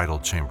from bridal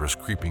chambers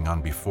creeping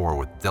on before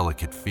with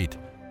delicate feet.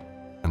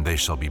 And they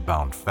shall be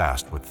bound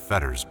fast with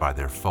fetters by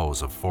their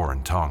foes of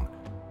foreign tongue,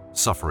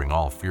 suffering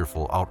all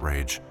fearful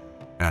outrage,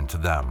 and to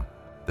them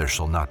there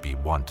shall not be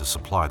one to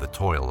supply the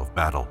toil of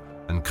battle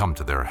and come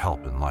to their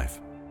help in life.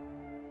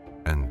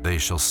 And they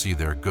shall see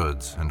their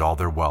goods and all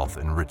their wealth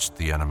enrich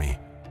the enemy,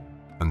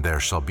 and there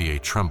shall be a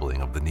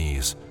trembling of the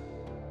knees,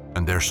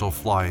 and there shall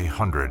fly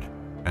 100,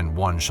 and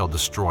one shall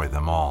destroy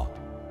them all,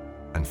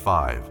 and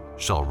 5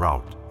 shall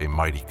rout a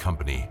mighty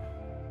company,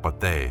 but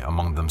they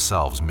among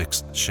themselves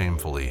mixed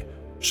shamefully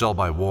shall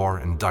by war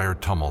and dire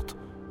tumult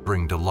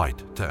bring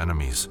delight to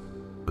enemies,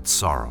 but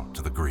sorrow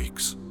to the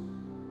Greeks.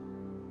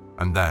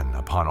 And then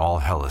upon all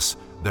Hellas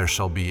there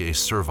shall be a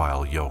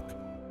servile yoke,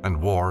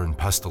 and war and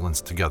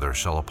pestilence together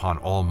shall upon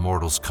all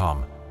mortals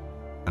come.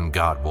 And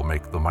God will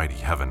make the mighty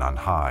heaven on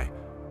high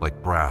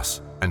like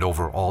brass, and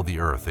over all the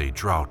earth a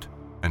drought,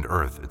 and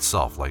earth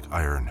itself like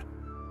iron.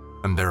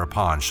 And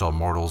thereupon shall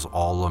mortals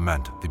all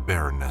lament the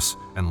barrenness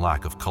and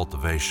lack of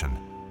cultivation.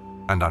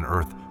 And on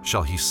earth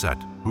shall he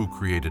set, who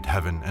created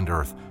heaven and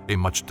earth, a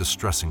much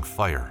distressing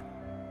fire.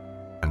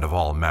 And of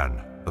all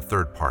men the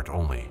third part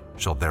only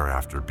shall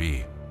thereafter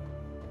be.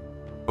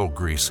 O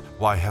Greece,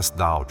 why hast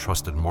thou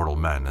trusted mortal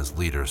men as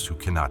leaders who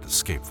cannot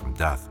escape from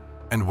death?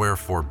 And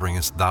wherefore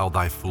bringest thou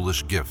thy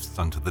foolish gifts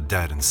unto the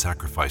dead in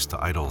sacrifice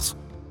to idols?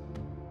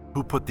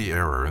 Who put the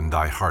error in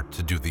thy heart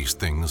to do these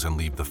things and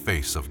leave the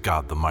face of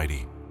God the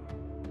Mighty?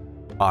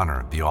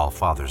 Honor the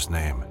All-Father's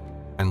name,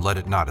 and let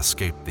it not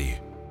escape thee.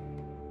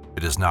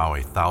 It is now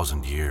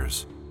 1,000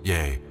 years,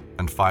 yea,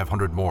 and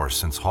 500 more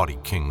since haughty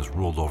kings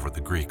ruled over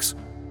the Greeks,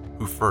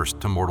 who first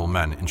to mortal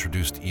men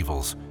introduced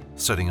evils,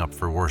 setting up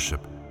for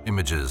worship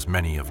images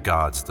many of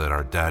gods that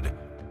are dead,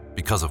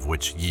 because of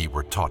which ye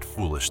were taught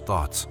foolish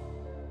thoughts.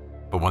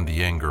 But when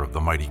the anger of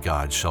the mighty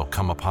God shall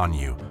come upon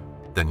you,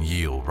 then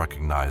ye'll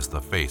recognize the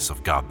face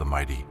of God the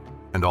Mighty,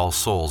 and all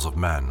souls of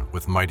men,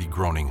 with mighty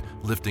groaning,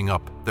 lifting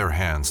up their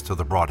hands to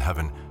the broad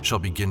heaven, shall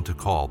begin to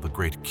call the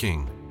great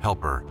King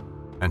Helper,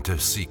 and to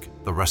seek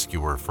the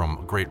rescuer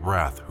from great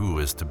wrath who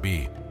is to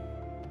be.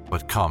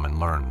 But come and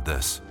learn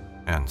this,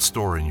 and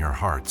store in your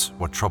hearts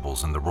what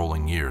troubles in the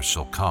rolling years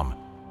shall come,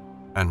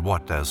 and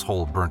what as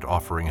whole burnt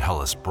offering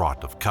Hellas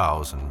brought of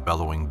cows and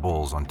bellowing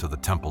bulls unto the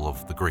temple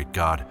of the great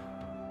God,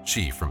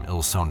 she from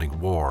ill-sounding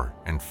war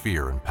and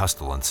fear and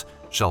pestilence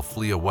shall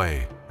flee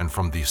away, and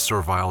from the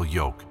servile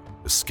yoke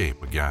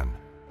escape again.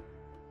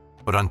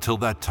 But until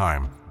that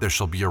time there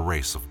shall be a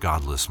race of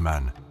godless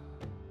men,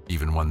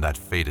 even when that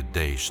fated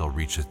day shall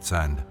reach its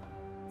end.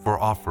 For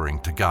offering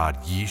to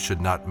God ye should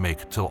not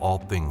make till all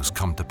things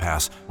come to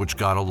pass, which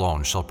God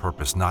alone shall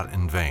purpose not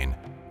in vain,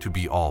 to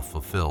be all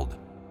fulfilled.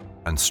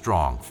 And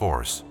strong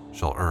force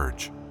shall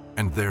urge,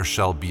 and there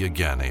shall be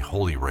again a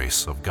holy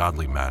race of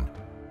godly men,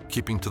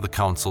 keeping to the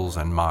counsels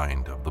and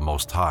mind of the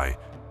Most High,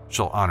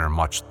 shall honor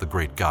much the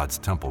great God's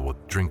temple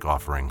with drink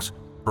offerings,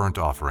 burnt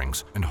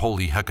offerings, and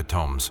holy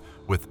hecatombs,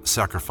 with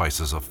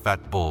sacrifices of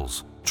fat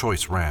bulls,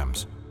 choice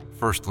rams,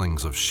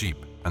 firstlings of sheep,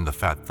 and the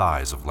fat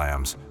thighs of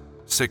lambs,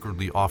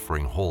 sacredly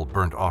offering whole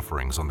burnt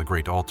offerings on the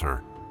great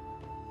altar.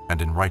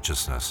 And in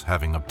righteousness,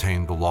 having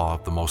obtained the law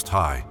of the Most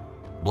High,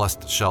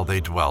 blessed shall they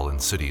dwell in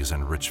cities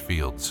and rich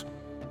fields.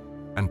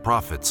 And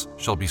prophets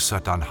shall be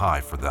set on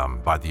high for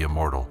them by the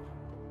Immortal,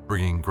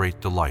 bringing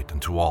great delight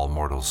unto all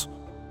mortals.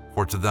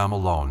 For to them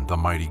alone the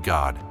mighty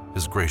God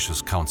his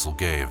gracious counsel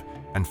gave,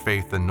 and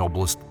faith and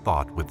noblest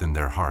thought within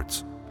their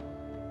hearts.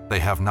 They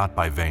have not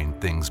by vain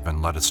things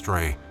been led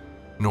astray,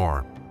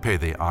 nor pay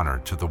they honor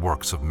to the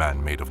works of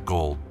men made of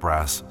gold,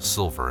 brass,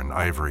 silver, and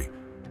ivory,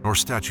 nor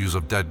statues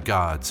of dead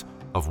gods,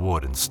 of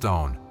wood and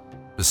stone,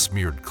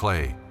 besmeared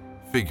clay,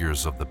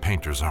 figures of the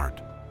painter's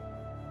art,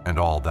 and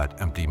all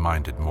that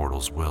empty-minded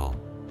mortals will.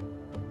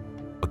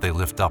 But they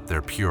lift up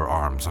their pure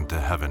arms unto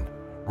heaven,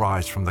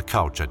 rise from the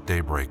couch at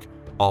daybreak,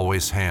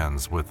 always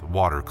hands with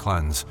water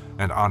cleanse,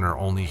 and honor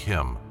only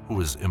him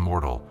who is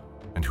immortal,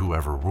 and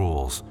whoever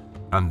rules,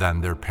 and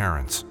then their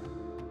parents.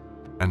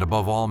 And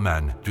above all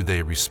men do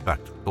they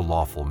respect the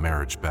lawful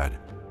marriage bed,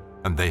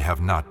 and they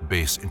have not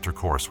base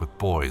intercourse with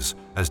boys,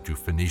 as do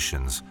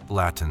Phoenicians,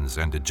 Latins,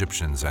 and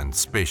Egyptians, and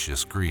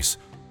spacious Greece,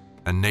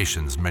 and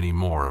nations many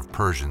more of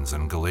Persians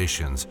and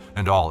Galatians,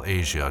 and all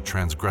Asia,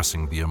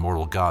 transgressing the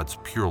immortal God's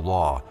pure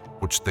law,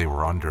 which they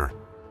were under.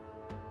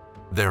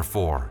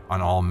 Therefore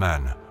on all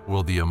men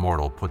will the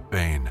immortal put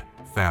bane,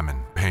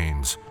 famine,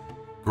 pains,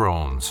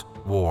 groans,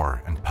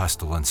 war, and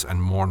pestilence,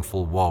 and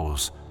mournful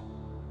woes,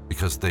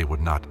 because they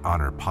would not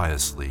honor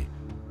piously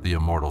the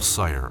immortal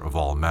sire of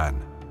all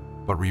men,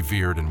 but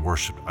revered and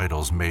worshipped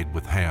idols made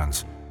with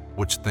hands,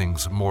 which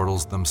things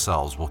mortals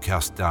themselves will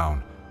cast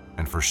down,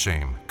 and for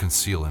shame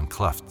conceal in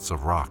clefts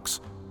of rocks,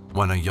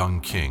 when a young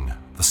king,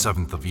 the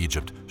seventh of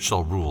Egypt,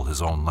 shall rule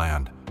his own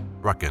land,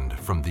 reckoned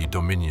from the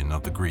dominion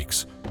of the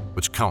Greeks,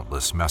 which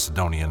countless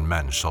Macedonian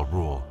men shall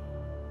rule.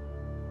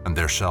 And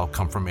there shall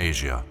come from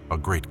Asia a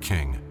great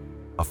king,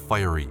 a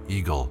fiery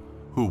eagle,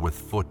 who with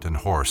foot and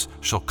horse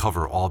shall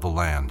cover all the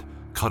land,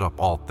 cut up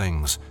all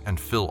things, and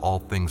fill all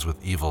things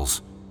with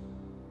evils.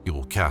 He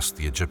will cast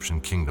the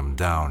Egyptian kingdom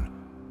down,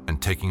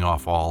 and taking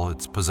off all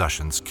its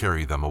possessions,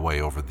 carry them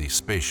away over the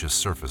spacious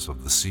surface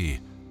of the sea.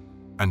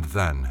 And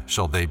then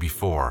shall they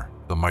before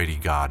the mighty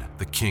God,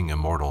 the King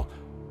immortal,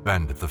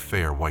 bend the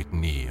fair white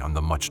knee on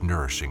the much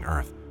nourishing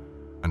earth,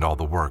 and all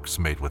the works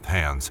made with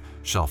hands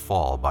shall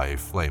fall by a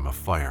flame of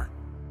fire.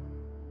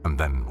 And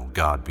then will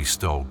God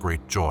bestow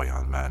great joy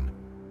on men,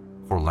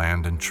 for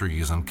land and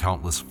trees and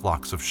countless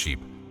flocks of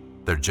sheep,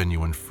 their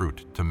genuine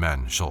fruit to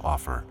men shall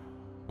offer,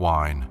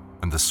 wine,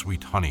 and the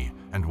sweet honey,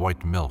 and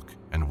white milk,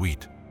 and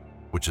wheat,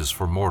 which is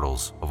for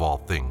mortals of all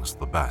things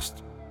the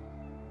best.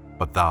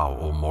 But thou,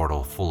 O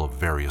mortal, full of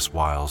various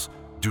wiles,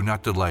 do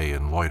not delay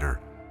and loiter,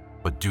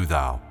 but do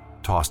thou,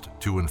 tossed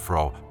to and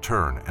fro,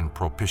 turn and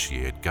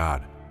propitiate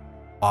God.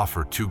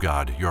 Offer to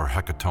God your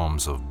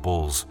hecatombs of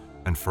bulls,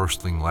 and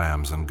firstling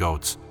lambs and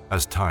goats,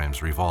 as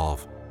times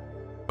revolve.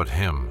 But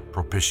him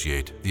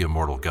propitiate the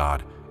immortal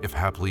God, if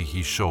haply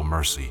he show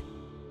mercy.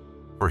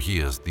 For he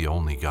is the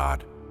only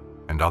God,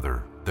 and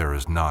other there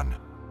is none.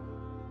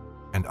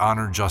 And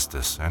honor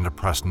justice, and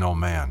oppress no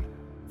man,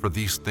 for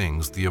these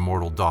things the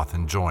immortal doth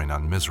enjoin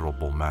on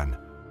miserable men.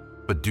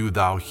 But do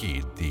thou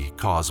heed the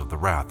cause of the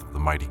wrath of the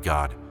mighty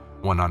God,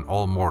 when on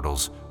all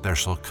mortals there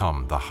shall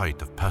come the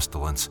height of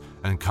pestilence,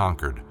 and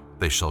conquered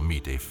they shall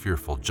meet a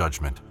fearful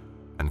judgment,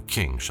 and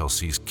king shall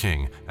seize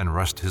king, and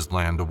wrest his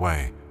land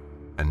away,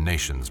 and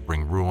nations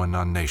bring ruin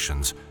on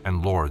nations,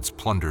 and lords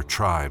plunder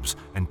tribes,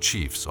 and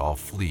chiefs all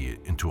flee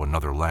into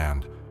another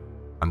land,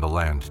 and the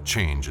land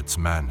change its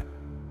men.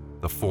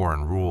 The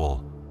foreign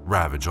rule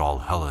ravage all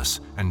Hellas,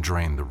 and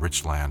drain the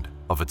rich land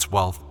of its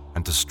wealth,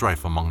 and to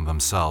strife among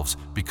themselves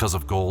because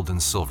of gold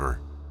and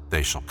silver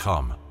they shall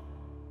come.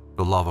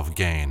 The love of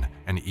gain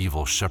and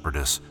evil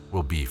shepherdess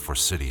will be for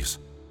cities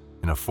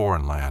in a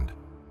foreign land,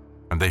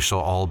 and they shall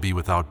all be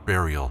without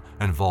burial,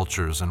 and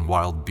vultures and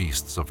wild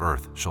beasts of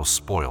earth shall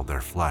spoil their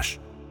flesh.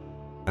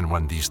 And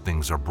when these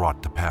things are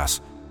brought to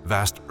pass,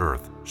 vast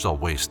earth shall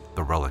waste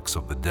the relics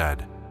of the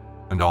dead,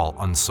 and all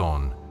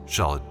unsown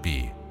shall it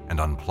be, and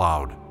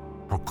unplowed,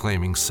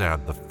 proclaiming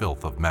sad the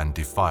filth of men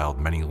defiled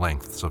many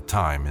lengths of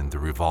time in the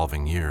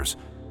revolving years,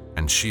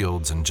 and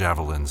shields and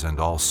javelins and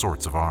all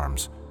sorts of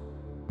arms.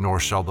 Nor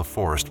shall the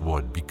forest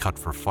wood be cut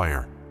for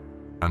fire.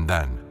 And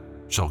then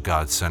shall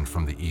God send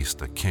from the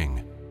east a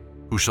king,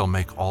 who shall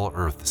make all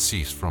earth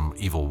cease from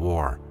evil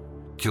war,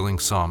 killing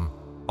some,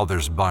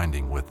 others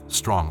binding with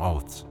strong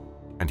oaths.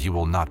 And he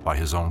will not by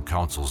his own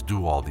counsels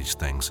do all these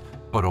things,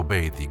 but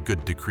obey the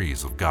good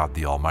decrees of God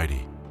the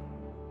Almighty.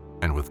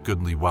 And with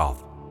goodly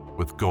wealth,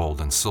 with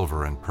gold and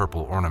silver and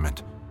purple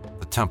ornament,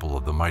 the temple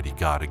of the mighty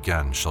God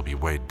again shall be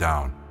weighed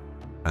down,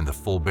 and the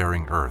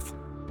full-bearing earth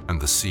and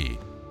the sea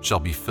shall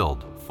be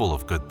filled full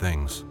of good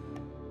things.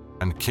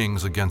 And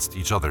kings against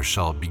each other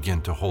shall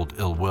begin to hold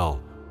ill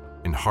will,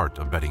 in heart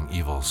abetting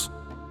evils.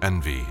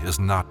 Envy is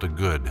not a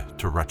good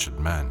to wretched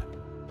men.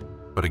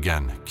 But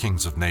again,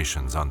 kings of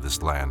nations on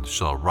this land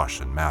shall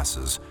rush in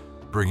masses,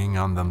 bringing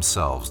on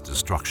themselves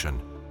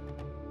destruction.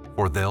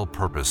 For they'll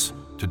purpose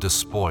to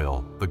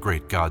despoil the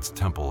great God's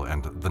temple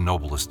and the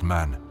noblest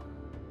men.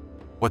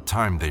 What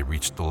time they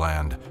reach the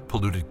land,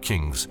 polluted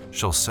kings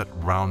shall set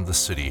round the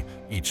city,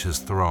 each his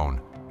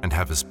throne, and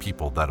have his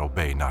people that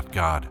obey not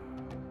God.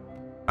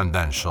 And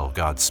then shall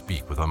God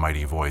speak with a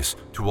mighty voice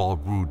to all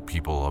rude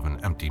people of an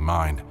empty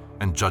mind,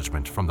 and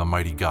judgment from the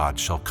mighty God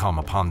shall come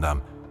upon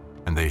them,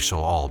 and they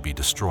shall all be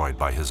destroyed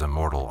by his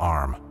immortal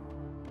arm.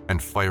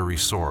 And fiery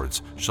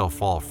swords shall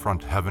fall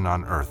front heaven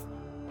on earth,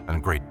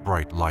 and great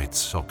bright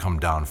lights shall come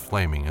down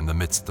flaming in the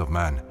midst of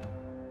men.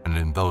 And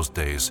in those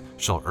days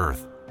shall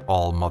earth,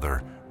 all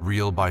mother,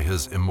 reel by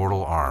his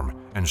immortal arm,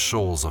 and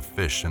shoals of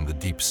fish in the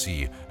deep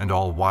sea, and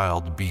all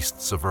wild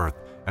beasts of earth,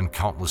 and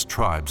countless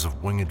tribes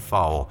of winged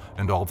fowl,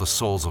 and all the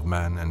souls of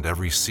men, and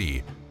every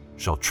sea,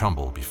 shall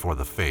tremble before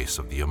the face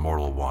of the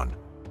Immortal One,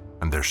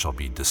 and there shall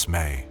be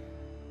dismay.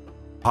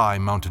 High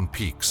mountain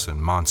peaks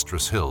and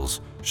monstrous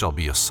hills shall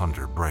be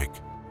asunder break,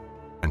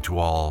 and to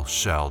all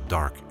shall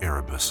dark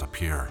Erebus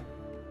appear.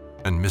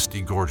 And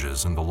misty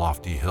gorges in the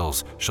lofty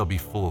hills shall be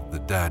full of the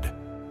dead,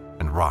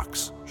 and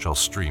rocks shall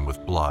stream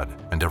with blood,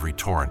 and every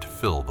torrent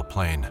fill the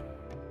plain.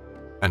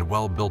 And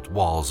well-built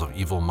walls of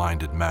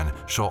evil-minded men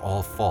shall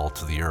all fall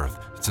to the earth,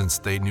 since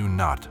they knew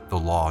not the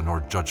law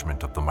nor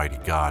judgment of the mighty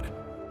God,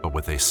 but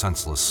with a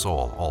senseless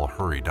soul all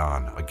hurried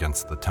on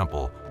against the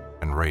temple,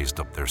 and raised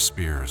up their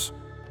spears.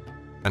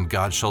 And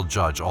God shall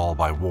judge all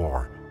by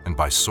war, and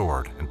by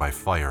sword, and by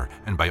fire,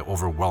 and by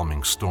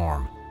overwhelming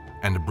storm.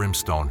 And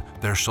brimstone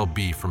there shall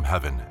be from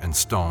heaven, and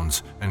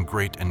stones, and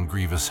great and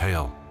grievous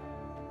hail.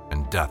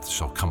 And death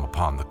shall come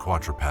upon the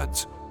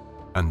quadrupeds.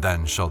 And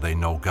then shall they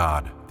know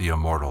God, the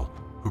Immortal,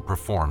 who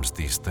performs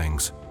these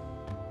things.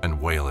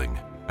 And wailing,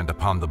 and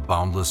upon the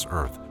boundless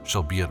earth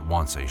shall be at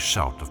once a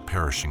shout of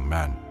perishing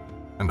men,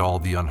 and all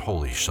the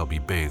unholy shall be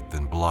bathed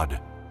in blood.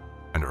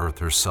 And earth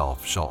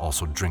herself shall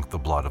also drink the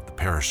blood of the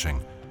perishing,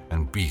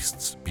 and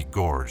beasts be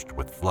gorged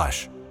with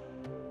flesh.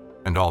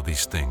 And all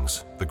these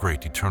things the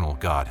great eternal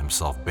God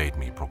himself bade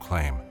me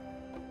proclaim,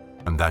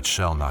 and that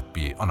shall not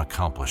be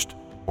unaccomplished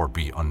or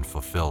be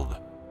unfulfilled.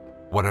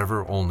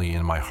 Whatever only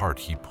in my heart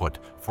he put,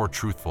 for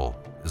truthful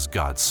is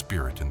God's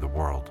Spirit in the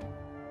world.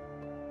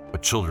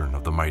 But children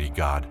of the mighty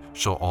God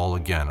shall all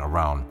again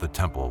around the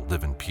temple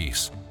live in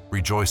peace,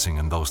 rejoicing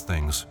in those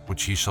things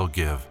which he shall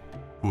give,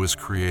 who is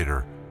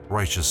Creator,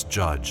 righteous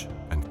Judge,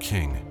 and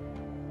King.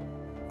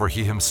 For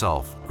he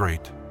himself,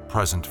 great,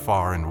 present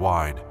far and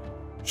wide,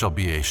 shall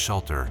be a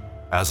shelter,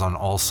 as on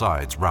all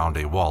sides round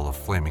a wall of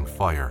flaming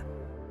fire,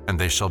 and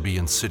they shall be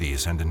in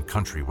cities and in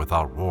country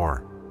without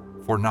war.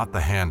 For not the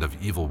hand of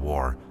evil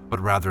war, but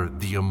rather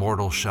the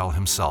Immortal shall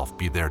himself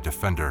be their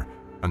defender,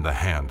 and the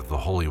hand of the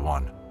Holy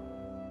One.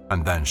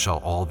 And then shall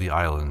all the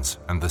islands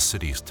and the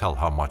cities tell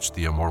how much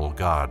the Immortal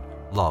God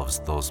loves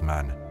those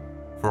men.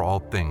 For all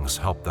things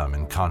help them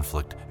in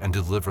conflict, and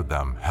deliver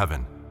them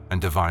heaven, and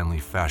divinely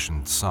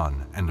fashioned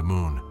sun and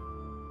moon.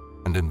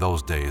 And in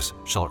those days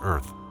shall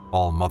earth,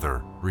 all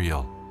mother,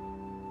 reel.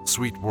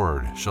 Sweet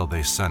word shall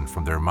they send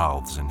from their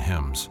mouths in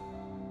hymns.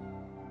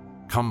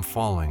 Come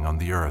falling on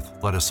the earth,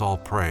 let us all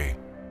pray,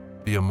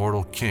 the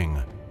immortal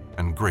King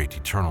and great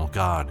eternal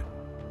God.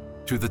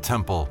 To the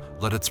temple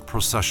let its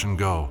procession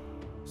go,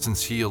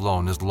 since he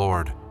alone is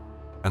Lord,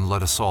 and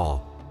let us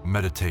all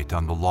meditate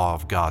on the law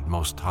of God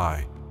Most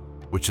High,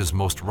 which is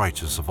most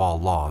righteous of all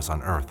laws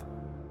on earth.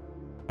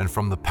 And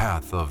from the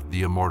path of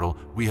the Immortal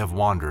we have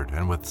wandered,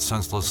 and with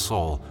senseless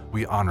soul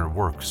we honor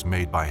works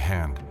made by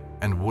hand,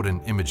 and wooden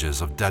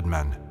images of dead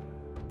men.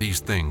 These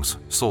things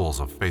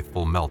souls of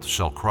faithful melt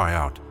shall cry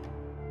out,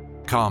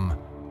 Come,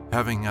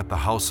 having at the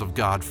house of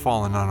God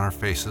fallen on our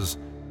faces,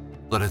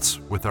 let us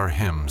with our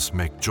hymns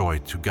make joy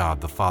to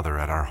God the Father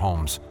at our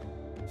homes,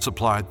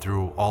 supplied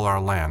through all our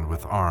land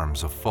with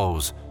arms of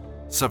foes,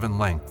 7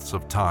 lengths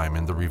of time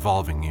in the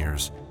revolving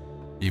years,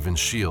 even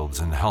shields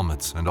and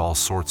helmets and all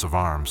sorts of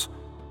arms,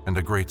 and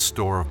a great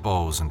store of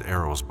bows and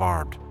arrows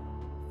barbed.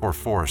 For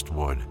forest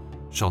wood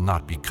shall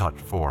not be cut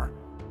for,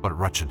 but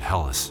wretched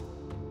Hellas.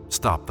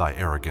 Stop thy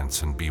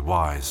arrogance and be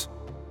wise,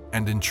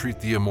 and entreat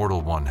the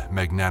Immortal One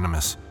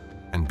magnanimous,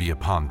 and be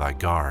upon thy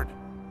guard.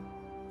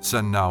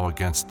 Send now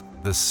against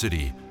this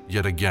city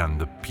yet again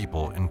the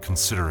people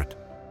inconsiderate,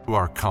 who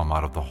are come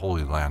out of the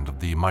holy land of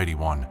the Mighty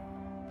One.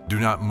 Do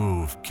not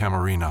move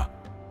Camarina,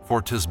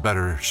 for 'tis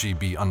better she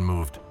be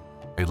unmoved.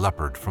 A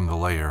leopard from the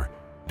lair,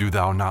 do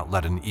thou not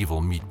let an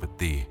evil meet with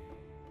thee.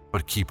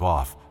 But keep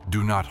off,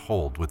 do not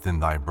hold within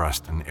thy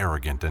breast an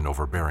arrogant and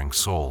overbearing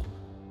soul,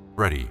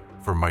 ready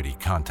for mighty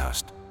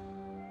contest.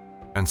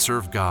 And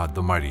serve God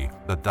the Mighty,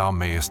 that thou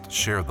mayest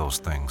share those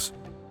things.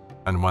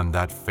 And when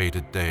that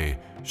fated day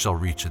shall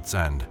reach its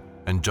end,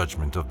 and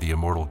judgment of the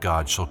immortal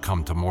God shall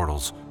come to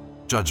mortals,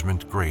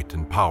 judgment great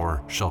and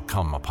power shall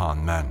come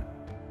upon men.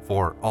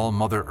 For all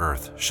Mother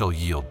Earth shall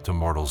yield to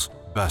mortals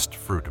best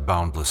fruit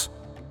boundless,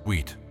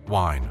 wheat,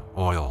 wine,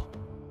 oil.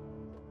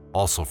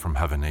 Also from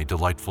heaven a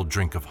delightful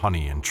drink of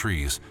honey and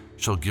trees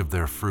shall give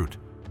their fruit,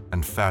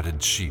 and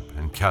fatted sheep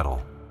and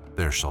cattle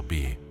there shall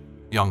be,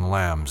 young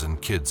lambs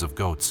and kids of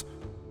goats.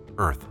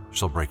 Earth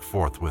shall break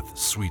forth with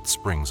sweet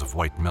springs of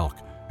white milk,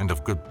 and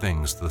of good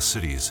things the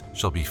cities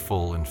shall be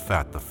full and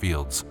fat the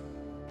fields.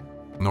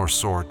 Nor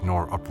sword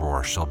nor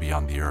uproar shall be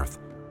on the earth,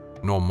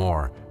 no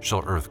more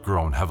shall earth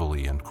groan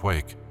heavily and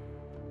quake.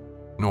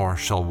 Nor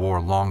shall war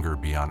longer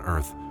be on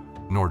earth,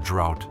 nor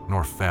drought,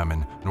 nor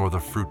famine, nor the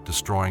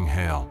fruit-destroying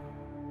hail.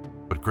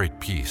 But great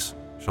peace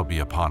shall be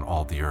upon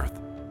all the earth,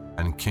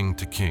 and king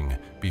to king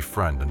be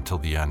friend until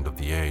the end of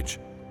the age.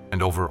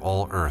 And over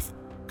all earth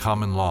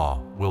common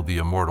law will the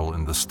immortal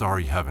in the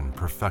starry heaven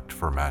perfect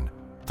for men,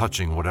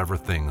 touching whatever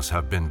things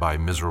have been by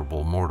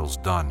miserable mortals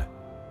done.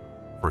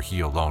 For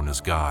he alone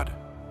is God,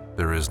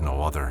 there is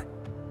no other,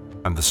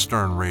 and the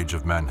stern rage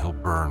of men he'll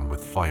burn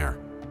with fire.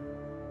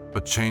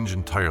 But change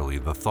entirely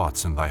the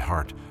thoughts in thy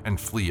heart,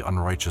 and flee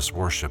unrighteous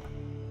worship.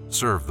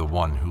 Serve the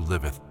one who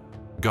liveth.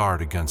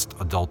 Guard against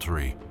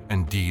adultery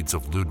and deeds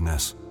of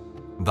lewdness.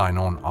 Thine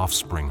own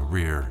offspring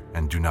rear,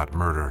 and do not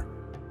murder.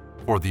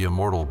 For the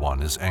immortal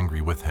one is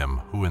angry with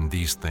him who in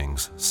these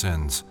things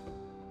sins.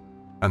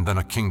 And then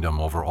a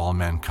kingdom over all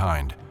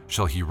mankind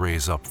shall he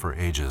raise up for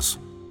ages,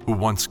 who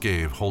once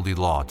gave holy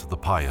law to the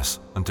pious,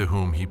 unto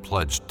whom he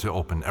pledged to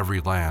open every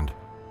land,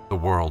 the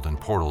world and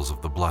portals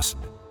of the blessed,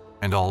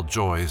 and all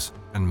joys,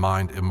 and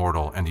mind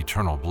immortal and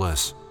eternal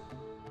bliss.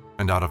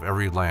 And out of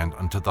every land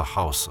unto the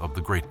house of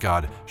the great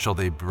God shall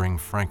they bring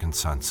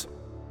frankincense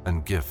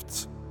and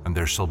gifts, and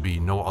there shall be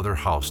no other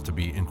house to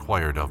be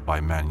inquired of by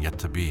men yet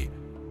to be,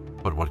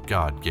 but what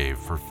God gave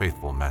for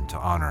faithful men to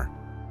honor.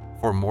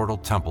 For mortal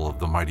temple of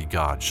the mighty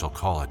God shall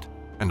call it,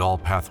 and all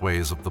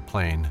pathways of the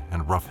plain,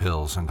 and rough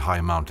hills, and high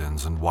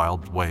mountains, and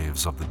wild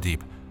waves of the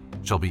deep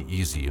shall be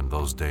easy in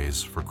those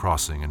days for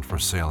crossing and for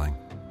sailing.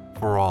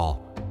 For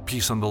all,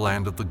 peace on the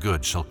land of the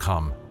good shall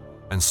come,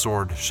 and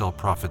sword shall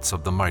prophets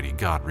of the mighty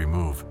God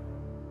remove.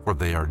 For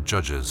they are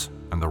judges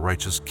and the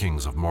righteous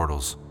kings of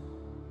mortals.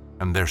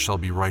 And there shall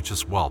be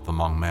righteous wealth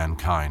among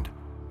mankind,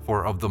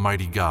 for of the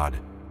mighty God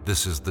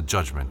this is the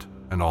judgment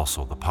and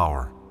also the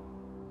power.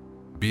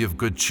 Be of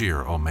good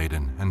cheer, O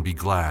maiden, and be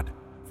glad,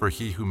 for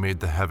he who made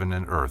the heaven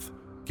and earth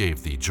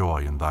gave thee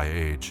joy in thy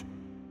age.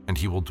 And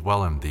he will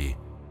dwell in thee,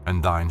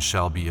 and thine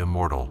shall be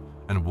immortal,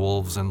 and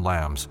wolves and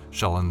lambs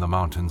shall in the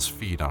mountains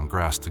feed on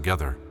grass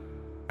together.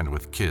 And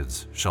with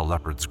kids shall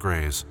leopards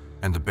graze,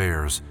 and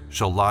bears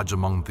shall lodge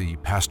among the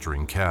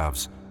pasturing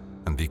calves,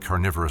 and the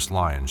carnivorous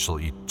lion shall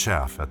eat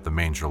chaff at the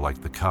manger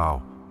like the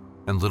cow,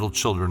 and little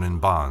children in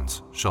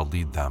bonds shall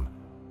lead them.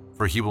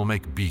 For he will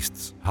make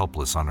beasts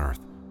helpless on earth.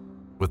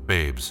 With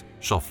babes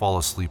shall fall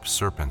asleep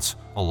serpents,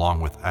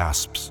 along with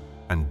asps,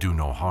 and do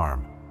no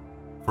harm.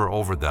 For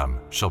over them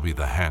shall be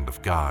the hand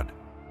of God.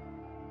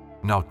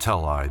 Now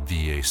tell I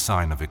thee a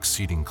sign of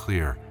exceeding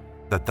clear,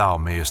 that thou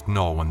mayest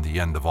know when the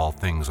end of all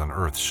things on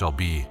earth shall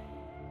be.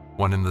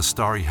 When in the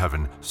starry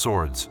heaven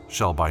swords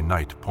shall by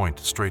night point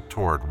straight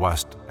toward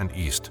west and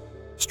east,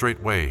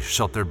 straightway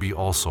shalt there be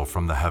also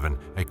from the heaven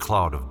a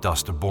cloud of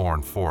dust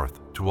borne forth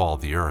to all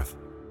the earth.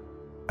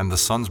 And the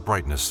sun's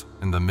brightness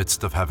in the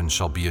midst of heaven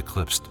shall be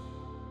eclipsed,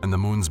 and the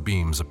moon's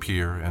beams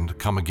appear and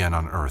come again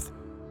on earth.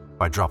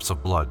 By drops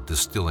of blood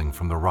distilling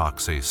from the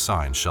rocks a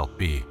sign shalt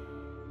be.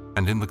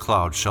 And in the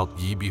cloud shalt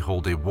ye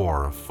behold a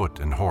war of foot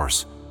and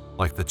horse,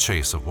 like the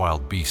chase of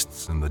wild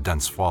beasts in the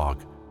dense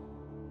fog.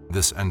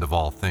 This end of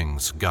all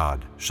things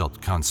God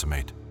shalt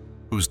consummate,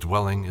 whose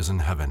dwelling is in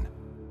heaven,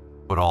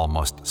 but all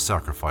must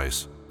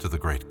sacrifice to the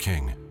great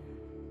King.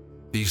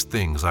 These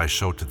things I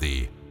show to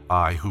thee,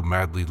 I who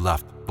madly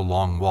left the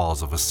long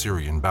walls of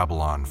Assyrian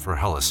Babylon for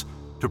Hellas,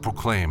 to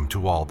proclaim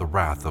to all the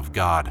wrath of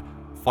God,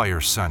 fire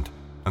sent,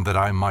 and that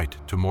I might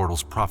to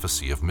mortals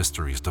prophecy of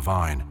mysteries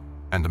divine.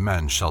 And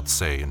men shalt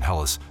say in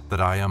Hellas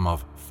that I am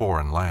of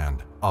foreign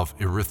land, of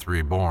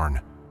Erythrae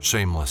born,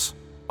 shameless.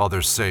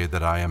 Others say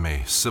that I am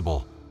a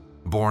Sibyl,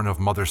 born of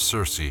mother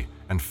Circe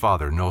and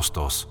father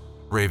Nostos,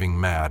 raving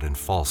mad and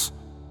false.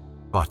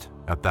 But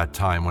at that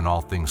time when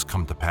all things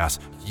come to pass,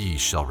 ye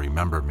shall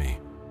remember me,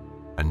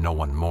 and no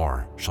one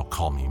more shall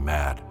call me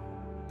mad,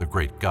 the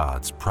great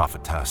God's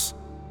prophetess.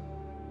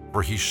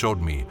 For he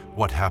showed me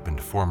what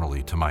happened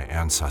formerly to my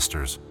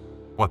ancestors,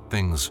 what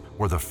things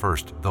were the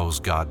first those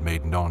God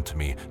made known to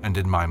me, and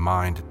in my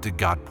mind did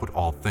God put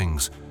all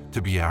things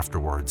to be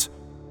afterwards,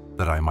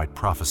 that I might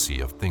prophesy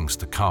of things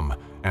to come,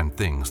 and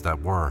things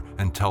that were,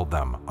 and tell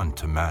them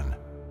unto men.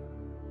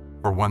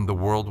 For when the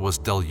world was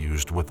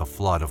deluged with a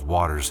flood of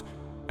waters,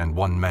 and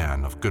one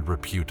man of good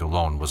repute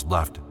alone was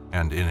left,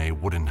 and in a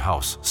wooden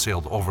house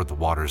sailed over the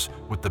waters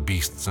with the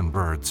beasts and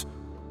birds,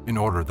 in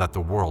order that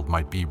the world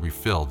might be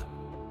refilled,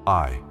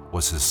 I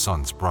was his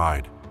son's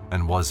bride,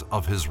 and was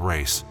of his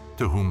race,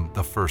 to whom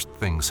the first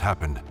things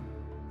happened,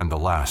 and the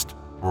last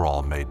were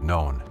all made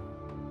known.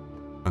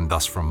 And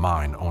thus from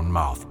mine own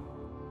mouth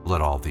let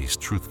all these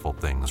truthful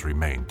things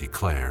remain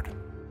declared.